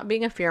no, I'm not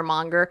being a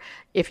fearmonger.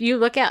 If you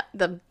look at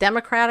the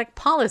Democratic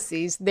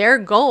policies, their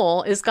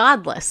goal is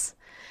godless.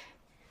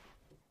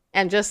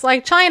 And just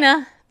like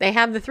China, they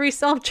have the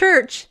three-self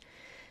church.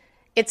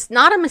 It's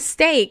not a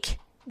mistake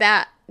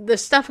that the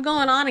stuff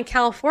going on in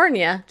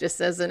California,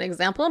 just as an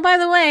example, and by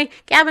the way,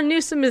 Gavin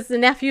Newsom is the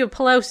nephew of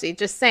Pelosi,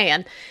 just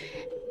saying.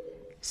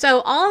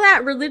 So all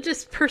that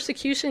religious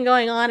persecution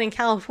going on in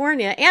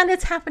California, and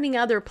it's happening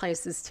other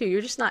places too,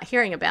 you're just not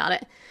hearing about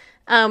it.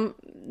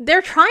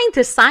 They're trying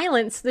to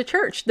silence the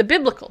church, the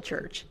biblical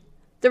church.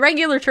 The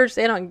regular church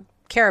they don't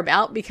care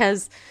about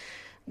because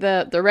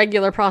the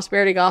regular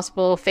prosperity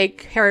gospel,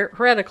 fake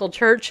heretical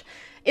church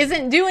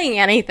isn't doing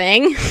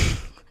anything.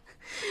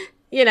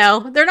 They're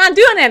not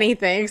doing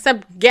anything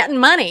except getting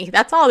money.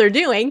 That's all they're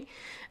doing.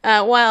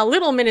 While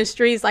little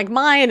ministries like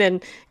mine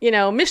and,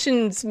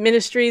 missions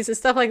ministries and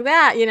stuff like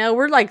that,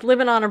 we're like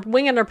living on a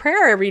wing and a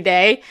prayer every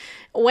day,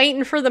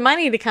 waiting for the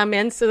money to come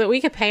in so that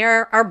we could pay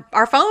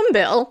our phone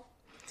bill.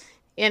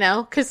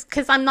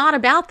 because I'm not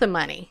about the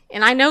money,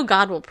 and I know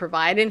God will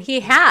provide, and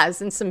he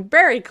has in some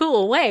very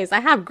cool ways. I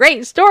have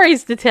great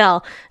stories to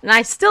tell, and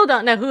I still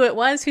don't know who it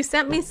was who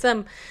sent me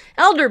some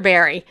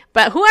elderberry,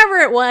 but whoever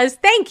it was,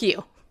 thank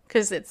you,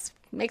 because it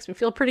makes me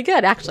feel pretty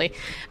good, actually.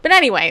 But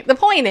anyway, the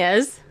point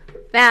is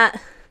that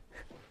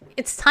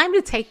it's time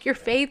to take your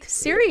faith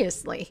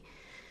seriously,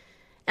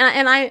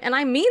 and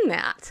I mean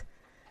that.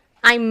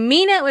 I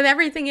mean it with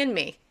everything in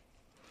me.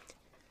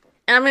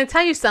 And I'm going to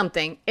tell you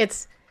something.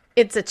 It's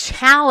a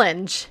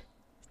challenge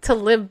to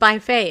live by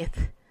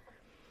faith.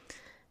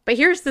 But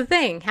here's the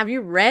thing. Have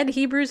you read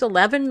Hebrews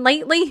 11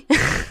 lately?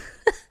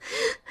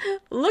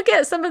 Look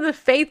at some of the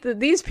faith that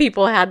these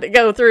people had to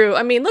go through.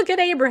 I mean, look at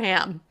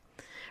Abraham,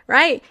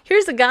 right?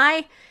 Here's a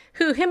guy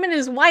who him and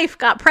his wife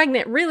got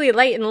pregnant really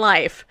late in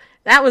life.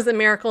 That was a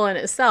miracle in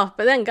itself.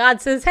 But then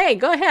God says, hey,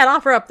 go ahead,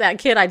 offer up that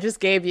kid I just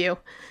gave you.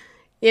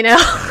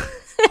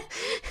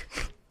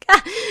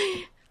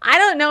 I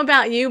don't know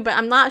about you, but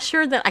I'm not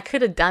sure that I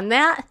could have done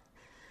that.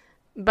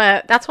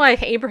 But that's why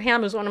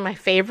Abraham was one of my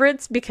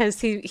favorites,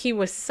 because he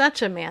was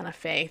such a man of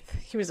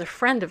faith. He was a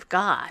friend of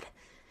God.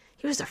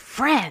 He was a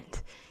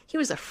friend.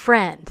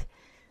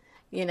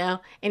 And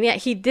yet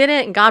he did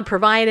it, and God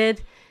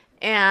provided.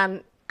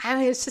 And I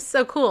mean, it's just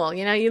so cool.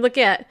 You look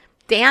at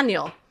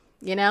Daniel,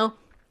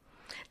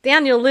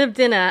 Daniel lived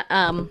in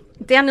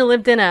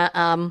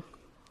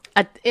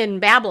in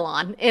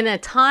Babylon in a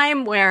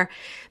time where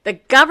the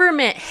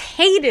government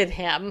hated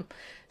him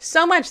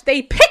so much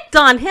they picked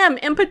on him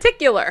in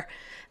particular.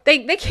 They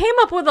came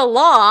up with a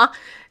law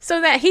so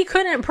that he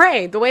couldn't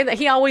pray the way that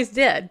he always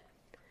did.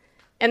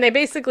 And they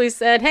basically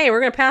said, hey,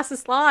 we're going to pass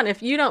this law, and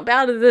if you don't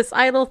bow to this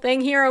idol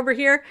thing over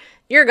here,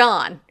 you're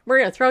gone. We're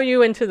going to throw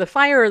you into the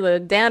fire or the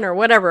den or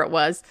whatever it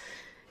was.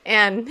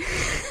 And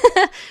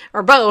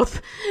or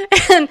both.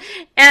 And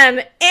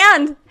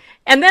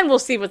then we'll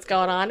see what's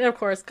going on. And of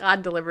course,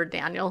 God delivered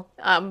Daniel.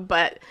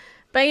 But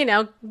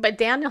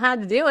Daniel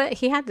had to do it.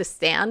 He had to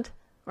stand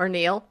or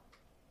kneel,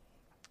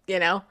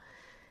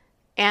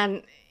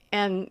 and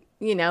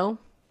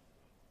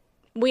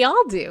we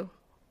all do.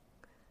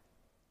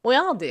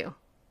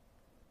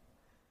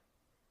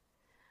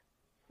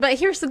 But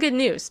here's the good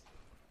news.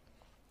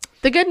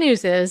 The good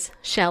news is,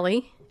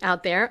 Shelley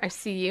out there, I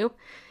see you,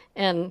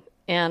 and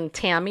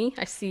Tammy,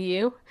 I see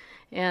you,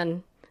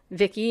 and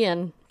Vicky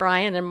and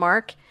Brian and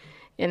Mark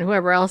and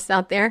whoever else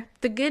out there.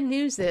 The good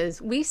news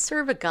is we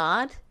serve a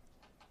God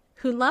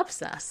who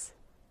loves us.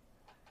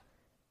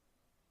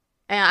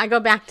 And I go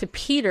back to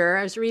Peter.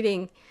 I was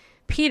reading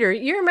Peter.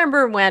 You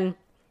remember when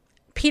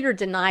Peter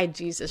denied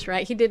Jesus,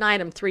 right? He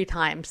denied him 3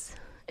 times.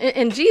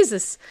 And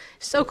Jesus,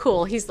 so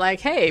cool. He's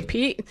like, hey,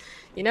 Pete,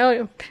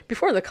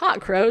 before the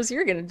cock crows,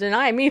 you're going to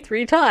deny me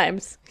 3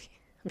 times.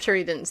 I'm sure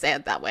he didn't say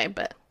it that way,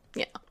 but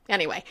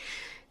anyway.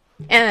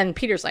 And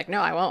Peter's like, no,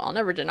 I won't. I'll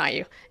never deny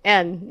you.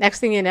 And next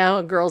thing you know,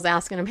 a girl's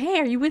asking him, hey,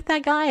 are you with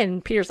that guy?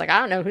 And Peter's like, I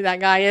don't know who that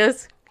guy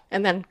is.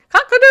 And then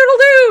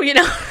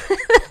cock-a-doodle-doo,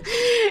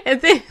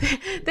 and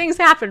things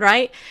happen,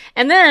 right?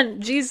 And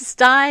then Jesus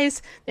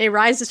dies. He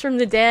rises from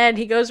the dead.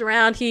 He goes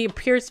around. He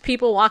appears to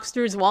people, walks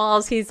through his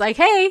walls. He's like,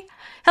 hey,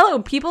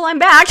 hello, people, I'm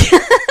back.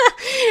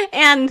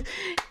 and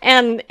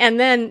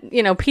then,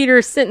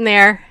 Peter's sitting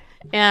there.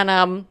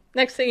 And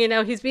next thing you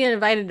know, he's being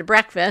invited to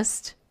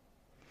breakfast.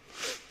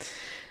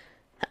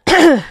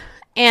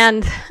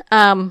 And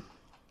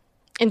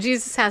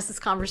Jesus has this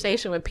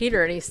conversation with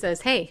Peter, and he says,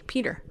 hey,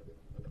 Peter,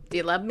 do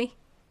you love me?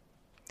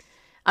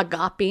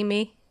 Agape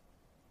me?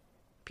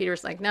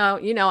 Peter's like, no,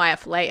 I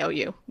phileo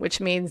you, which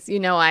means,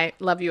 I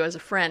love you as a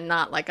friend,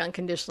 not like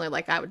unconditionally,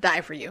 like I would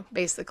die for you,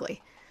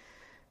 basically.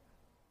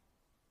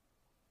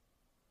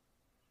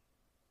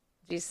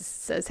 Jesus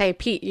says, hey,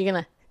 Pete,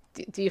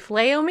 do you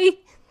phileo me?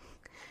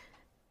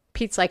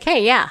 Pete's like,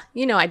 hey, yeah,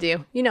 I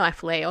do. I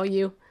phileo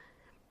you.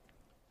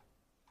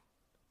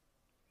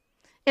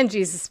 And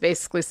Jesus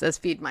basically says,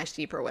 feed my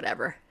sheep or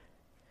whatever.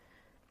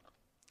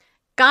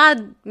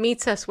 God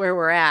meets us where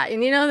we're at.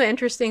 And the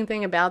interesting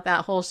thing about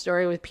that whole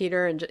story with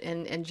Peter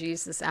and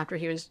Jesus after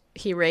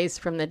he raised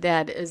from the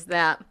dead is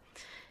that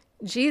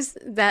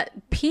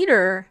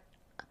Peter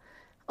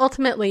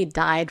ultimately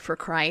died for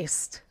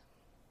Christ.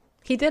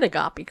 He did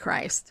agape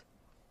Christ.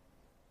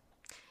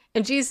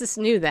 And Jesus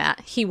knew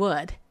that he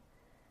would.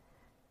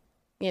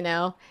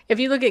 If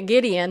you look at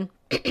Gideon,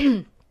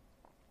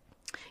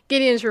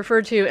 Gideon's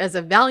referred to as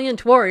a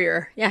valiant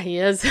warrior. Yeah, he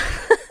is.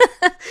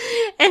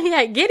 And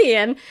yet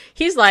Gideon,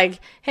 he's like,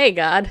 hey,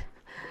 God,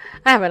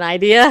 I have an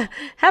idea.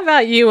 How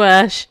about you,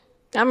 I'm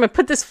going to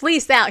put this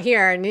fleece out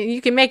here and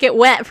you can make it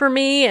wet for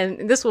me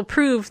and this will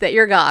prove that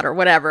you're God or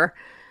whatever.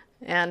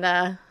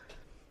 And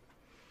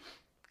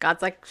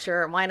God's like,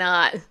 sure, why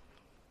not?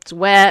 It's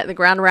wet, the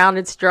ground around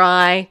it's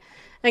dry.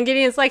 And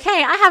Gideon's like,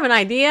 hey, I have an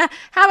idea.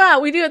 How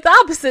about we do it the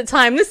opposite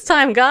time? This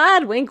time,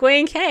 God, wink,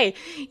 wink, hey,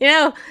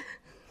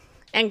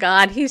 And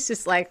God, he's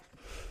just like,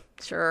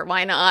 sure,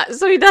 why not?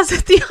 So he does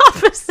it the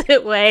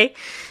opposite way.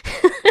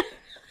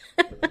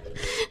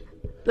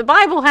 The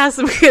Bible has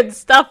some good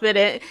stuff in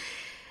it.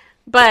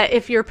 But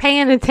if you're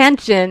paying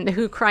attention to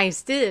who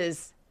Christ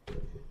is,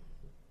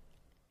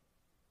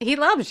 he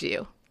loves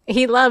you.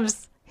 He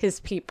loves his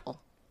people.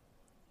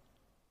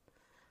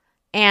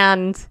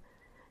 And,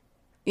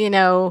 you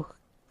know,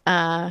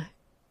 I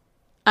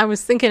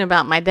was thinking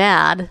about my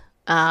dad.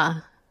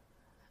 I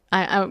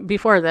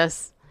before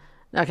this.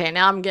 Okay,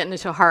 now I'm getting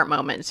into a heart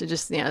moment. So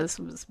just, this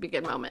will be a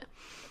good moment.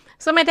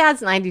 So my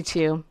dad's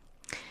 92.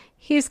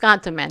 He's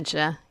got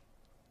dementia.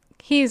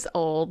 He's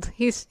old.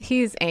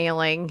 He's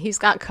ailing. He's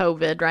got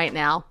COVID right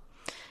now.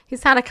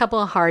 He's had a couple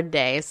of hard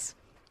days.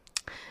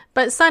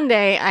 But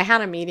Sunday, I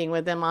had a meeting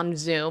with him on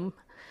Zoom.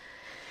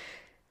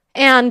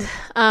 And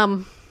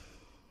my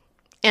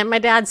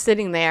dad's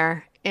sitting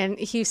there, and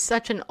he's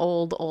such an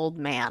old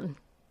man.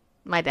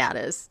 My dad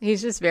is.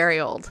 He's just very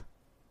old.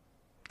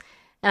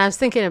 And I was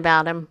thinking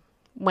about him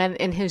when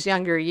in his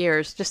younger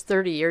years, just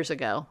 30 years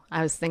ago,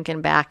 I was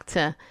thinking back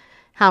to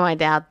how my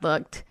dad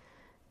looked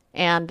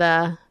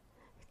and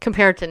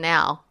compared to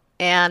now.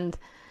 And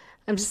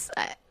I'm just,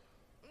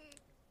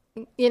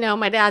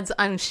 my dad's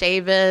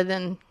unshaven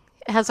and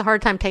has a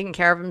hard time taking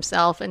care of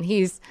himself, and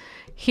he's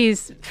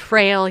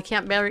frail. He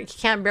can't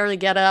barely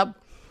get up.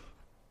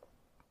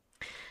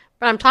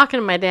 But I'm talking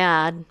to my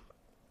dad,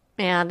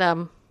 and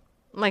I'm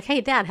like,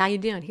 "Hey, Dad, how you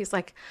doing?" He's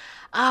like,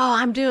 "Oh,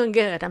 I'm doing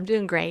good. I'm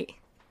doing great."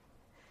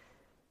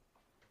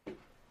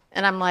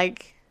 And I'm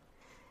like,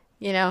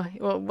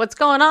 well, what's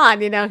going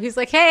on? He's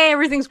like, "Hey,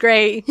 everything's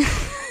great."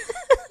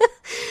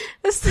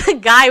 This is a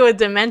guy with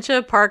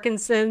dementia,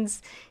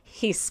 Parkinson's.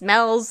 He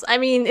smells. I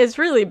mean, it's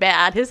really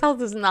bad. His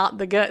health is not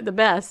the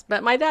best.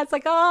 But my dad's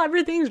like, "Oh,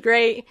 everything's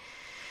great."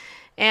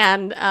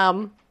 And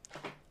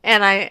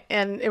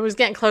it was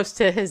getting close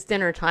to his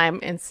dinner time,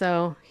 and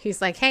so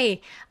he's like, "Hey,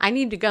 I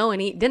need to go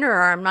and eat dinner,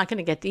 or I'm not going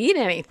to get to eat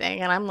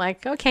anything." And I'm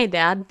like, "Okay,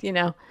 Dad,"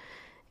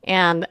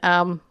 And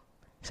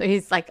so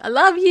he's like, "I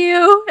love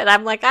you," and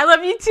I'm like, "I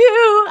love you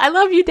too. I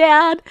love you,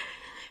 Dad."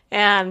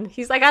 And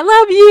he's like, "I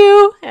love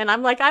you," and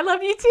I'm like, "I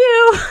love you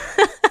too."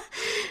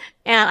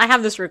 And I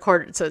have this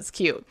recorded, so it's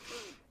cute.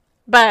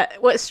 But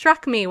what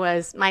struck me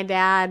was my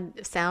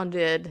dad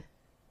sounded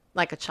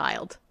like a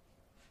child.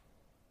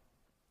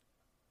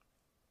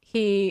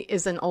 He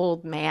is an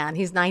old man.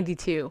 He's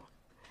 92.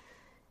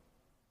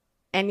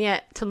 And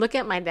yet, to look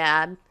at my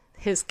dad,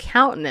 his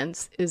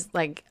countenance is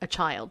like a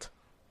child.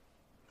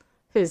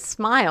 His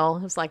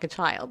smile is like a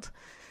child.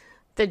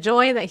 The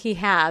joy that he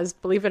has,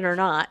 believe it or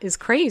not, is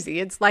crazy.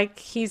 It's like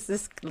he's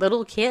this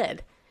little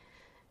kid.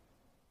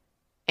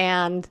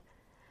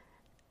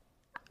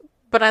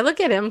 But I look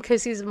at him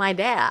because he's my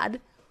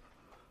dad,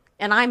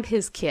 and I'm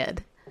his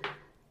kid.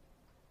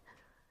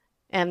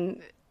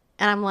 And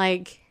I'm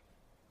like,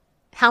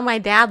 how my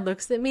dad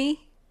looks at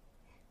me,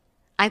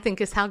 I think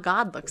is how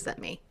God looks at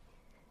me,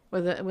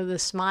 with a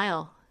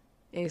smile.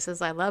 And he says,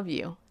 "I love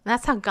you." And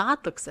that's how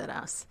God looks at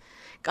us.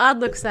 God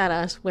looks at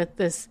us with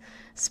this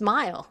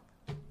smile.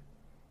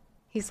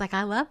 He's like,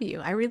 "I love you.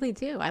 I really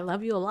do. I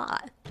love you a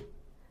lot."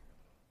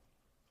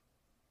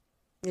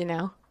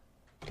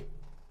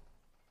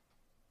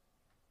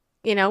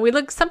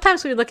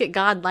 Sometimes we look at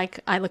God like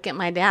I look at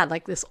my dad,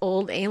 like this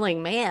old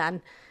ailing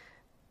man.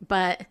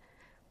 But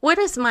what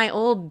does my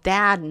old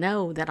dad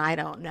know that I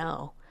don't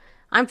know?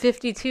 I'm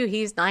 52.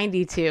 He's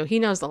 92. He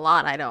knows a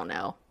lot I don't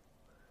know.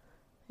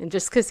 And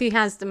just because he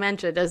has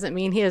dementia doesn't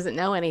mean he doesn't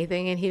know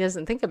anything and he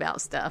doesn't think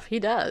about stuff. He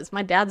does.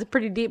 My dad's a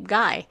pretty deep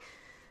guy.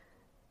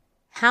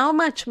 How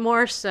much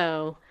more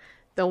so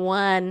the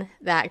one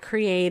that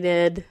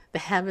created the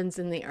heavens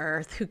and the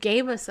earth, who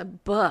gave us a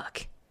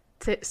book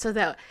so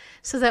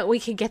that we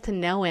could get to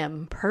know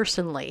him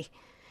personally.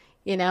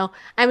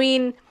 I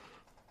mean,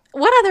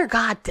 what other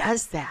God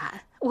does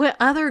that? What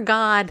other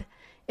God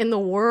in the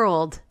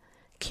world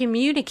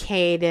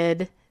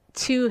communicated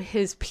to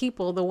his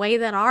people the way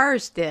that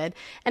ours did?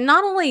 And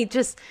not only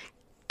just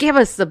give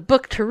us the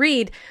book to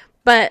read,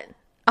 but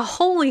a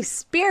Holy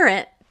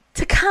Spirit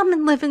to come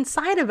and live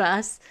inside of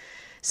us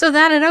so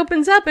that it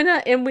opens up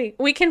and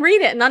we can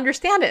read it and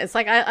understand it. It's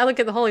like I look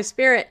at the Holy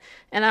Spirit,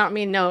 and I don't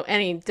mean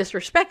any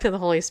disrespect to the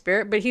Holy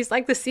Spirit, but he's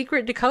like the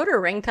secret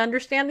decoder ring to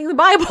understanding the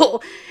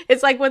Bible.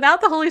 It's like without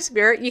the Holy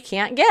Spirit, you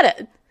can't get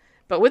it.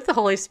 But with the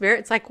Holy Spirit,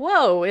 it's like,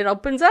 whoa, it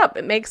opens up.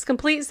 It makes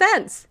complete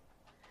sense.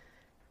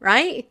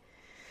 Right?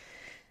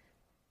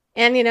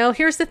 And,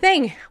 here's the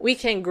thing. We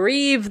can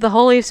grieve the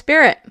Holy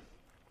Spirit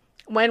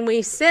when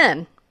we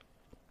sin.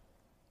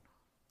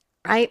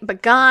 Right?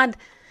 But God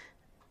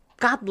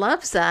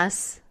loves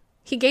us.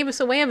 He gave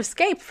us a way of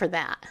escape for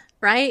that.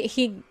 Right?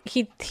 He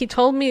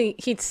told me,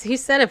 he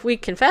said if we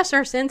confess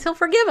our sins, he'll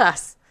forgive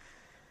us.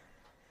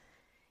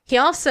 He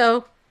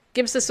also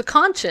gives us a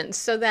conscience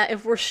so that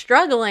if we're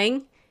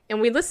struggling, and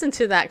we listen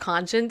to that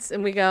conscience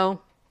and we go,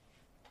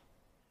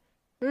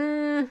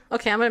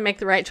 okay, I'm going to make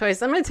the right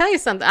choice. I'm going to tell you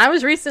something. I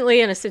was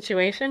recently in a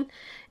situation,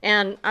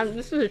 and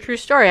this was a true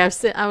story.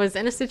 I was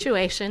in a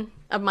situation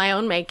of my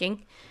own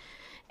making,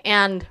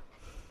 and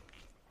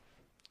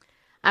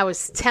I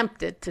was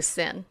tempted to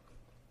sin.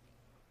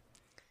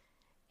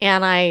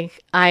 And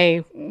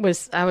I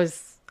was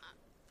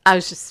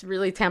just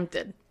really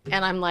tempted.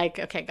 And I'm like,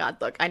 okay, God,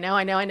 look, I know.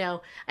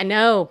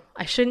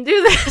 I shouldn't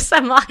do this.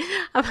 I'm not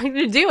going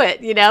to do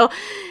it, you know?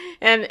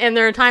 And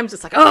there are times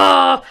it's like,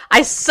 oh,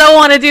 I so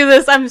want to do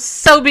this. I'm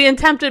so being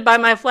tempted by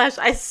my flesh.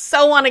 I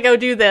so want to go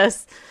do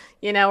this,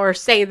 you know, or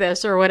say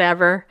this or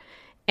whatever.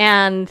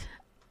 And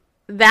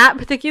that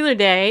particular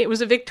day, it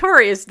was a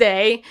victorious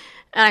day.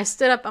 And I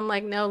stood up. I'm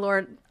like, no,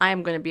 Lord, I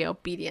am going to be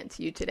obedient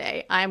to you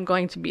today. I am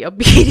going to be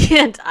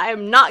obedient. I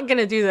am not going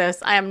to do this.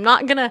 I am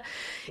not going to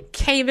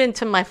cave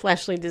into my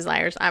fleshly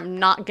desires. I'm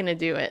not going to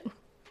do it.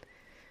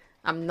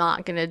 I'm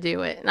not going to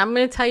do it. And I'm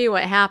going to tell you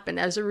what happened.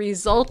 As a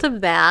result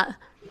of that,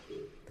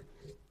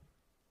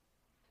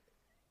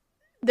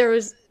 there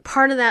was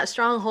part of that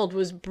stronghold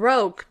was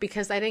broke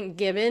because I didn't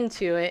give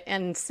into it,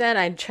 and instead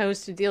I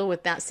chose to deal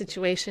with that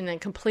situation in a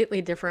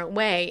completely different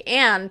way.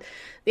 And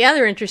the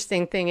other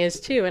interesting thing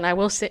is too, and I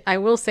will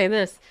say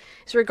this,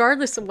 is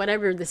regardless of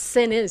whatever the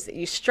sin is that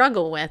you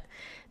struggle with,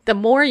 the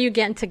more you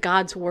get into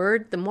God's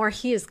word, the more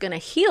he is going to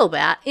heal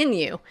that in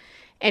you.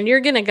 And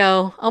you're going to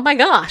go, oh my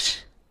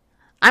gosh,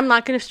 I'm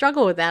not going to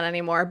struggle with that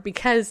anymore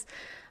because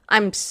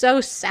I'm so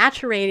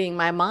saturating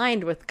my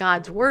mind with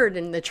God's word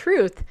and the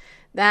truth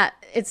that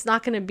it's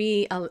not going to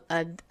be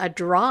a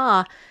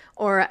draw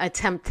or a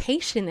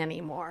temptation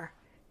anymore.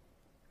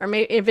 Or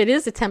maybe if it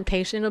is a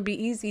temptation, it'll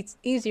be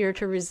easier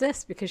to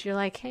resist because you're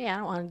like, hey, I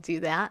don't want to do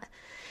that.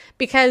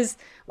 Because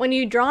when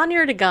you draw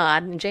near to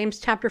God, in James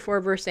chapter 4,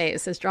 verse 8, it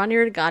says, draw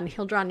near to God and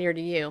he'll draw near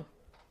to you.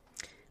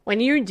 When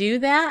you do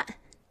that,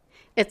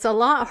 it's a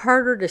lot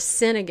harder to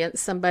sin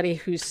against somebody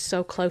who's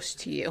so close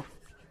to you.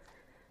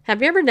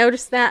 Have you ever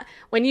noticed that?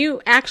 When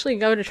you actually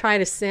go to try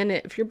to sin,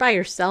 if you're by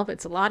yourself,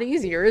 it's a lot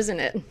easier, isn't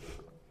it?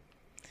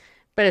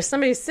 But if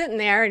somebody's sitting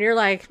there and you're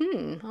like,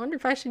 I wonder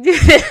if I should do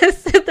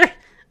this.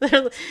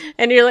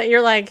 And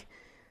you're like,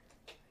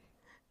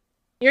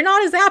 you're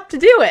not as apt to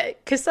do it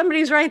because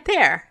somebody's right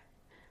there.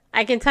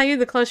 I can tell you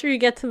the closer you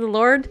get to the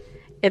Lord,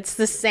 it's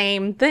the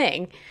same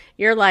thing.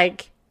 You're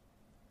like,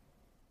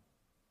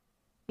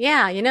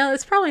 yeah, you know,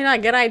 it's probably not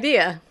a good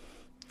idea.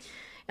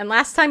 And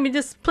last time you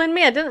disciplined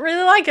me, I didn't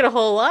really like it a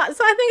whole lot.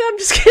 So I think I'm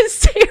just going to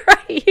stay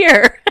right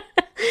here.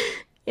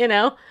 You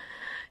know?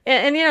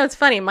 And, you know, it's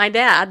funny. My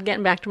dad,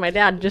 getting back to my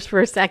dad just for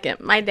a second.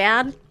 My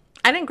dad,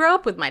 I didn't grow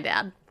up with my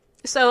dad.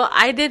 So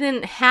I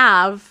didn't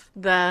have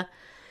the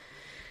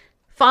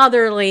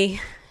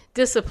fatherly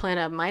discipline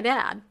of my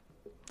dad.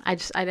 I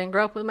didn't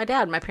grow up with my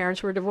dad. My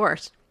parents were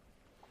divorced.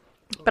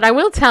 But I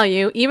will tell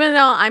you, even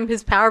though I'm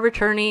his power of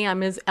attorney, I'm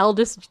his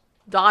eldest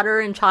daughter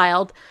and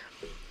child,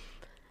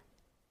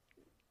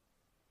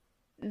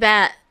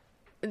 that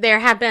there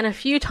have been a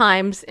few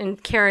times in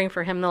caring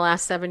for him the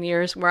last 7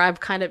 years where I've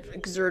kind of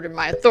exerted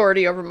my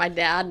authority over my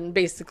dad and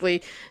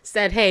basically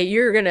said, hey,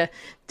 you're going to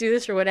do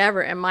this or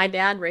whatever. And my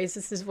dad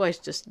raises his voice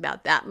just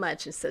about that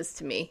much and says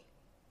to me,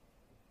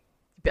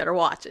 you better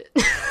watch it.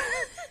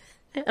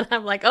 And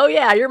I'm like, oh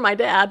yeah, you're my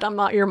dad. I'm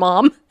not your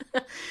mom.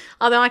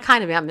 Although I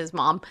kind of am his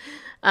mom.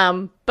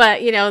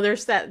 But you know,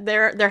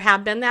 there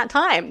have been that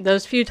time,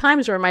 those few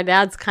times where my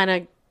dad's kind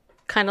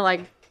of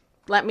like,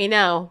 let me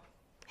know,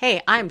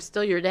 hey, I'm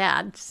still your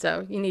dad,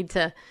 so you need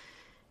to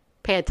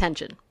pay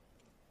attention.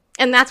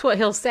 And that's what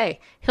he'll say.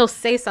 He'll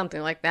say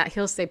something like that.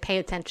 He'll say, pay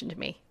attention to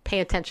me.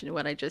 Pay attention to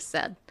what I just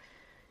said.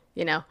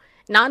 You know,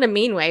 not in a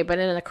mean way, but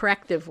in a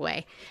corrective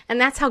way. And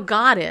that's how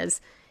God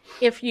is.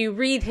 If you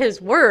read his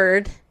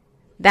word,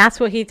 that's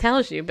what he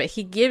tells you. But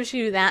he gives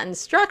you that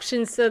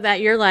instruction so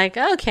that you're like,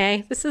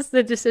 okay, this is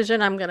the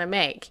decision I'm going to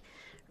make,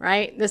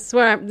 right? This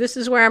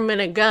is where I'm going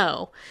to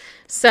go.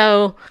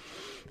 So,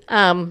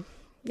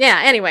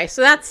 yeah, anyway,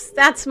 so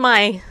that's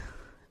my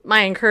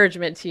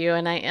encouragement to you,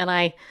 and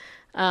I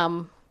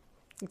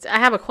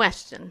have a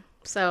question.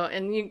 So,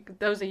 and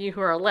those of you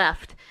who are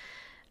left,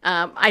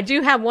 I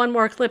do have one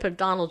more clip of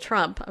Donald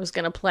Trump I was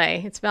going to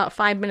play. It's about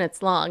 5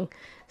 minutes long.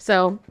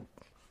 So,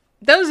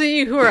 those of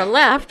you who are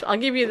left, I'll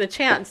give you the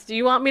chance. Do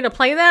you want me to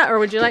play that, or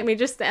would you like me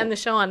just to end the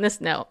show on this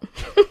note?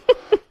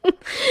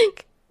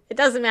 It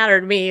doesn't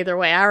matter to me either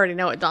way. I already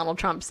know what Donald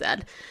Trump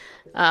said.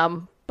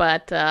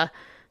 But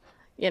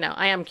you know,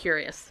 I am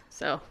curious.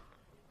 So,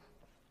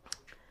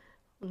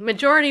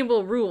 majority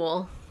will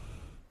rule.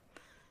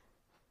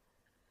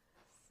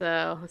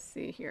 So, let's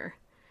see here.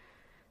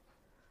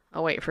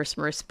 I'll wait for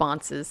some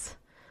responses.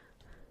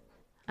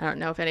 I don't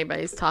know if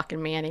anybody's talking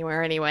to me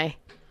anywhere anyway.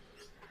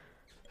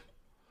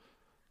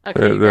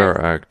 Okay,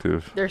 they're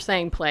active. They're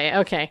saying play.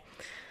 Okay.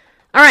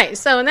 All right.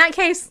 So in that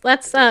case,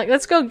 let's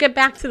go get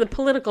back to the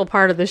political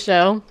part of the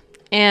show,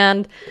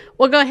 and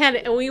we'll go ahead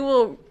and we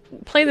will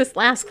play this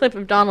last clip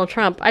of Donald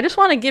Trump. I just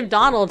want to give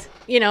Donald,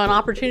 you know, an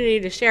opportunity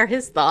to share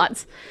his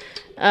thoughts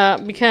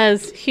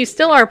because he's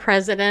still our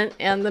president,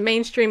 and the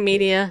mainstream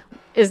media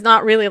is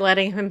not really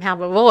letting him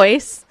have a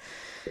voice.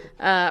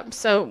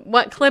 So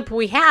what clip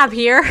we have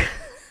here,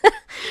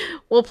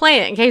 we'll play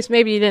it in case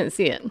maybe you didn't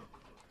see it.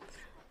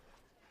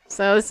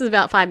 So this is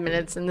about 5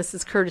 minutes, and this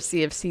is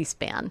courtesy of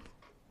C-SPAN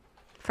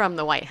from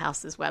the White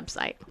House's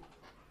website.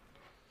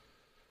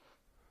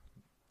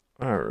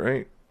 All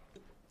right.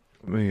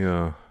 Let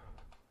me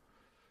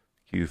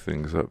cue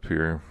things up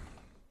here.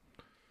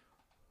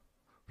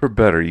 For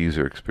better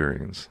user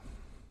experience.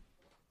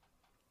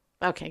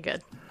 Okay,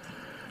 good.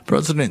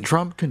 President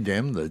Trump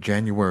condemned the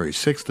January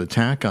 6th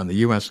attack on the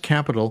U.S.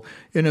 Capitol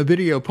in a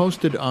video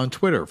posted on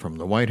Twitter from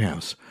the White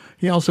House.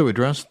 He also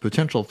addressed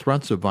potential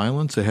threats of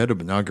violence ahead of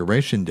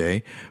Inauguration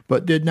Day,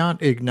 but did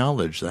not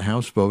acknowledge the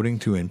House voting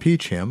to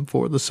impeach him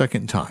for the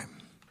second time.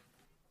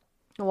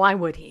 Why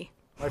would he?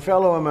 My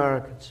fellow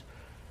Americans,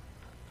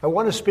 I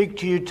want to speak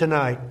to you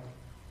tonight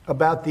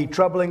about the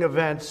troubling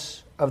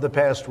events of the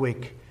past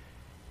week.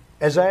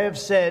 As I have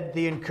said,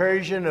 the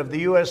incursion of the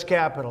U.S.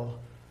 Capitol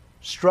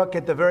struck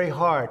at the very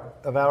heart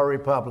of our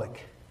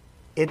republic.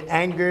 It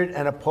angered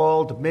and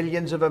appalled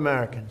millions of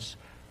Americans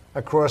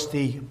across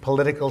the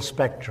political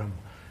spectrum.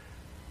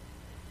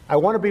 I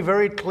want to be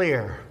very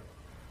clear.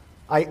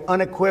 I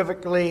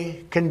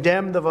unequivocally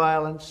condemn the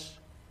violence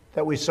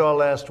that we saw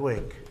last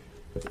week.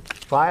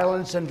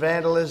 Violence and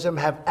vandalism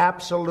have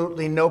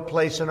absolutely no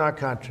place in our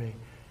country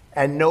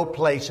and no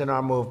place in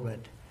our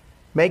movement.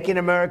 Making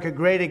America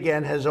great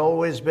again has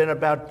always been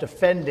about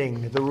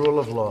defending the rule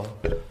of law,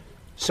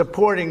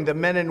 supporting the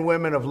men and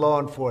women of law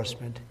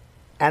enforcement,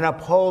 and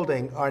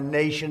upholding our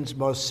nation's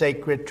most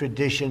sacred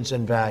traditions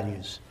and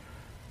values.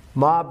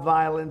 Mob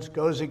violence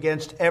goes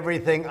against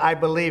everything I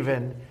believe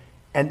in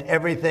and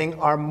everything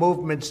our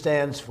movement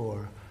stands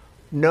for.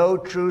 No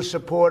true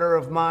supporter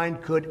of mine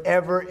could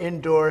ever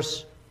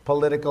endorse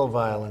political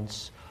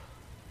violence.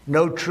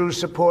 No true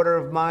supporter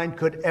of mine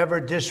could ever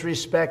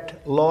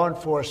disrespect law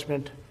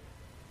enforcement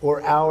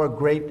or our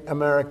great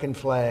American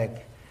flag.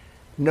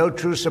 No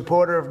true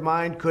supporter of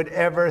mine could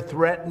ever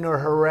threaten or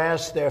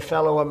harass their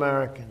fellow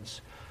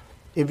Americans.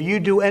 If you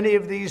do any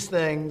of these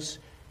things,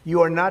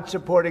 you are not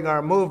supporting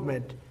our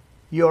movement,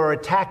 you are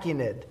attacking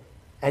it,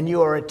 and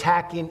you are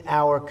attacking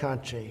our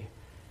country.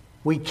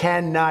 We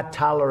cannot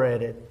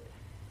tolerate it.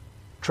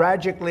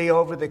 Tragically,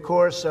 over the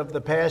course of the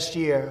past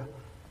year,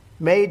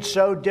 made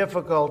so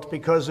difficult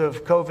because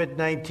of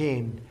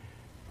COVID-19,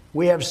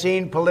 we have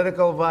seen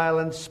political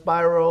violence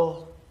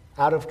spiral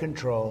out of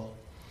control.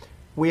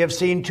 We have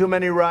seen too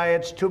many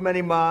riots, too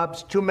many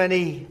mobs, too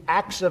many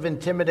acts of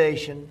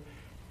intimidation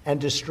and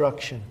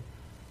destruction.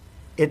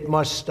 It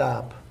must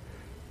stop.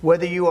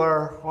 Whether you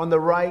are on the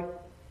right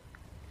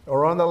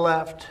or on the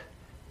left,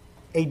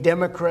 a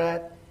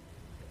Democrat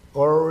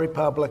or a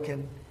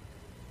Republican,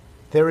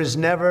 there is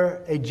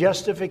never a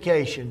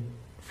justification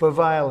for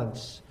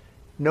violence.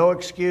 No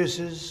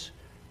excuses,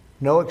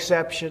 no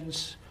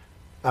exceptions.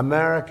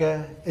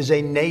 America is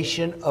a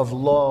nation of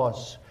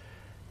laws.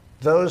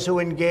 Those who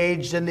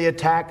engaged in the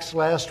attacks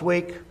last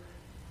week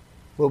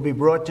will be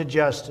brought to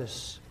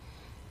justice.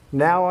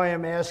 Now I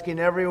am asking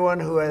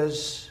everyone who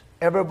has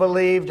ever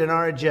believed in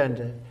our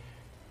agenda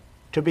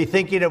to be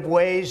thinking of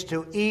ways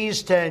to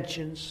ease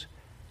tensions,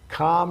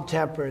 calm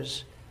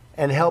tempers,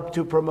 and help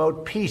to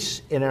promote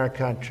peace in our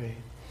country.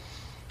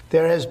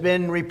 There has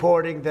been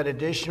reporting that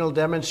additional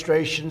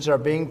demonstrations are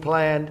being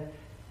planned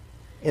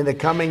in the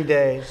coming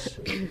days,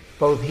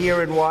 both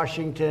here in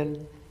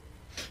Washington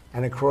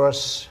and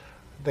across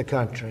the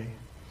country.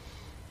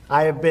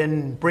 I have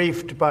been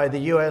briefed by the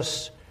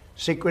U.S.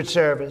 Secret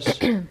Service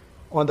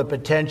on the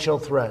potential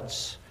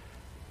threats.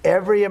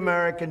 Every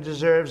American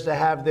deserves to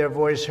have their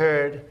voice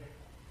heard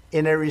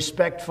in a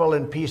respectful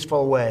and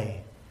peaceful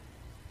way.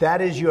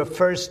 That is your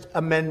First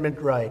Amendment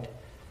right.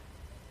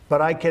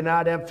 But I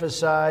cannot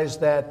emphasize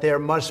that there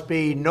must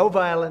be no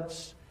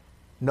violence,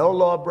 no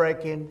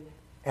law-breaking,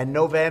 and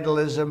no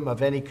vandalism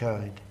of any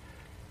kind.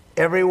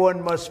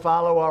 Everyone must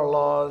follow our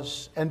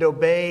laws and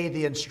obey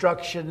the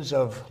instructions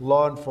of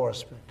law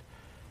enforcement.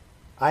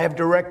 I have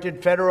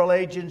directed federal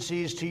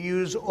agencies to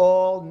use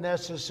all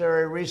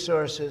necessary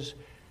resources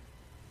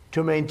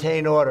to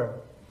maintain order.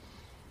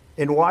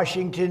 In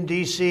Washington,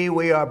 D.C.,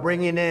 we are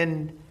bringing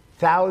in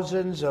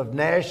thousands of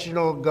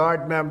National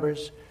Guard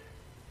members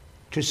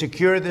to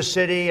secure the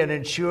city and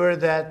ensure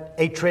that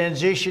a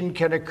transition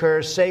can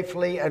occur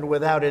safely and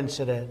without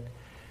incident.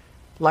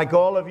 Like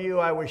all of you,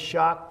 I was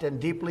shocked and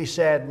deeply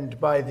saddened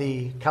by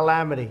the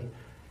calamity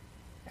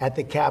at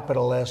the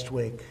Capitol last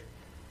week.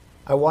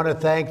 I want to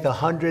thank the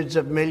hundreds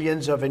of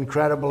millions of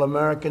incredible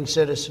American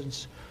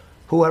citizens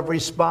who have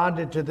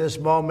responded to this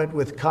moment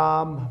with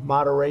calm,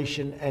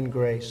 moderation, and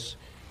grace.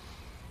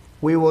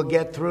 We will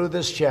get through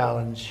this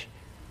challenge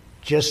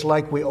just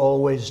like we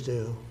always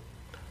do.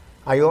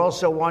 I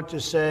also want to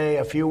say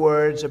a few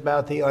words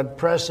about the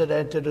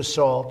unprecedented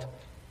assault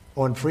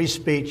on free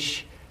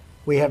speech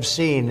we have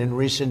seen in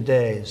recent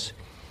days.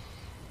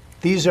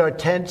 These are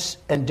tense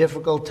and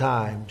difficult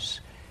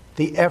times.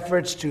 The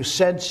efforts to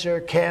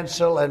censor,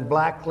 cancel, and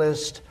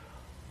blacklist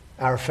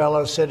our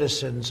fellow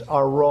citizens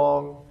are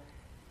wrong,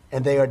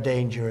 and they are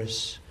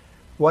dangerous.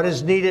 What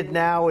is needed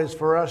now is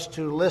for us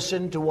to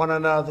listen to one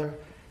another,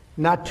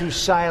 not to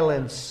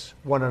silence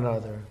one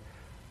another.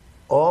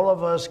 All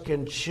of us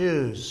can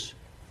choose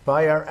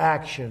by our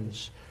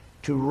actions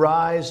to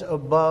rise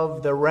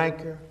above the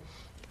rancor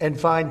and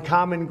find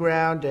common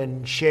ground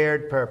and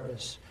shared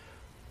purpose.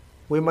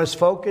 We must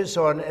focus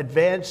on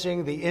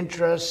advancing the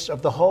interests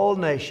of the whole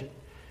nation,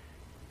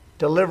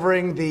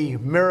 delivering the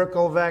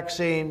miracle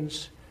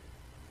vaccines,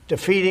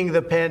 defeating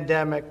the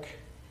pandemic,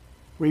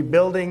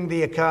 rebuilding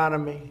the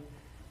economy,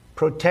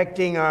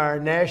 protecting our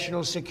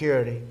national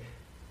security,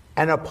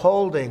 and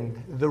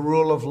upholding the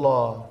rule of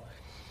law.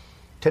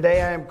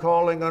 Today I am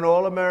calling on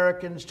all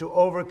Americans to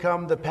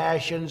overcome the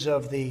passions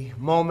of the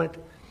moment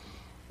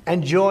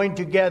and join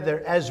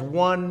together as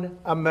one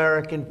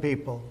American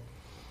people.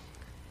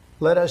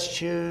 Let us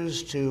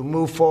choose to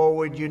move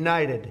forward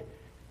united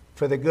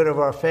for the good of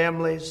our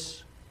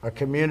families, our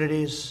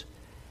communities,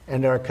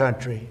 and our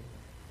country.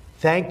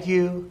 Thank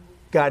you,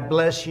 God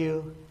bless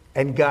you,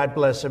 and God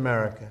bless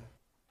America.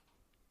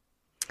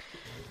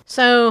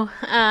 So,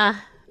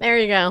 there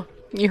you go.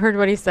 You heard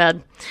what he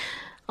said.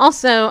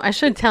 Also, I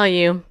should tell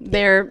you,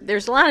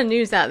 there's a lot of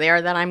news out there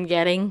that I'm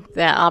getting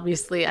that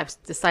obviously I've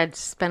decided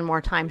to spend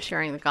more time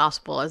sharing the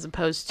gospel as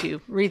opposed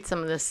to read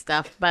some of this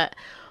stuff. But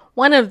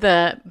one of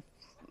the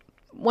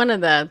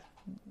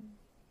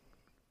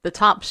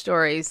top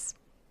stories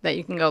that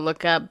you can go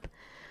look up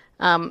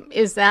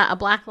is that a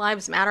Black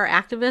Lives Matter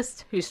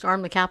activist who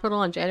stormed the Capitol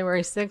on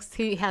January 6th,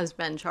 he has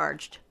been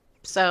charged.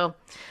 So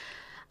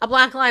a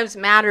Black Lives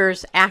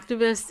Matters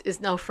activist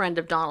is no friend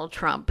of Donald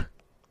Trump.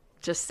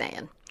 Just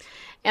saying.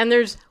 And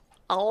there's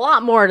a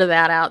lot more to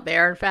that out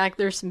there. In fact,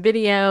 there's some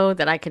video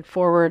that I could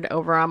forward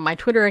over on my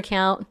Twitter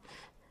account,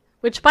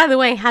 which, by the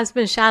way, has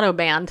been shadow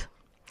banned.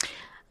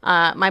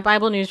 My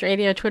Bible News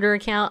Radio Twitter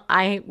account,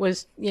 I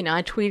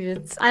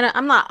tweeted.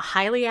 I'm not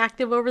highly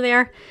active over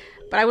there,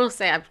 but I will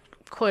say I've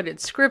quoted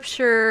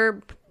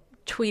scripture,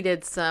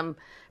 tweeted some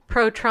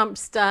pro-Trump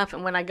stuff,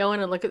 and when I go in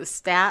and look at the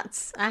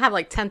stats, I have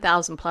like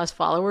 10,000 plus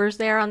followers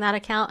there on that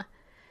account.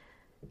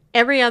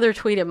 Every other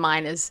tweet of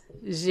mine is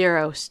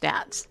 0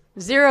 stats,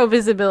 0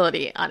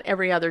 visibility on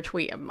every other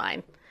tweet of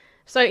mine.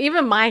 So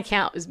even my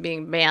account is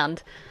being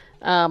banned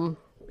and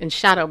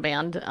shadow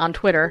banned on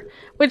Twitter,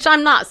 which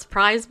I'm not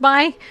surprised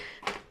by.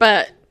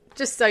 But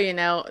just so you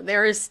know,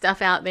 there is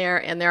stuff out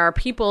there, and there are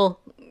people,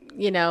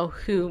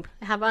 who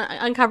have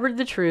uncovered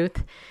the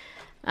truth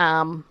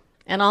and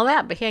all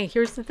that. But hey,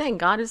 here's the thing: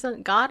 God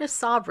is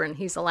sovereign.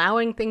 He's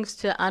allowing things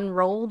to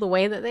unroll the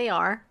way that they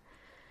are.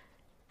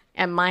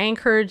 And my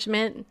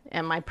encouragement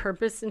and my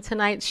purpose in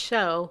tonight's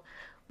show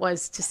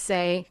was to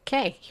say,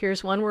 okay,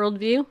 here's one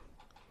worldview.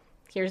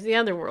 Here's the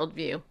other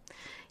worldview.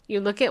 You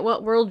look at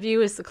what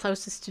worldview is the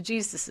closest to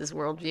Jesus's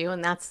worldview,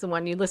 and that's the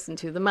one you listen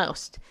to the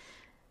most.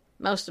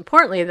 Most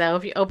importantly, though,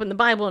 if you open the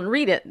Bible and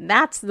read it,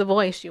 that's the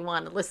voice you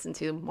want to listen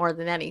to more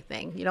than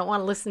anything. You don't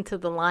want to listen to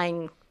the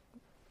lying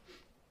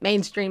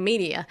mainstream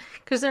media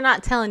because they're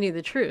not telling you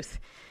the truth.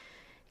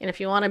 And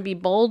if you want to be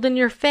bold in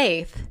your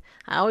faith,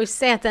 I always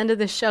say at the end of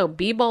the show,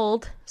 be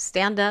bold,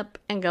 stand up,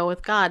 and go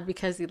with God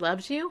because he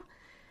loves you.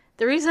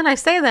 The reason I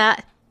say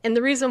that, and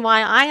the reason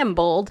why I am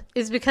bold,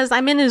 is because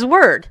I'm in his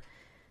word.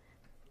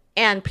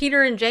 And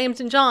Peter and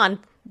James and John,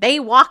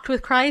 they walked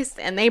with Christ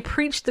and they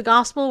preached the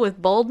gospel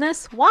with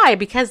boldness. Why?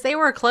 Because they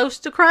were close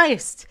to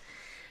Christ.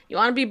 You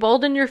want to be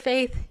bold in your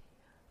faith?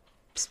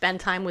 Spend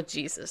time with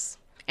Jesus.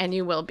 And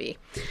you will be.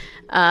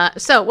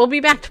 So we'll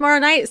be back tomorrow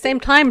night, same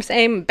time,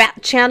 same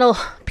bat channel,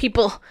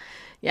 people.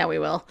 Yeah, we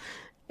will.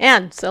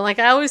 And so like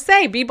I always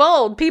say, be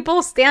bold.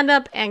 People, stand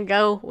up and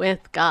go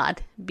with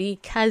God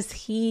because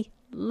he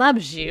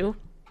loves you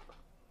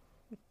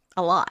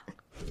a lot.